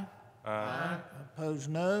aye. Aye. Opposed,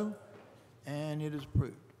 no. And it is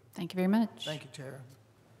approved. Thank you very much. Thank you, Tara.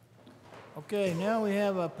 Okay, now we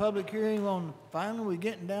have a public hearing on, finally, we're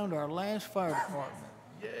getting down to our last fire department.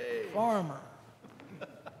 Yay! Farmer.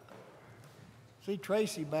 See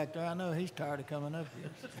Tracy back there, I know he's tired of coming up here.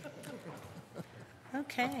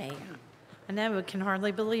 Okay. I know we can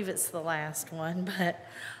hardly believe it's the last one, but,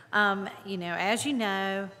 as you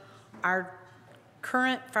know, our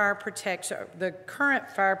current the current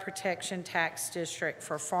fire protection tax district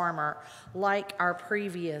for Farmer, like our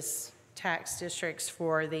previous tax districts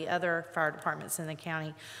for the other fire departments in the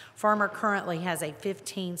county, Farmer currently has a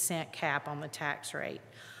 15-cent cap on the tax rate.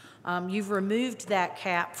 You've removed that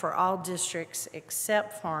cap for all districts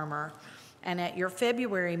except Farmer, and at your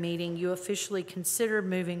February meeting, you officially considered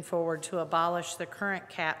moving forward to abolish the current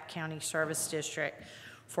cap county service district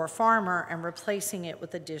for Farmer and replacing it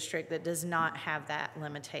with a district that does not have that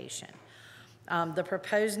limitation. The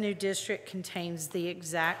proposed new district contains the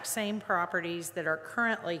exact same properties that are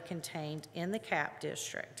currently contained in the cap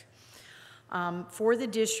district. For the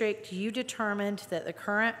district, you determined that the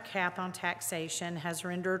current cap on taxation has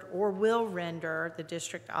rendered or will render the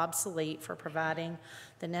district obsolete for providing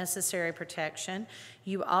the necessary protection.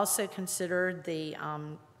 You also considered the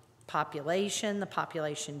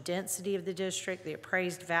population density of the district, the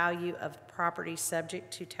appraised value of property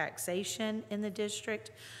subject to taxation in the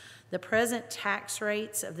district, the present tax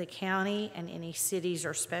rates of the county and any cities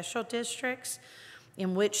or special districts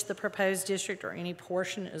in which the proposed district or any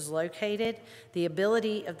portion is located, the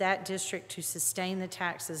ability of that district to sustain the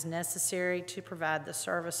taxes necessary to provide the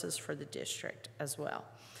services for the district as well.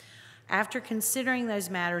 After considering those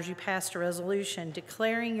matters, you passed a resolution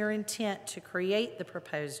declaring your intent to create the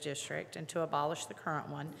proposed district and to abolish the current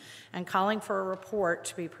one, and calling for a report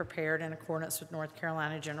to be prepared in accordance with North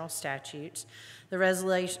Carolina general statutes. The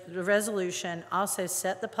resolution also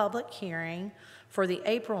set the public hearing for the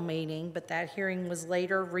April meeting, but that hearing was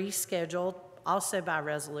later rescheduled, also by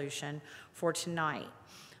resolution, for tonight.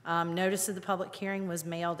 Notice of the public hearing was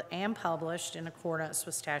mailed and published in accordance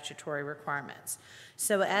with statutory requirements.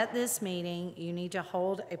 So at this meeting, you need to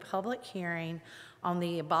hold a public hearing on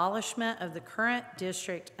the abolishment of the current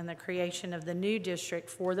district and the creation of the new district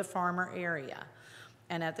for the Farmer area.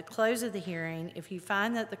 And at the close of the hearing, if you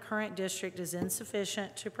find that the current district is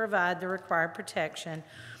insufficient to provide the required protection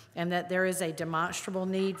and that there is a demonstrable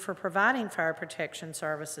need for providing fire protection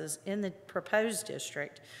services in the proposed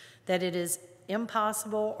district, that it is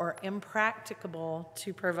impossible or impracticable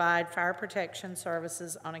to provide fire protection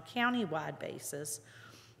services on a county-wide basis,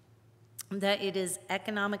 that it is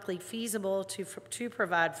economically feasible to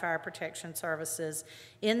provide fire protection services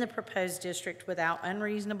in the proposed district without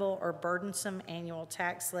unreasonable or burdensome annual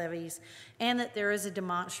tax levies, and that there is a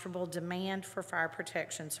demonstrable demand for fire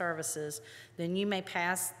protection services, then you may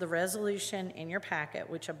pass the resolution in your packet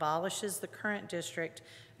which abolishes the current district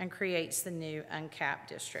and creates the new uncapped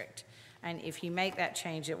district. And if you make that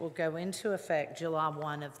change, it will go into effect July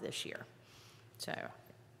 1 of this year. So,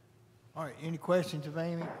 all right, any questions of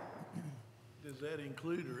Amy? Does that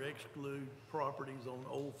include or exclude properties on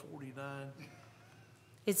Old 49?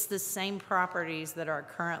 it's the same properties that are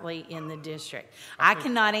currently in the district. I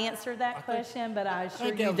cannot answer that question, but I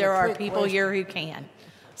assure you there are people here who can.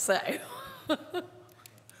 So. Yeah,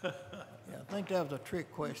 I think that was a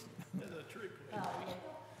trick question.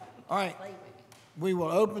 All right, we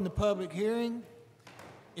will open the public hearing.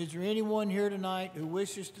 Is there anyone here tonight who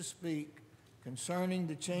wishes to speak concerning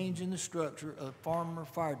the change in the structure of Farmer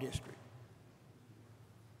Fire District?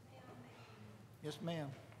 Yes, ma'am.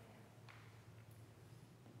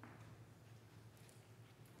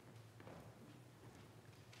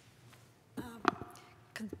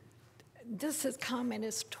 This comment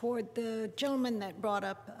is toward the gentleman that brought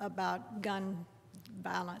up about gun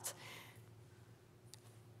violence.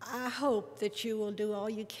 I hope that you will do all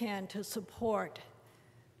you can to support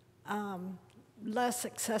less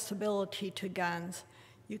accessibility to guns.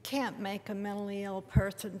 You can't make a mentally ill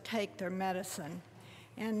person take their medicine.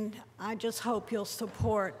 And I just hope you'll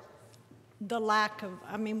support the lack of,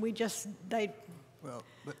 I mean, we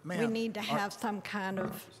need to have some kind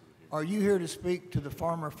of. Are you here to speak to the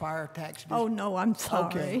Farmer Fire Tax District? Oh, no, I'm sorry.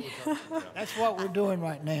 Okay. That's what we're doing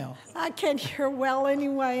right now. I can't hear well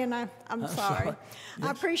anyway, and I'm sorry. Yes.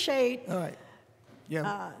 I appreciate. All right.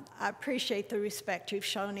 Yeah. I appreciate the respect you've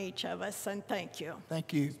shown each of us, and thank you.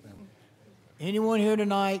 Thank you. Anyone here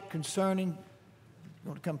tonight concerning, you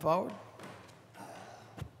want to come forward?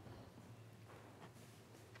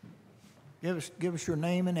 Give us your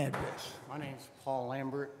name and address. My name's Paul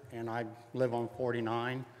Lambert, and I live on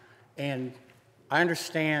 49. And I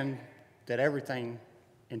understand that everything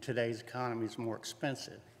in today's economy is more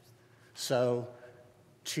expensive. So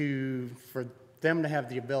for them to have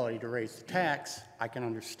the ability to raise the tax, I can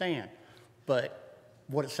understand. But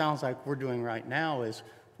what it sounds like we're doing right now is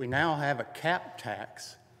we now have a cap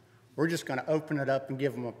tax. We're just going to open it up and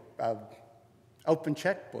give them a open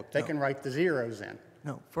checkbook. They can write the zeros in.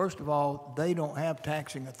 No, first of all, they don't have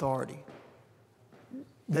taxing authority.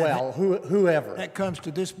 Well, whoever. That comes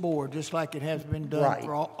to this board, just like it has been done Right.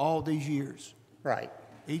 for all these years. Right.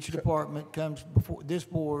 Each department comes before, this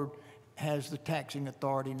board has the taxing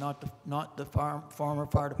authority, not the farmer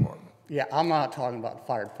fire department. Yeah, I'm not talking about the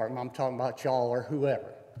fire department. I'm talking about y'all or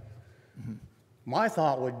whoever. My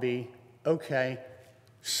thought would be, okay,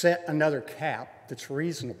 set another cap that's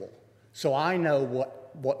reasonable, so I know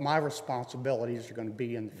what my responsibilities are going to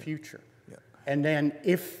be in the future. Yeah. And then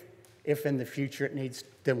if in the future it needs,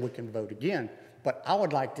 then we can vote again. But I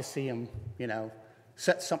would like to see them,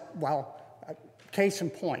 set some. Well, case in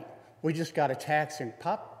point, we just got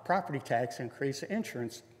a property tax increase, an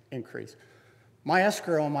insurance increase. My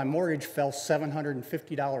escrow on my mortgage fell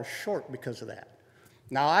 $750 short because of that.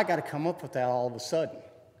 Now I got to come up with that all of a sudden.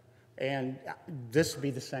 And this would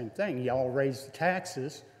be the same thing. Y'all raise the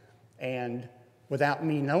taxes, and without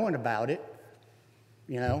me knowing about it,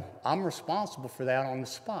 I'm responsible for that on the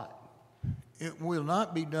spot. It will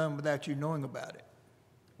not be done without you knowing about it.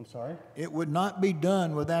 I'm sorry? It would not be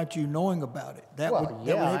done without you knowing about it. That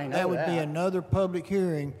would be another public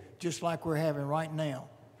hearing, just like we're having right now,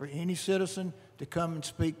 for any citizen to come and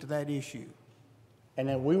speak to that issue. And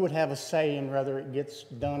then we would have a say in whether it gets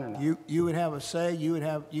done or not. You would have a say.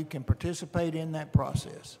 You can participate in that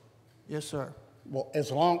process. Yes, sir. Well,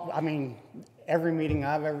 every meeting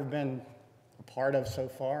I've ever been a part of so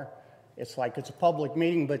far, it's like it's a public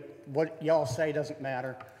meeting, but what y'all say doesn't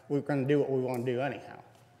matter. We're going to do what we want to do anyhow.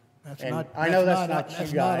 That's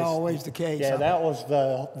That's not always the case. Yeah, that was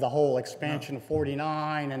the whole expansion of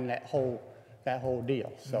 49 and that whole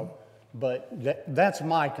deal. So, but that's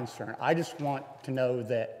my concern. I just want to know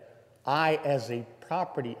that I, as a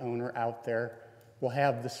property owner out there, will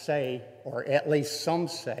have the say, or at least some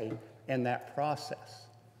say, in that process.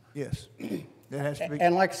 Yes, that has to be.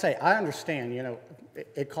 And like I say, I understand.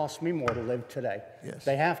 It costs me more to live today. Yes.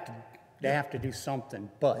 They have to do something,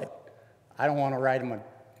 but I don't want to write them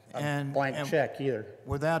a blank check either.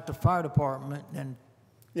 Without the fire department, and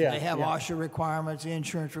they have OSHA requirements,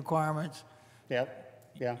 insurance requirements. Yep.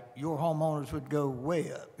 Yeah. Your homeowners would go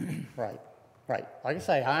way up. Right. Like I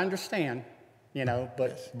say, I understand,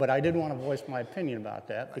 but I did want to voice my opinion about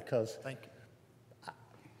that because Thank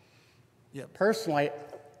you. Personally,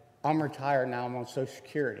 I'm retired now. I'm on Social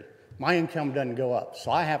Security. My income doesn't go up, so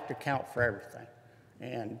I have to account for everything.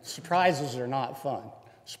 And surprises are not fun,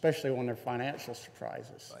 especially when they're financial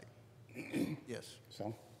surprises. Right. Yes.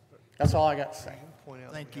 So that's all I got to say.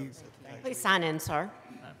 Thank you. Please sign in, sir.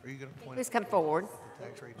 Are you going to point Please out come forward. the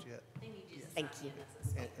tax rates yet? Thank you.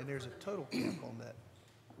 And there's a total cap on that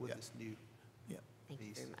with this new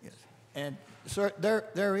piece. Yes. And sir,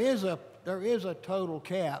 there is a total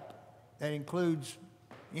cap that includes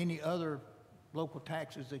any other local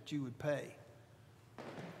taxes that you would pay.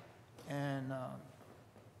 And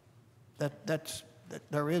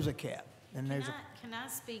there is a cap. And Can I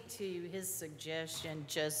speak to his suggestion,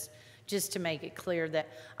 just to make it clear that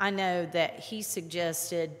I know that he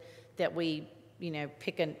suggested that we,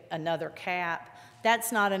 pick another cap.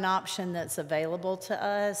 That's not an option that's available to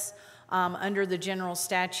us. Under the general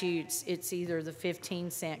statutes, it's either the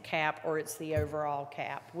 15-cent cap or it's the overall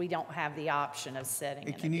cap. We don't have the option of setting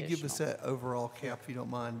an Can you give us additional. that overall cap, if you don't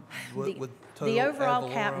mind? The overall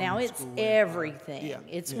cap, now it's school everything. Yeah.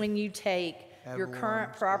 It's when you take your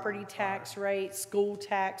current property tax rates, school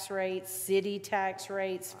tax rates, city tax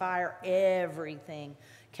rates, fire, everything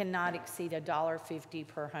cannot exceed $1.50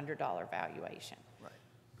 per $100 valuation.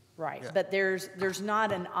 Right, Yeah. but there's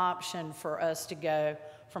not an option for us to go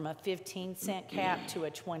from a 15-cent cap to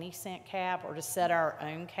a 20-cent cap or to set our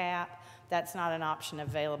own cap. That's not an option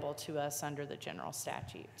available to us under the general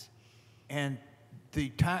statutes. And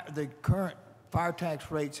the current fire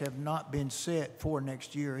tax rates have not been set for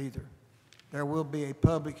next year either. There will be a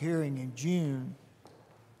public hearing in June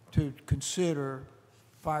to consider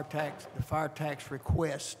the fire tax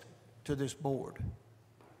request to this board.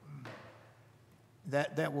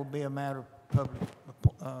 That will be a matter of public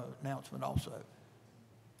announcement also.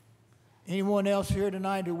 Anyone else here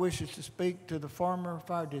tonight who wishes to speak to the former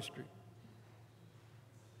fire district?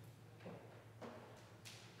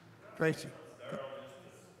 Tracy,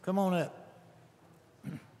 come on up.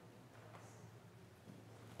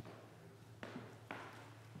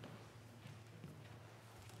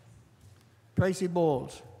 Tracy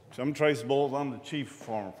Boyles. So I'm Tracy Boyles. I'm the chief of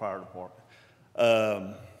Former Fire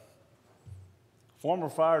Department. Former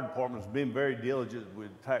Fire Department has been very diligent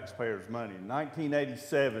with taxpayers' money. In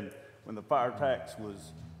 1987, when the fire tax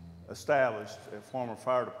was established at Former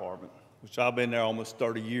Fire Department, which I've been there almost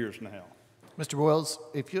 30 years now. Mr. Boyles,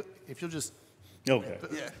 if you'll just Okay.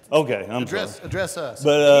 Okay, I'm sorry. address us.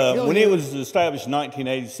 But when it was established in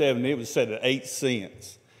 1987, it was set at 8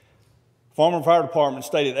 cents. Farmer Fire Department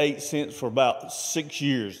stayed at 8 cents for about 6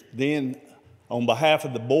 years. Then, on behalf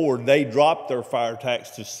of the board, they dropped their fire tax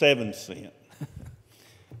to 7 cents.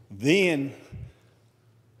 Then,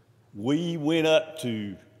 we went up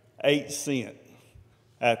to 8 cents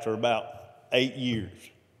after about 8 years.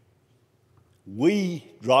 We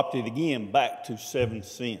dropped it again back to 7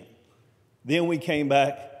 cents. Then we came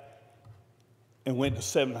back and went to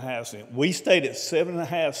 7.5 cents. We stayed at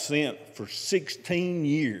 7.5 cents for 16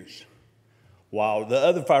 years while the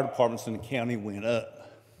other fire departments in the county went up.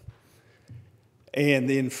 And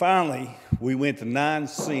then finally, we went to 9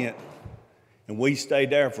 cents, and we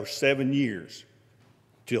stayed there for 7 years.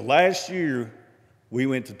 Till last year, we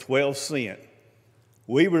went to 12 cents.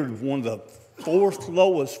 We were one of the 4th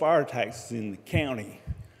lowest fire taxes in the county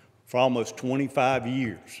for almost 25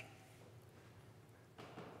 years.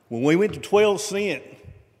 When we went to 12 cents,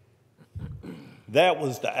 that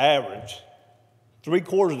was the average.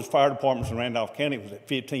 3/4 of the fire departments in Randolph County was at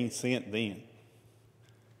 15 cents then.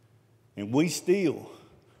 And we still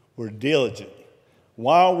were diligent.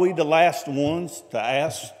 Why are we the last ones to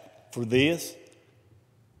ask for this?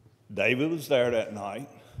 David was there that night.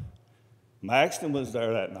 Maxton was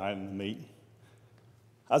there that night in the meeting.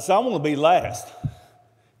 I said, I want to be last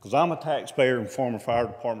because I'm a taxpayer in former fire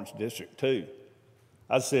department's district too.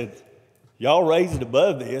 I said, y'all raise it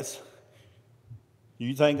above this.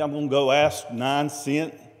 You think I'm going to go ask 9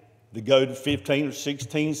 cents to go to 15 or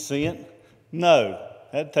 16 cents? No,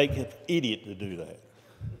 that'd take an idiot to do that.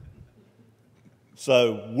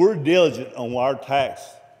 So we're diligent on our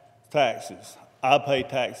taxes. I pay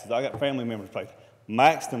taxes. I got family members pay.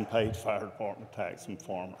 Maxton paid fire department tax and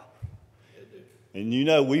farmer. And you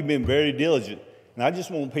know, we've been very diligent. And I just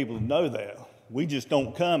want people to know that. We just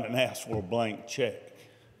don't come and ask for a blank check.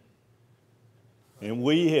 And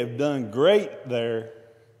we have done great there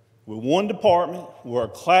with one department. We're a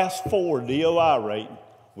class 4 DOI rate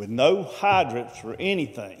with no hydrants or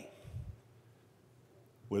anything.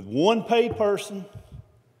 With 1 paid person,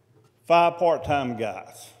 5 part-time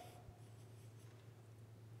guys.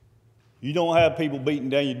 You don't have people beating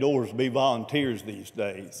down your doors to be volunteers these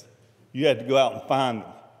days. You have to go out and find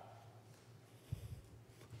them.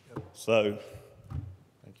 So,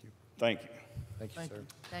 thank you. Thank you. Thank you, sir.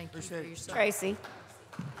 Thank you for your service. Tracy.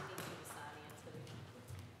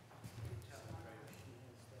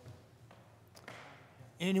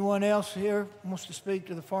 Anyone else here wants to speak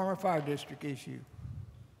to the Farmer Fire District issue?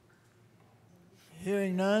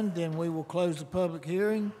 Hearing none, then we will close the public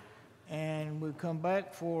hearing, and we'll come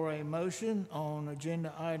back for a motion on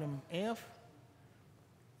agenda item F.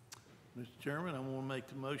 Mr. Chairman, I want to make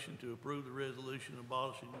the motion to approve the resolution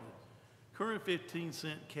abolishing the current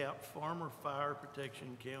 15-cent cap Farmer Fire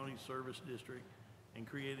Protection County Service District and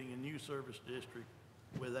creating a new service district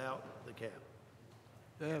without the cap.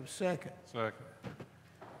 Do I have a second? Second.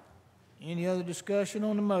 Any other discussion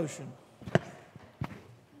on the motion?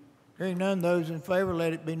 Hearing none, those in favor,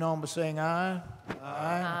 let it be known by saying aye.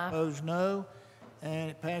 Aye. Opposed, no. And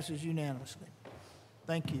it passes unanimously.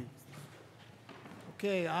 Thank you.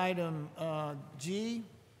 Okay, item G,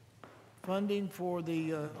 funding for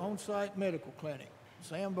the on-site medical clinic.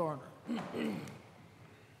 Sam Barner.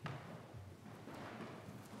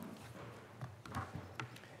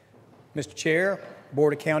 Mr. Chair,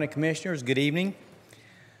 Board of County Commissioners, good evening.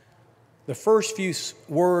 The first few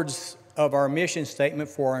words of our mission statement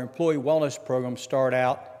for our employee wellness program start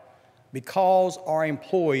out, because our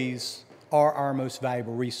employees are our most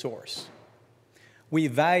valuable resource. We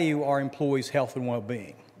value our employees' health and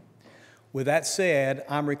well-being. With that said,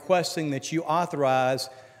 I'm requesting that you authorize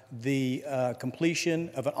the completion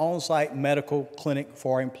of an on-site medical clinic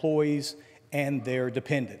for our employees and their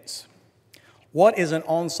dependents. What is an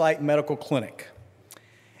on-site medical clinic?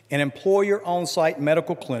 An employer on-site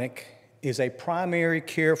medical clinic is a primary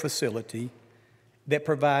care facility that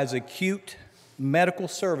provides acute medical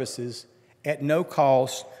services at no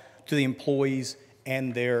cost to the employees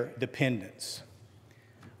and their dependents.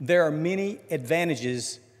 There are many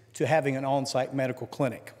advantages to having an on-site medical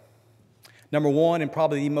clinic. Number one, and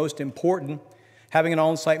probably the most important, having an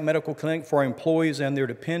on-site medical clinic for our employees and their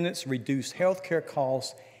dependents reduce health care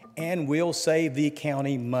costs and will save the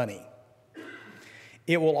county money.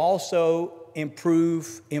 It will also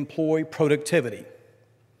improve employee productivity.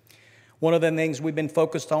 One of the things we've been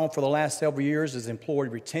focused on for the last several years is employee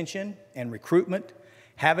retention and recruitment.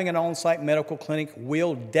 Having an on-site medical clinic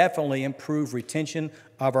will definitely improve retention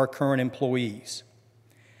of our current employees.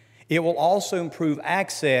 It will also improve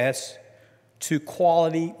access to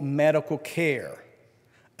quality medical care,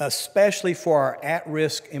 especially for our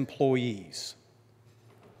at-risk employees.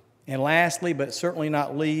 And lastly, but certainly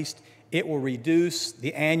not least, it will reduce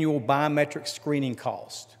the annual biometric screening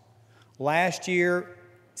cost. Last year,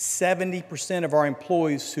 70% of our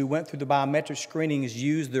employees who went through the biometric screenings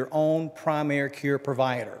used their own primary care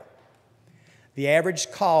provider. The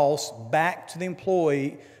average cost back to the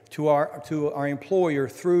employee, to our employer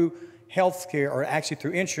through health care, or actually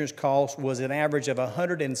through insurance costs, was an average of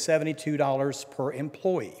 $172 per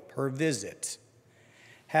employee per visit.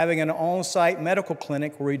 Having an on-site medical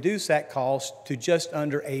clinic will reduce that cost to just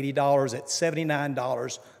under $80 at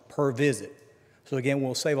 $79 per visit. So again,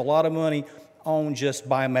 we'll save a lot of money on just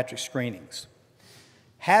biometric screenings.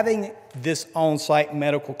 Having this on-site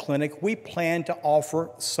medical clinic, we plan to offer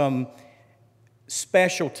some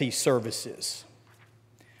specialty services.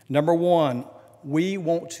 Number one, we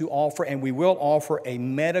want to offer, and we will offer, a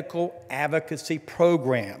medical advocacy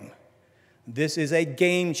program. This is a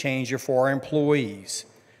game changer for our employees.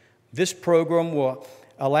 This program will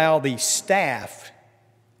allow the staff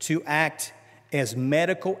to act as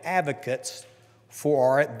medical advocates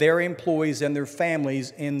for their employees and their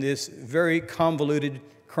families in this very convoluted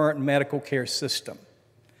current medical care system.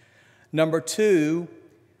 Number two,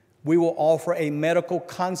 we will offer a medical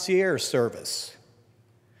concierge service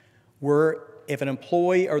where if an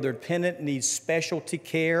employee or their dependent needs specialty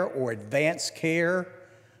care or advanced care,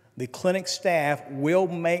 the clinic staff will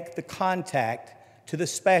make the contact to the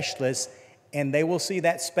specialist, and they will see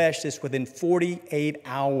that specialist within 48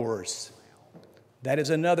 hours. That is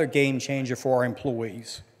another game changer for our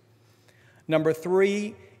employees. Number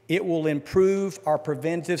three, it will improve our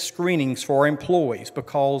preventive screenings for our employees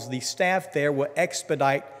because the staff there will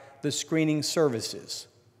expedite the screening services.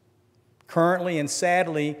 Currently and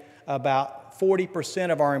sadly, about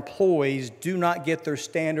 40% of our employees do not get their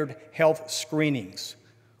standard health screenings,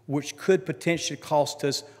 which could potentially cost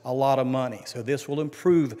us a lot of money. So this will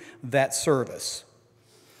improve that service.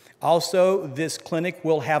 Also, this clinic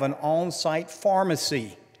will have an on-site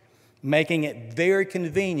pharmacy, making it very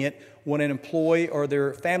convenient when an employee or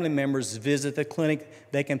their family members visit the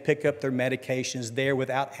clinic. They can pick up their medications there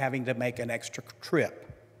without having to make an extra trip.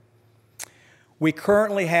 We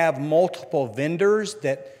currently have multiple vendors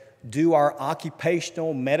that do our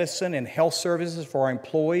occupational medicine and health services for our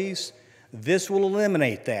employees. This will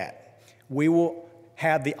eliminate that. We will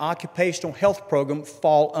have the occupational health program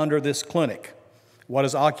fall under this clinic. What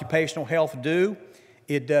does occupational health do?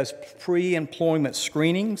 It does pre-employment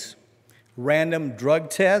screenings, random drug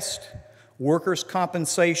tests, workers'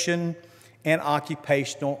 compensation, and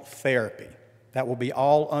occupational therapy. That will be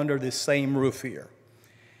all under the same roof here.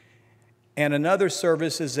 And another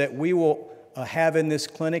service is that we will have in this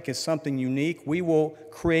clinic is something unique. We will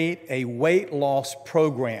create a weight loss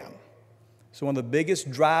program. So one of the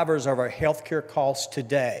biggest drivers of our healthcare costs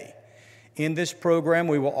today. In this program,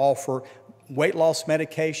 we will offer weight loss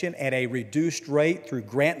medication at a reduced rate through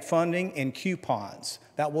grant funding and coupons.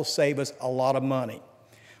 That will save us a lot of money.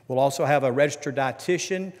 We'll also have a registered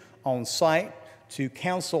dietitian on site to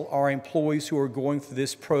counsel our employees who are going through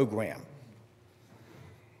this program.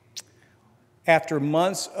 After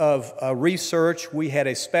months of research, we had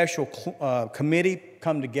a special committee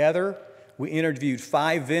come together. We interviewed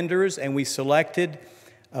 5 vendors, and we selected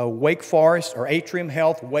Wake Forest, or Atrium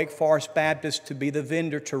Health, Wake Forest Baptist, to be the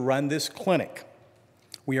vendor to run this clinic.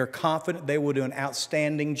 We are confident they will do an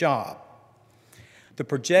outstanding job. The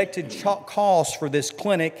projected cost for this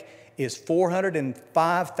clinic is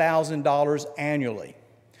 $405,000 annually,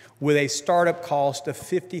 with a startup cost of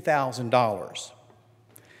 $50,000.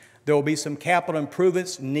 There will be some capital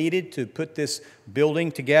improvements needed to put this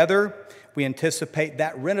building together. We anticipate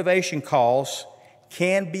that renovation costs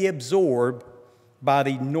can be absorbed by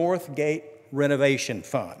the Northgate Renovation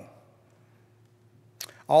Fund.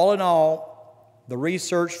 All in all, the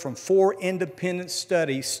research from 4 independent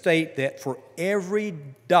studies state that for every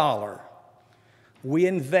dollar we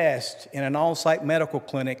invest in an on-site medical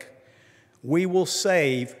clinic, we will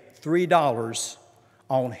save $3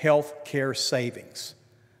 on health care savings.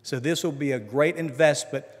 So this will be a great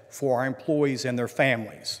investment for our employees and their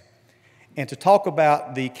families. And to talk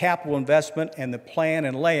about the capital investment and the plan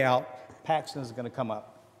and layout, Paxton is going to come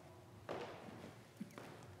up.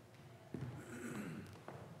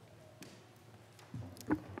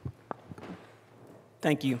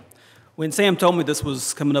 Thank you. When Sam told me this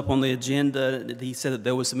was coming up on the agenda, he said that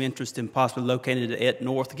there was some interest in possibly locating it at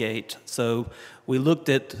Northgate. So we looked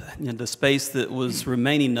at the space that was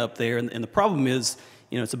remaining up there, and the problem is,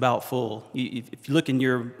 it's about full. If you look in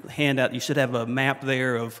your handout, you should have a map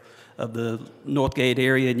there of the Northgate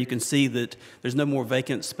area, and you can see that there's no more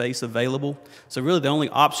vacant space available. So really the only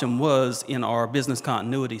option was in our business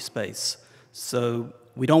continuity space. So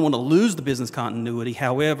we don't want to lose the business continuity.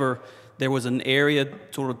 However, there was an area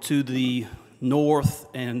sort of to the north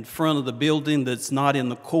and front of the building that's not in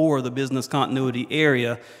the core of the business continuity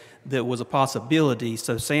area that was a possibility.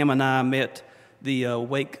 So Sam and I met the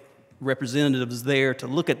Wake representatives there to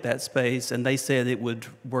look at that space, and they said it would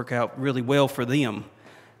work out really well for them.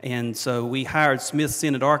 And so we hired Smith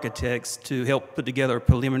Senate Architects to help put together a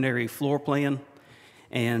preliminary floor plan.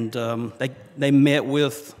 And they met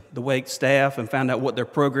with the Wake staff and found out what their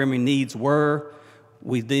programming needs were.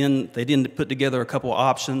 They then put together a couple of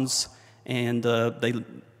options, and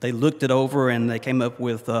they looked it over, and they came up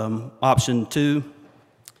with option 2,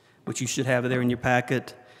 which you should have there in your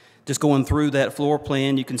packet. Just going through that floor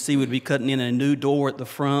plan, you can see we'd be cutting in a new door at the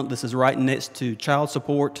front. This is right next to child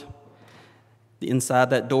support. Inside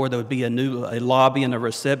that door, there would be a lobby and a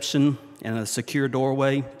reception and a secure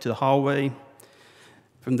doorway to the hallway.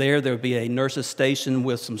 From there would be a nurse's station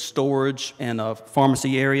with some storage and a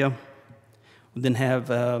pharmacy area. We'd then have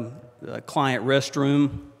a client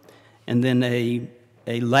restroom, and then a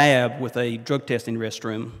lab with a drug testing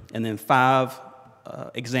restroom, and then 5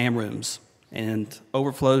 exam rooms, and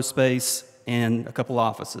overflow space, and a couple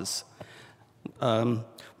offices.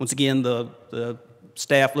 Once again, the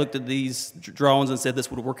staff looked at these drawings and said this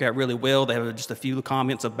would work out really well. They have just a few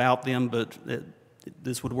comments about them, but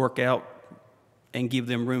this would work out and give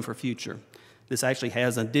them room for future. This actually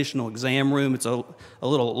has an additional exam room. It's a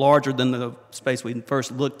little larger than the space we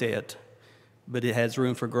first looked at, but it has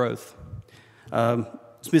room for growth.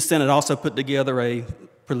 Smith Senate also put together a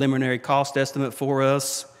preliminary cost estimate for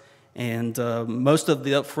us, and most of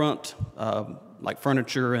the upfront, like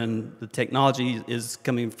furniture and the technology, is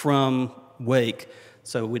coming from Wake,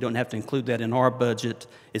 so we don't have to include that in our budget.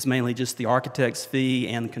 It's mainly just the architect's fee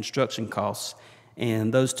and the construction costs,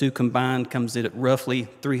 and those two combined comes in at roughly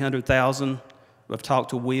 $300,000. I've talked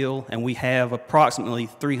to Will, and we have approximately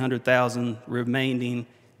 $300,000 remaining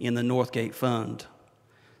in the Northgate Fund,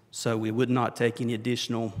 so we would not take any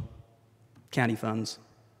additional county funds.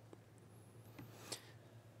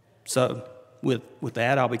 So with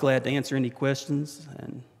that, I'll be glad to answer any questions.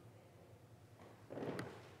 And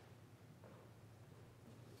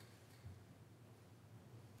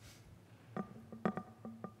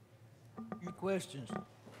any questions?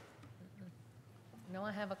 No,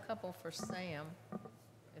 I have a couple for Sam,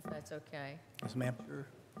 if that's okay. Yes, ma'am. Sure.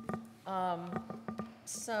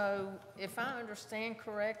 So if I understand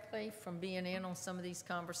correctly from being in on some of these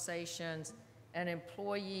conversations, an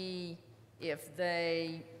employee, if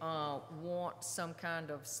they want some kind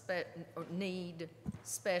of need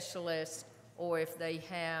specialist, or if they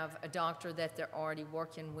have a doctor that they're already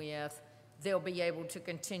working with, they'll be able to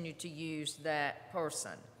continue to use that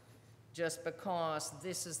person. Just because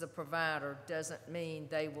this is the provider doesn't mean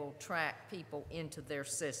they will track people into their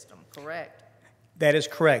system, correct? That is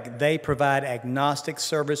correct. They provide agnostic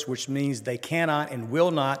service, which means they cannot and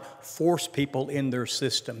will not force people in their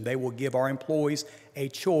system. They will give our employees a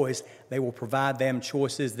choice. They will provide them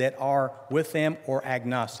choices that are with them or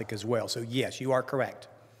agnostic as well. So yes, you are correct.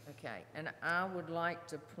 Okay, and I would like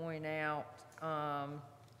to point out,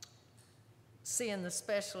 seeing the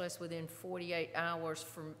specialist within 48 hours,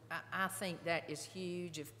 I think that is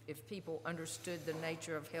huge if people understood the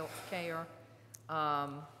nature of health care.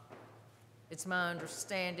 It's my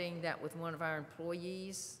understanding that with one of our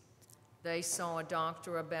employees, they saw a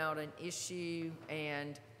doctor about an issue,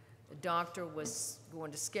 and the doctor was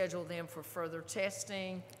going to schedule them for further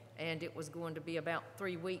testing, and it was going to be about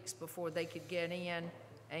 3 weeks before they could get in,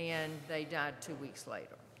 and they died 2 weeks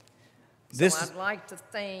later. So I'd like to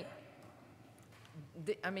think,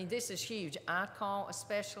 I mean, this is huge. I call a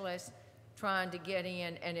specialist trying to get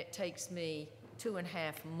in, and it takes me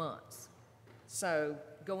 2.5 months. So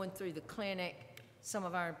going through the clinic, some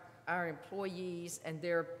of our employees and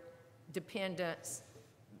their dependents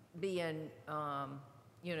being,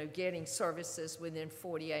 getting services within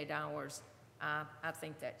 48 hours, I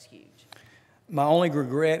think that's huge. My only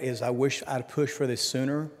regret is I wish I'd pushed for this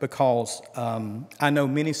sooner, because I know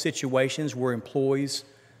many situations where employees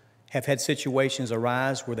have had situations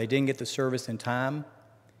arise where they didn't get the service in time.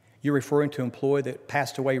 You're referring to an employee that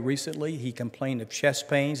passed away recently. He complained of chest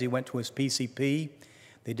pains. He went to his PCP.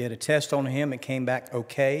 They did a test on him. It came back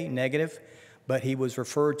okay, negative, but he was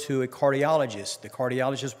referred to a cardiologist. The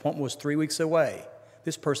cardiologist's appointment was 3 weeks away.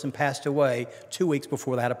 This person passed away 2 weeks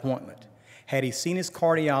before that appointment. Had he seen his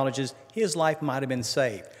cardiologist, his life might have been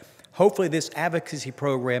saved. Hopefully this advocacy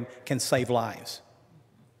program can save lives,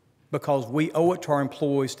 because we owe it to our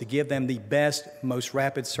employees to give them the best, most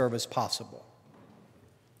rapid service possible.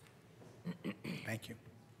 Thank you.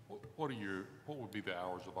 What would be the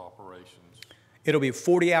hours of operations? It'll be a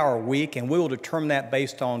 40-hour week, and we will determine that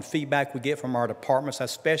based on feedback we get from our departments,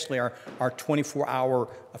 especially our 24-hour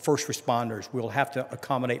first responders. We'll have to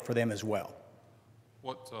accommodate for them as well.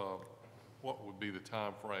 What would be the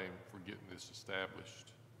time frame for getting this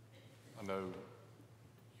established? I know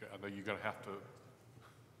you're going to have to.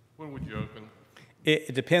 When would you open?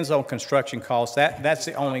 It depends on construction costs. That's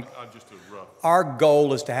the only. Just a rough. Our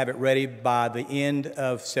goal is to have it ready by the end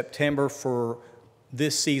of September for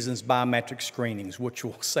this season's biometric screenings, which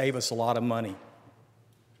will save us a lot of money.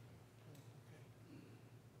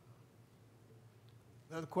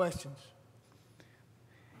 Other questions?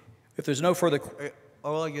 If there's no further.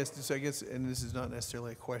 Well, I guess, and this is not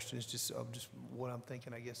necessarily a question, it's just what I'm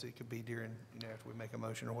thinking. I guess it could be during, after we make a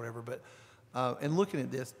motion or whatever. But, and looking at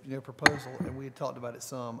this, proposal, and we had talked about it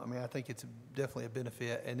some, I mean, I think it's definitely a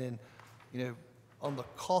benefit. And then, on the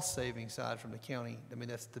cost saving side from the county, I mean,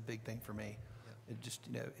 that's the big thing for me. It just,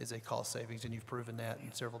 is a cost savings, and you've proven that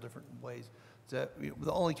in several different ways. So,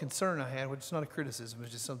 the only concern I had, which is not a criticism, is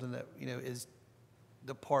just something that, is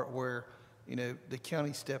the part where, the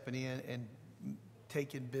county stepping in and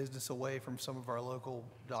taking business away from some of our local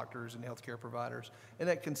doctors and healthcare providers. And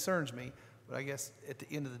that concerns me, but I guess at the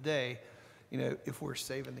end of the day, if we're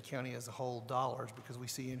saving the county as a whole dollars, because we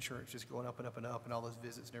see insurance just going up and up and up and all those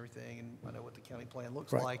visits and everything, and I know what the county plan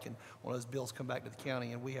looks like, and one of those bills come back to the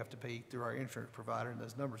county and we have to pay through our insurance provider and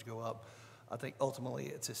those numbers go up, I think ultimately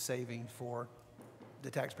it's a saving for the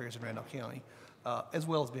taxpayers in Randolph County, as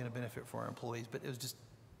well as being a benefit for our employees. But it was just,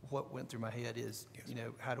 what went through my head is,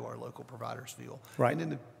 how do our local providers feel? Right. And then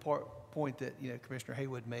the point that, Commissioner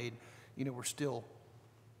Haywood made, we're still,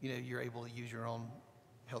 you're able to use your own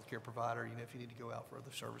healthcare provider, if you need to go out for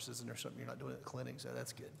other services and there's something you're not doing at the clinic, so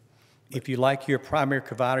that's good. If you like your primary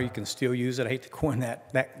provider, you can still use it. I hate to coin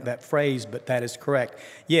that phrase, but that is correct.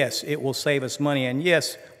 Yes, it will save us money, and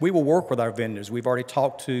yes, we will work with our vendors. We've already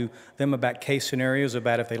talked to them about case scenarios,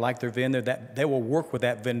 about if they like their vendor, that they will work with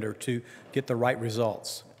that vendor to get the right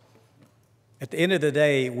results. At the end of the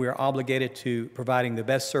day, we're obligated to providing the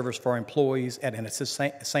best service for our employees and at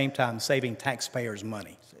the same time saving taxpayers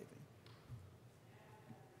money.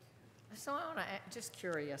 So I want to, just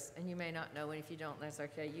curious, and you may not know, and if you don't, that's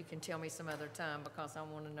okay. You can tell me some other time because I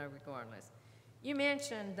want to know regardless. You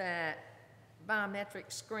mentioned that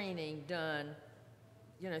biometric screening done,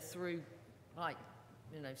 through like,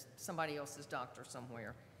 somebody else's doctor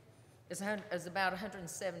somewhere is about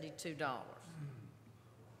 $172.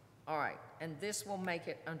 All right, and this will make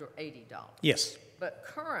it under $80. Yes. But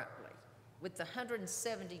currently, with the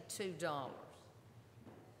 $172,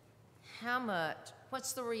 how much,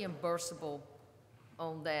 what's the reimbursable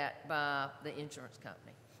on that by the insurance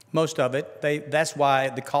company? Most of it. That's why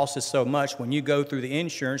the cost is so much. When you go through the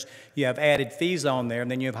insurance, you have added fees on there,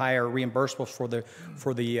 and then you have higher reimbursables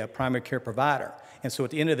for the primary care provider. And so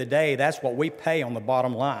at the end of the day, that's what we pay on the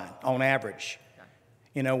bottom line, on average.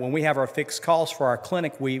 When we have our fixed costs for our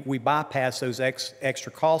clinic, we bypass those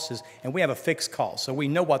extra costs, and we have a fixed cost, so we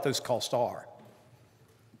know what those costs are.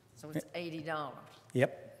 So it's $80.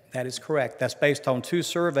 Yep, that is correct. That's based on 2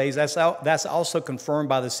 surveys. That's also confirmed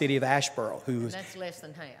by the city of Asheboro, And that's less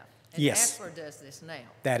than half. And Yes. Asheboro does this now.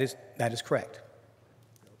 That is correct.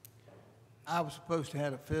 I was supposed to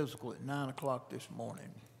have a physical at 9 o'clock this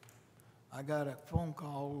morning. I got a phone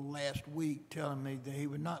call last week telling me that he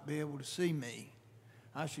would not be able to see me.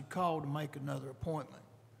 I should call to make another appointment.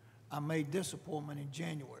 I made this appointment in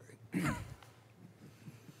January.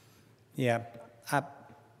 Yeah, I'm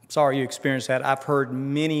sorry you experienced that. I've heard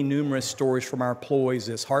numerous stories from our employees.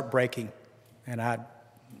 It's heartbreaking, and I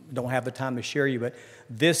don't have the time to share you, but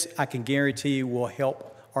this, I can guarantee you, will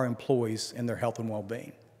help our employees in their health and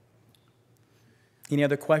well-being. Any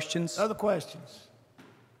other questions? Other questions?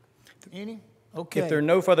 Any? Okay. If there are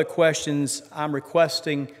no further questions, I'm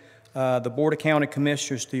requesting the Board of County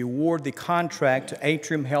Commissioners to award the contract to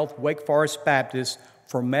Atrium Health Wake Forest Baptist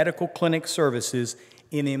for medical clinic services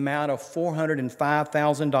in the amount of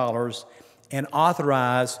 $405,000 and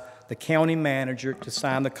authorize the county manager to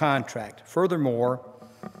sign the contract. Furthermore,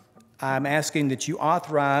 I'm asking that you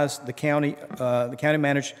authorize the county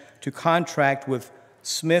manager to contract with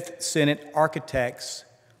Smith Senate Architects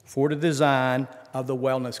for the design of the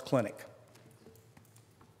wellness clinic.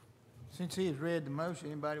 Since he has read the motion,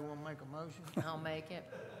 anybody want to make a motion? I'll make it.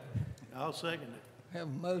 I'll second it. Have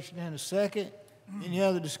a motion and a second. Any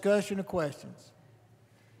other discussion or questions?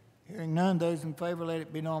 Hearing none, those in favor, let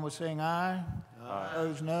it be known by saying aye. Aye.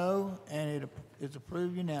 Those no, and it is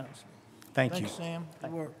approved unanimously. Thank you. Thanks, Sam.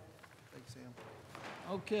 Good work. Thanks, Sam.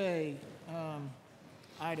 Okay,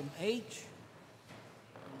 item H.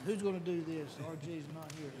 who's going to do this? RJ's not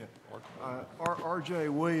here. R.J.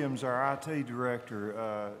 Williams, our IT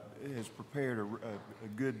director, has prepared a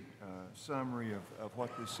good summary of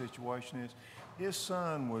what this situation is. His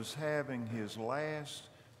son was having his last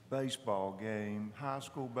baseball game, high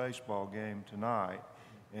school baseball game tonight,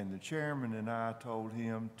 and the chairman and I told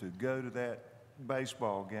him to go to that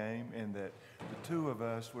baseball game and that the two of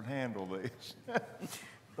us would handle this.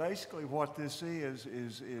 Basically what this is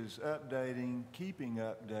updating, keeping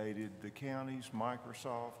updated the county's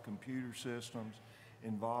Microsoft computer systems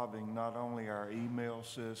involving not only our email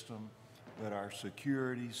system, but our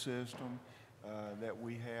security system that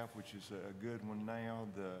we have, which is a good one now.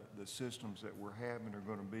 The systems that we're having are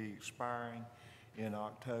going to be expiring in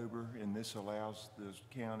October, and this allows the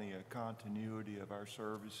county a continuity of our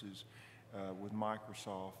services with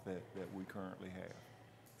Microsoft that we currently have.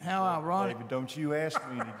 How ironic. David, don't you ask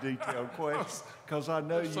me any detailed questions, because I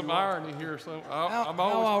know There's you some are. irony here. So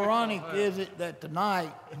How ironic is it that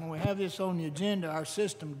tonight, when we have this on the agenda, our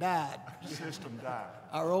system died? System died.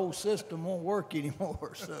 Our old system won't work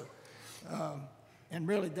anymore, so, and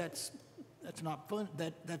really, that's not fun,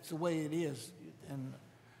 that's the way it is. And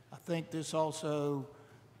I think this also,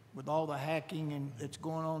 with all the hacking and that's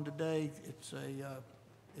going on today,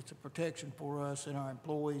 it's a protection for us and our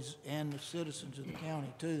employees and the citizens of the county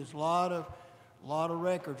too. There's a lot of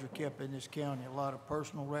records are kept in this county. A lot of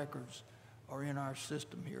personal records are in our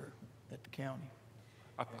system here at the county.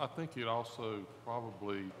 I think it also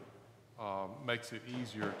probably makes it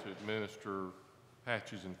easier to administer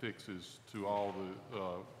patches and fixes to all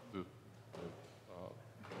the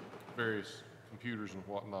various computers and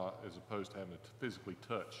whatnot, as opposed to having to physically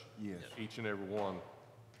touch each and every one.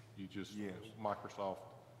 You just, Microsoft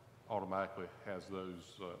automatically has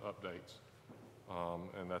those updates,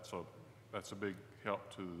 and that's a big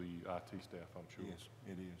help to the IT staff, I'm sure. Yes,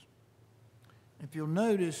 it is. If you'll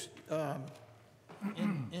notice,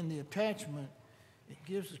 in the attachment, it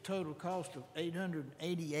gives a total cost of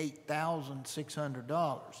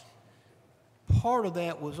 $888,600. Part of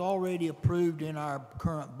that was already approved in our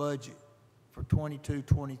current budget for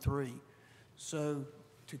 22-23. So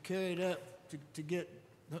to carry it up, to get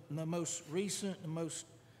the most recent, the most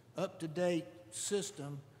up-to-date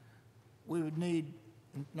system, we would need,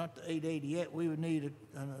 not the 888, we would need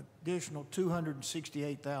an additional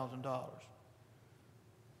 $268,000.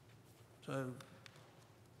 So,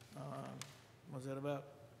 was that about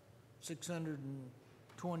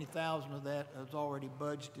 620,000 of that was already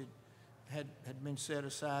budgeted, had been set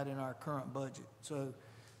aside in our current budget. So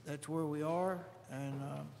that's where we are, and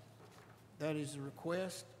that is the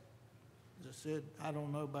request. As I said, I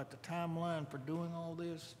don't know about the timeline for doing all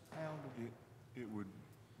this. How it would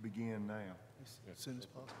begin now. As soon as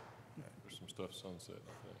possible. There's some stuff sunset,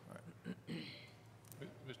 I think.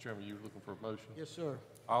 Mr. Chairman, you were looking for a motion? Yes, sir.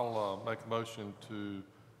 I'll make a motion to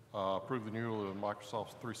approve the renewal of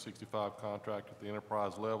Microsoft's 365 contract at the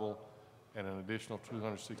enterprise level and an additional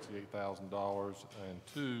 $268,000, and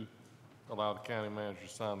 2, allow the county manager to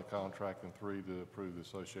sign the contract, and 3, to approve the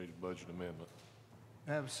associated budget amendment.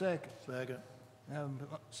 I have a second. Second. I have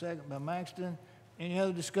a second by Maxton. Any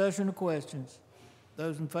other discussion or questions?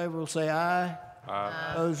 Those in favor will say aye.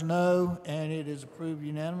 Aye. Those no, and it is approved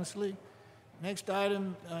unanimously. Next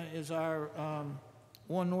item is our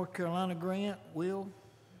One North Carolina grant. Will?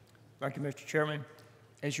 Thank you, Mr. Chairman.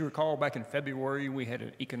 As you recall, back in February, we had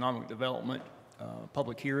an economic development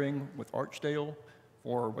public hearing with Archdale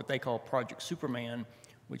for what they call Project Superman,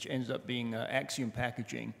 which ends up being Axiom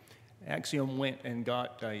Packaging. Axiom went and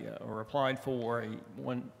got or applied for a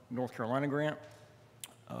One North Carolina grant,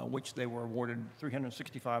 which they were awarded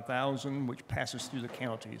 $365,000, which passes through the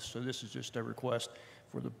counties. So this is just a request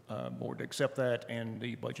for the board to accept that and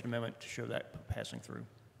the budget amendment to show that passing through.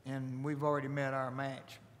 And we've already met our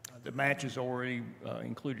match. The match is already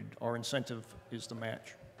included. Our incentive is the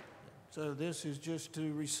match. So this is just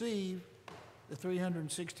to receive the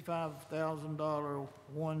 $365,000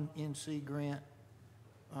 One NC grant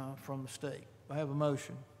from the state. I have a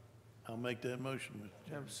motion. I'll make that motion, Mr. Do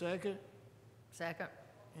you have a second? Second.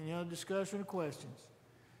 Any other discussion or questions?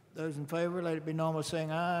 Those in favor, let it be known by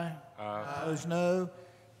saying aye. Aye. Those no,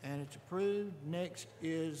 and it's approved. Next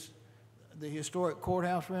is the historic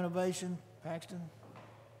courthouse renovation. Paxton?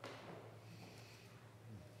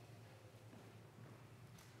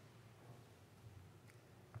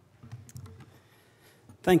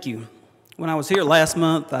 Thank you. When I was here last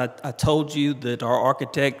month, I told you that our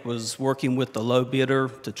architect was working with the low bidder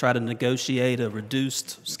to try to negotiate a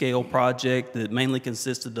reduced scale project that mainly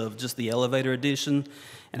consisted of just the elevator addition.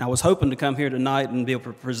 And I was hoping to come here tonight and be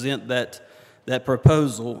able to present that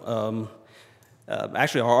proposal.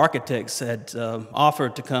 Actually, our architects had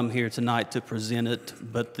offered to come here tonight to present it,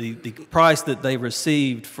 but the price that they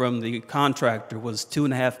received from the contractor was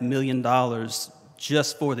 $2.5 million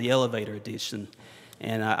just for the elevator addition.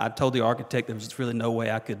 And I told the architect there was really no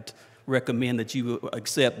way I could recommend that you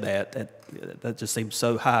accept that. That just seemed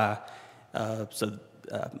so high.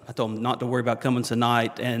 I told him not to worry about coming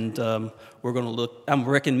tonight, and we're going to look. I'm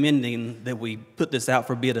recommending that we put this out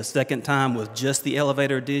for bid a second time with just the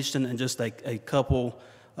elevator addition and just a couple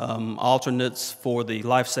alternates for the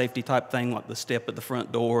life safety type thing, like the step at the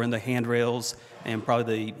front door and the handrails, and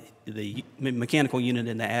probably the mechanical unit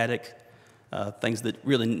in the attic, things that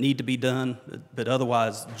really need to be done, but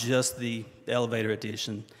otherwise just the elevator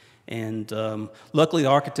addition. And luckily, the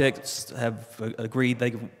architects have agreed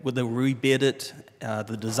they'll rebid it.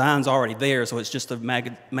 The design's already there, so it's just a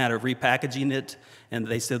matter of repackaging it. And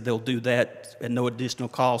they said they'll do that at no additional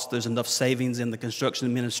cost. There's enough savings in the construction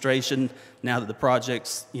administration now that the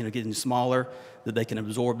project's getting smaller that they can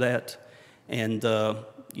absorb that. And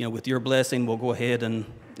with your blessing, we'll go ahead and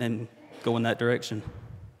go in that direction.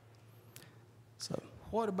 So.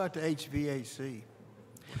 What about the HVAC?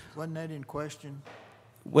 Wasn't that in question?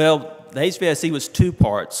 Well, the HVAC was two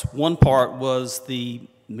parts. One part was the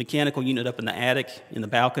mechanical unit up in the attic, in the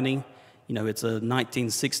balcony. It's a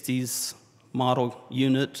 1960s model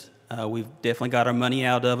unit. We've definitely got our money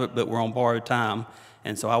out of it, but we're on borrowed time.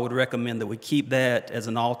 And so I would recommend that we keep that as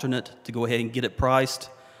an alternate to go ahead and get it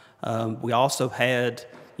priced. We also had,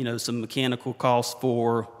 some mechanical costs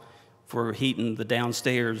for heating the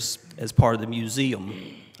downstairs as part of the museum.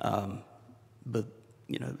 But,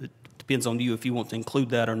 it depends on you if you want to include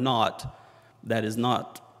that or not. That is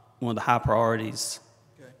not one of the high priorities.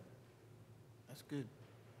 Okay, that's good.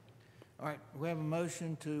 All right, we have a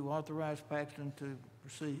motion to authorize Paxton to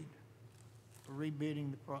proceed for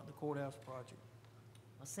rebidding the courthouse project.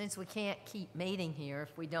 Well, since we can't keep meeting here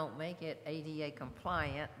if we don't make it ADA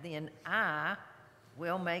compliant, then I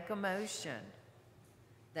will make a motion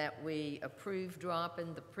that we approve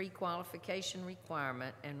dropping the pre-qualification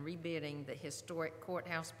requirement and rebidding the historic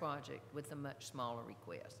courthouse project with a much smaller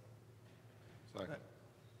request. Second.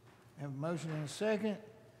 Have a motion and a second.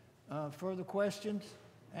 Further questions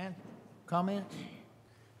and comments?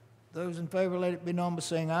 Those in favor, let it be known by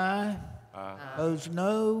saying aye. Aye. Opposed,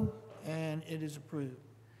 no, and it is approved.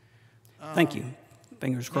 Thank you.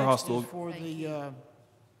 Fingers crossed. Next is for the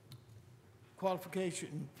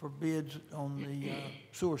qualification for bids on the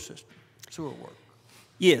sewer system, sewer work.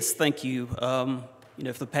 Yes, thank you. For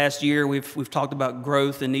the past year, we've talked about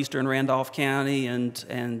growth in eastern Randolph County,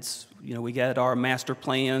 and we got our master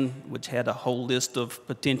plan, which had a whole list of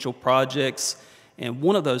potential projects, and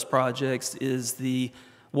one of those projects is the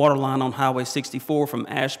water line on Highway 64 from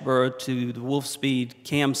Ashboro to the Wolfspeed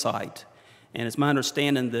campsite. And it's my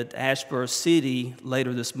understanding that Ashboro City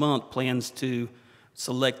later this month plans to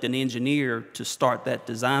select an engineer to start that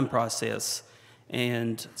design process.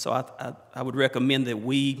 And so I would recommend that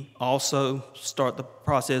we also start the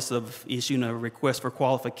process of issuing a request for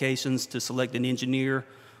qualifications to select an engineer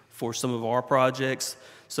for some of our projects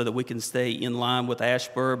so that we can stay in line with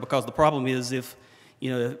Ashboro. Because the problem is as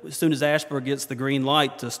soon as Ashboro gets the green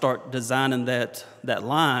light to start designing that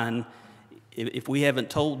line, if we haven't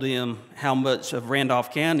told them how much of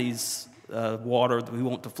Randolph County's water that we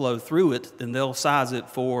want to flow through it, then they'll size it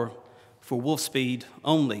for Wolfspeed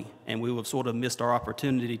only, and we will have sort of missed our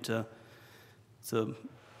opportunity to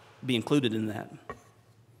be included in that.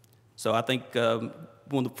 So I think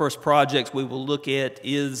one of the first projects we will look at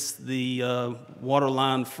is the water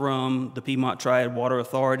line from the Piedmont Triad Water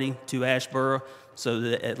Authority to Ashboro, so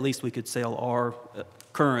that at least we could sell our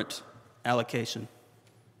current allocation.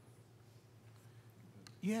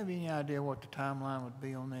 Do you have any idea what the timeline would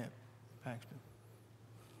be on that, Paxton?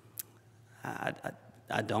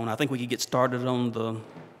 I don't. I think we could get started on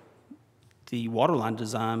the water line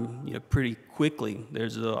design, pretty quickly.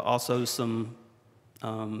 There's also some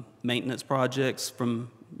maintenance projects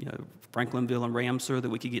from Franklinville and Ramseur that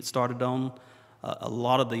we could get started on. A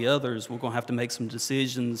lot of the others, we're going to have to make some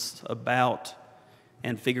decisions about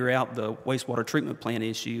and figure out the wastewater treatment plant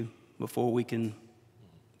issue before we can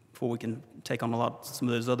take on some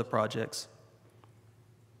of those other projects.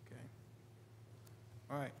 Okay.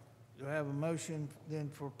 All right. Do I have a motion then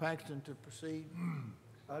for Paxton to proceed?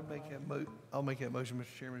 I'll make that motion,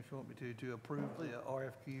 Mr. Chairman, if you want me to approve the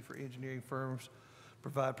RFQ for engineering firms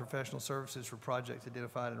provide professional services for projects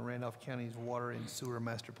identified in Randolph County's water and sewer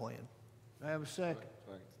master plan. Do I have a second?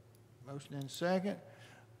 Second. Motion and second.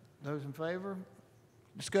 Those in favor?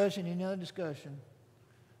 Discussion, any other discussion?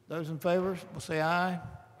 Those in favor will say aye.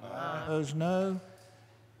 Aye. Those no,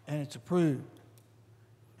 and it's approved.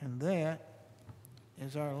 And that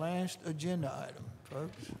is our last agenda item,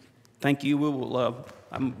 folks. Thank you. We will,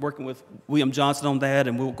 I'm working with William Johnson on that,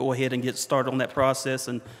 and we'll go ahead and get started on that process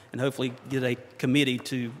and hopefully get a committee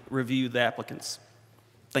to review the applicants.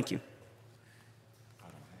 Thank you.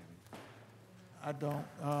 I don't.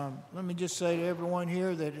 Let me just say to everyone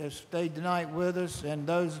here that has stayed tonight with us and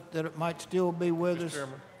those that might still be with us. Mr.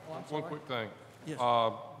 Chairman, one quick thing. Yes.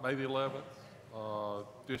 May the 11th,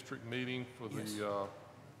 district meeting for the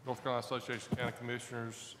North Carolina Association of County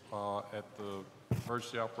Commissioners at the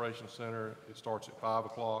Emergency Operations Center. It starts at 5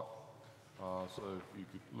 o'clock. So if you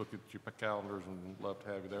could look at your calendars, and love to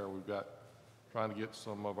have you there. We've got trying to get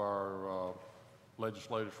some of our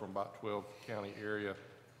legislators from about 12 county area,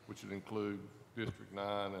 which would include District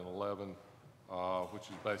 9 and 11, which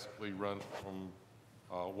is basically run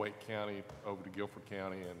from Wake County over to Guilford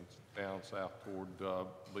County and down south toward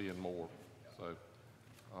Lee and Moore, so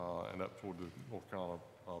and up toward the North Carolina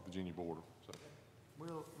Virginia border. So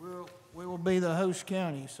We will be the host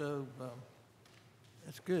county, so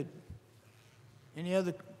that's good. Any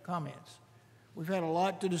other comments? We've had a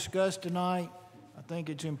lot to discuss tonight. I think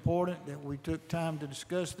it's important that we took time to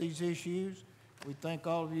discuss these issues. We thank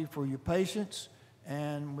all of you for your patience.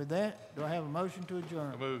 And with that, do I have a motion to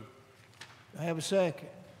adjourn? Move. Do I have a second?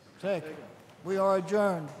 Second. We are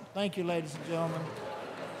adjourned. Thank you, ladies and gentlemen.